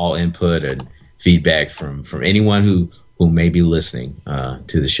enjoy all input and feedback from anyone who may be listening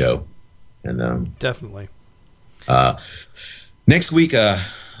to the show. And definitely. Next week,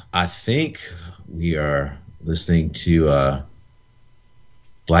 I think we are listening to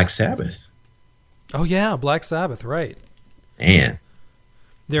Black Sabbath. Oh yeah, Black Sabbath, right? Man,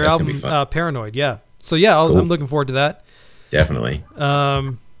 their album Paranoid. Yeah. So yeah, cool. I'm looking forward to that. Definitely.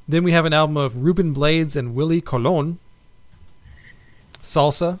 Then we have an album of Ruben Blades and Willie Colon.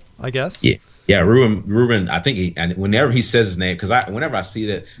 Salsa, I guess. Yeah. Ruben. I think whenever he says his name, because whenever I see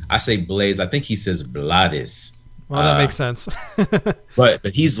that, I say Blades. I think he says Blades. Well, that makes sense. but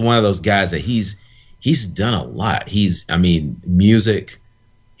he's one of those guys that he's done a lot. Music.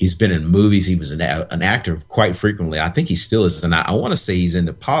 He's been in movies. He was an actor quite frequently. I think he still is. And I want to say he's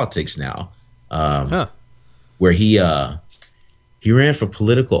into politics now, where he ran for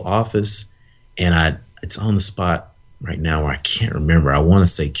political office. And it's on the spot right now where I can't remember. I want to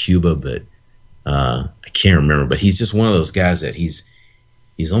say Cuba, but I can't remember. But he's just one of those guys that he's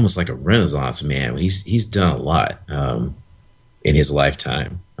almost like a Renaissance man. He's done a lot in his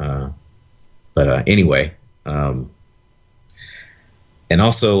lifetime. Anyway. And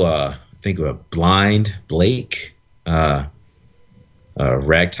also, I think of Blind Blake, a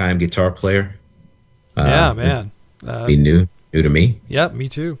ragtime guitar player. Yeah, man. Be new to me. Yep, me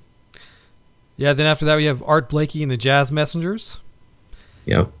too. Yeah, then after that we have Art Blakey and the Jazz Messengers.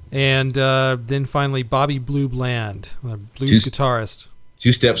 Yep. And then finally Bobby Blue Bland, a blues guitarist.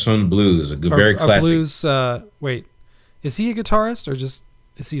 Two Steps from the Blues, very classic. Blues, wait, is he a guitarist or just...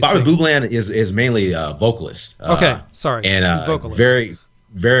 Bobby Blue Bland is mainly a vocalist. Okay, sorry. And vocalist. Very,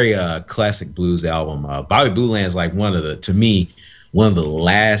 very classic blues album. Bobby Blue Bland is like one of the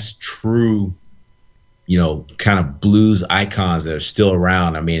last true, kind of blues icons that are still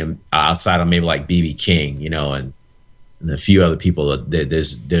around. I mean, outside of maybe like B.B. King, and a few other people.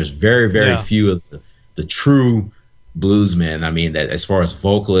 There's very, very few of the true bluesmen. I mean, that as far as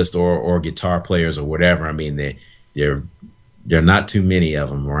vocalists or guitar players or whatever. I mean, there are not too many of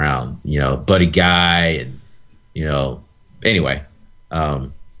them around, Buddy Guy and, anyway.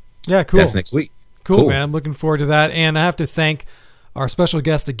 Yeah, cool. That's next week. Cool, man. I'm looking forward to that. And I have to thank our special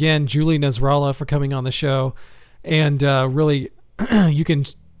guest again, Julie Nasrallah, for coming on the show. And really, you can,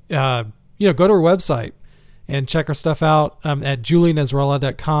 go to her website and check her stuff out at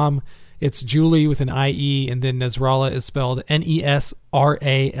julienasrallah.com. It's Julie with an I-E, and then Nasrallah is spelled Nesrallah.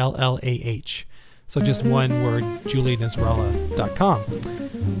 So just one word, julienasrallah.com.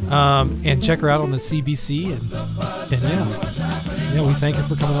 And check her out on the CBC. And we thank her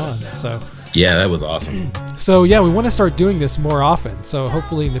for coming on. So yeah, that was awesome. So yeah, we want to start doing this more often. So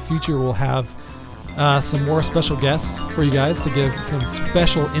hopefully in the future we'll have some more special guests for you guys to give some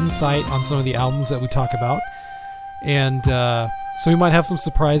special insight on some of the albums that we talk about. And so we might have some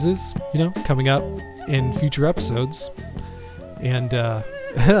surprises, coming up in future episodes. And I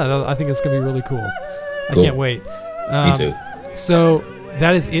think it's going to be really cool. Cool. I can't wait. Me too. So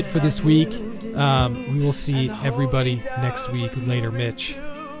that is it for this week. We will see everybody next week. Later, Mitch.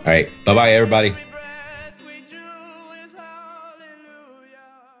 All right. Bye-bye, everybody.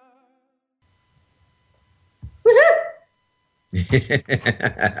 Woohoo!